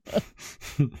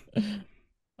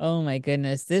 Oh my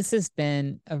goodness. This has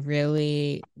been a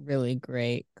really, really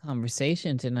great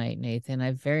conversation tonight, Nathan.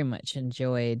 I've very much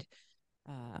enjoyed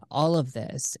all of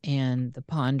this and the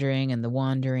pondering and the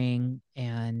wandering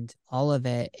and all of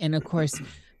it. And of course,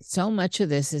 so much of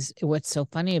this is what's so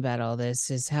funny about all this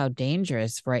is how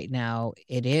dangerous right now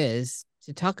it is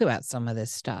to talk about some of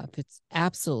this stuff. It's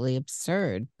absolutely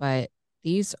absurd, but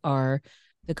these are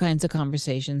the kinds of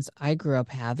conversations I grew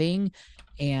up having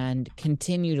and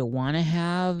continue to want to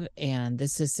have. And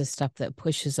this is the stuff that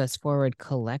pushes us forward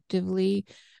collectively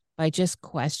by just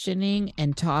questioning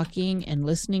and talking and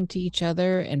listening to each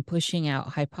other and pushing out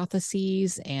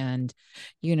hypotheses and,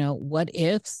 what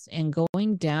ifs and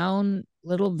going down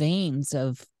little veins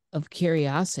of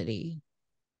curiosity.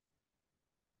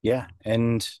 Yeah.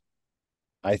 And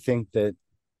I think that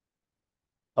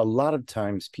a lot of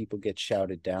times people get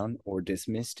shouted down or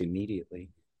dismissed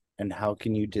immediately. And how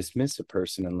can you dismiss a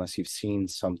person unless you've seen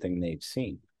something they've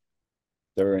seen?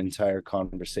 There are entire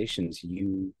conversations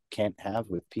you can't have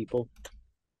with people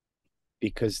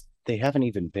because they haven't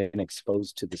even been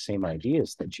exposed to the same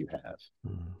ideas that you have,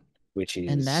 which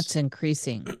is... And that's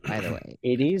increasing, by the way.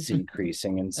 It is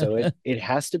increasing. And so it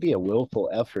has to be a willful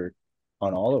effort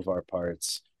on all of our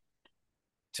parts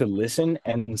to listen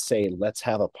and say, let's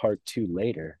have a part 2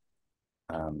 later,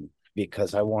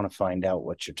 because I want to find out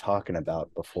what you're talking about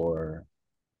before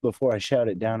I shout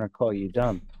it down or call you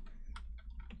dumb.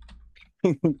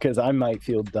 Because I might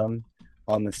feel dumb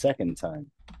on the second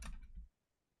time.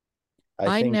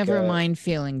 I never mind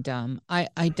feeling dumb.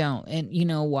 I don't. And you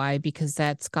know why? Because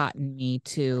that's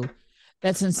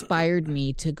inspired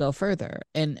me to go further.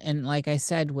 And like I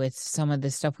said, with some of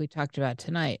the stuff we talked about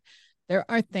tonight, there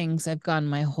are things I've gone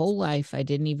my whole life I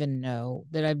didn't even know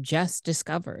that I've just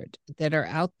discovered that are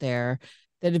out there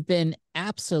that have been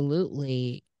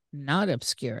absolutely not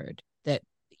obscured, that,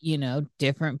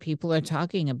 different people are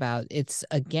talking about. It's,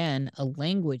 again, a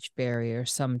language barrier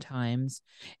sometimes.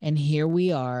 And here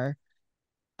we are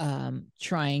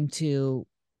trying to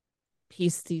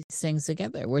piece these things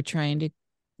together. We're trying to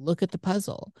look at the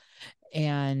puzzle.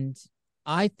 And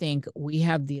I think we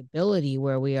have the ability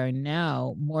where we are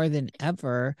now more than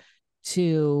ever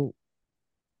to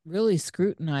really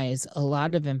scrutinize a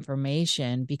lot of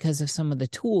information because of some of the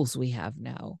tools we have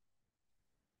now.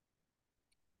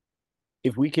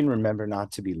 If we can remember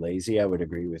not to be lazy, I would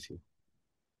agree with you.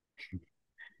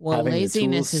 Well, having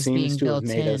laziness is being built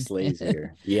made in. Us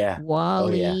lazier. Yeah.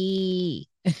 Wally.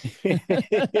 Oh, yeah.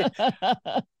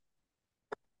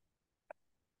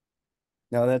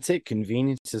 No, that's it.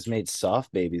 Convenience has made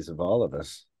soft babies of all of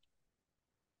us.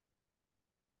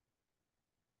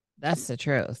 That's the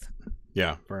truth.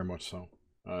 Yeah, very much so.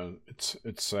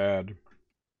 It's sad,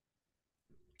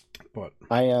 but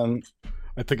I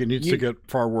think it needs to get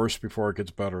far worse before it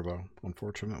gets better, though.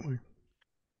 Unfortunately.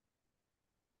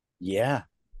 Yeah,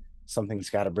 something's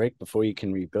got to break before you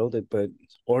can rebuild it. But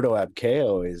Ordo ab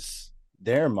Chao is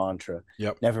their mantra.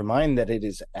 Yep. Never mind that it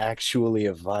is actually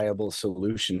a viable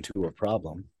solution to a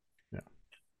problem. Yeah.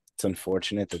 It's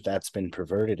unfortunate that that's been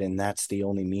perverted, and that's the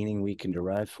only meaning we can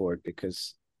derive for it,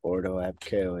 because Ordo ab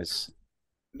Chao is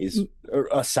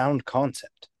a sound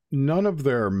concept. None of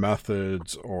their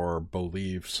methods or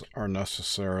beliefs are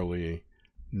necessarily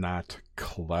not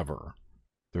clever.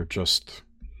 They're just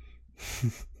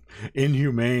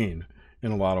inhumane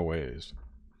in a lot of ways.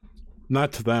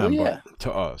 Not to them, but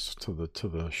to us, to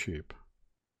the sheep.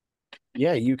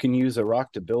 Yeah, you can use a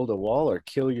rock to build a wall or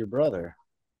kill your brother.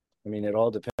 I mean, it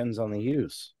all depends on the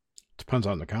use. Depends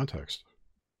on the context.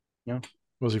 Yeah.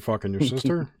 Was he fucking your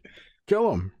sister?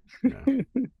 Kill him. Yeah.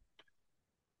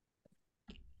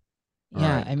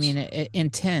 Yeah, right. I mean,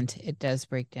 intent, it does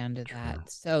break down to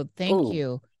that. So thank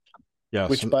you. Yes.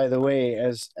 Which, by the way,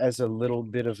 as a little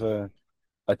bit of a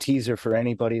teaser for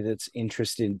anybody that's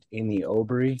interested in the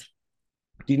Obery,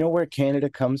 do you know where Canada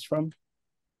comes from?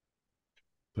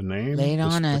 The name? Lay it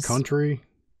on us. The country?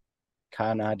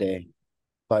 Canada,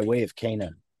 by way of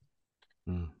Cana.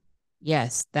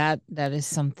 Yes, that is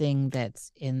something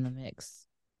that's in the mix.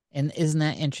 And isn't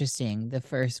that interesting? The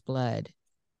first blood,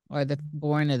 or the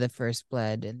born of the first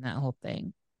blood, and that whole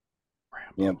thing.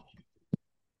 Yep.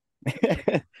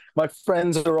 My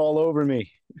friends are all over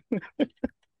me.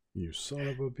 You son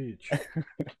of a bitch.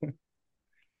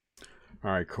 All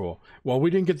right, cool. Well,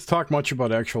 we didn't get to talk much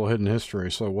about actual hidden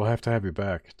history, so we'll have to have you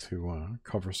back to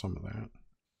cover some of that.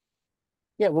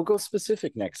 Yeah, we'll go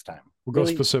specific next time. We'll go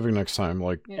specific next time,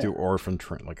 like do Orphan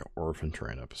Train, like an Orphan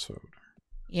Train episode.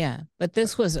 Yeah, but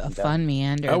this was a fun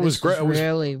meander. That was great. It was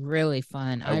really, really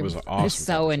fun. It was awesome. I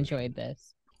so enjoyed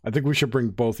this. I think we should bring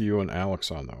both you and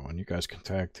Alex on, though, and you guys can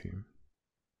tag team.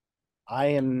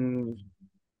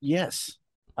 Yes,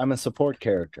 I'm a support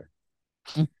character.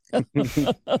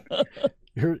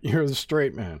 You're the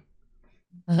straight man.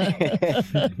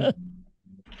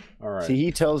 All right. See,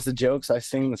 he tells the jokes, I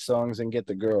sing the songs, and get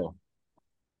the girl.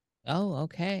 Oh,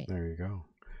 okay. There you go.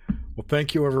 Well,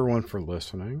 thank you everyone for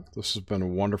listening. This has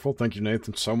been wonderful. Thank you,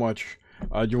 Nathan, so much.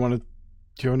 Do you have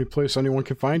any place anyone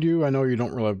can find you? I know you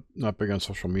don't really not big on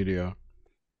social media.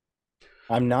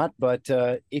 I'm not, but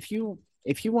if you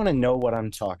want to know what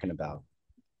I'm talking about,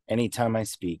 anytime I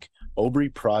speak,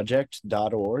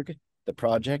 obryproject.org. The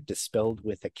project is spelled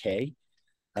with a K.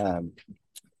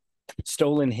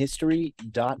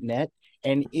 Stolenhistory.net.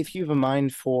 And if you have a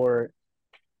mind for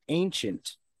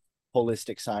ancient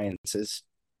holistic sciences,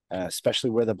 especially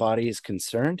where the body is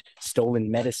concerned,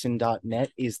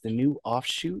 stolenmedicine.net is the new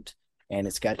offshoot, and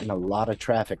it's gotten a lot of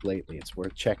traffic lately. It's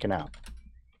worth checking out.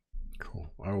 Cool.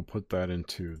 I will put that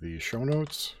into the show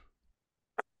notes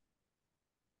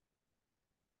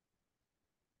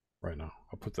right now.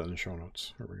 I'll put that in the show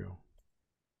notes. There we go.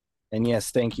 And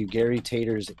yes, thank you. Gary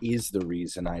Taters is the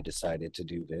reason I decided to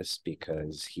do this,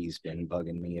 because he's been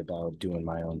bugging me about doing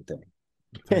my own thing.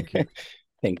 Thank you.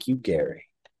 Thank you, Gary.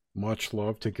 Much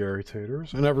love to Gary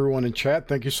Taters. And everyone in chat,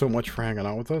 thank you so much for hanging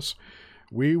out with us.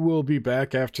 We will be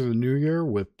back after the new year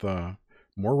with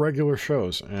more regular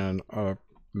shows, and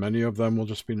many of them will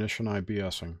just be Nish and I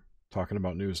BSing, talking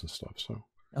about news and stuff. So.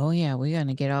 Oh yeah, we're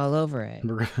gonna get all over it.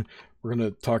 We're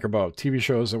gonna talk about TV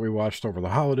shows that we watched over the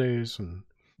holidays and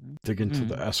dig into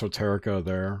the esoterica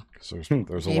there, because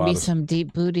there's a lot of maybe some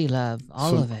deep booty love,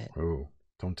 all of it. Oh,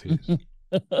 don't tease.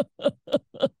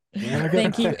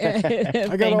 Thank you.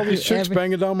 I got all these chicks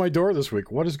banging down my door this week.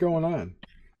 What is going on?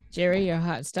 Jerry, you're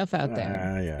hot stuff out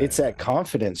there. Yeah, it's that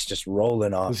confidence just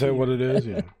rolling off. Is that what it is?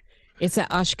 Yeah. It's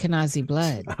that Ashkenazi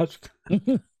blood.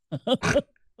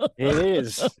 It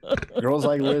is. Girls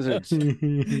like lizards.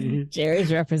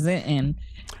 Jerry's representing.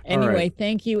 Anyway,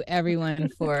 Thank you everyone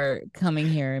for coming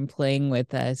here and playing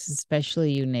with us,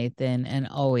 especially you, Nathan, and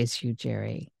always you,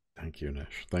 Jerry. Thank you,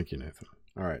 Nish. Thank you, Nathan.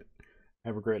 All right.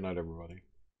 Have a great night, everybody.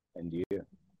 And you.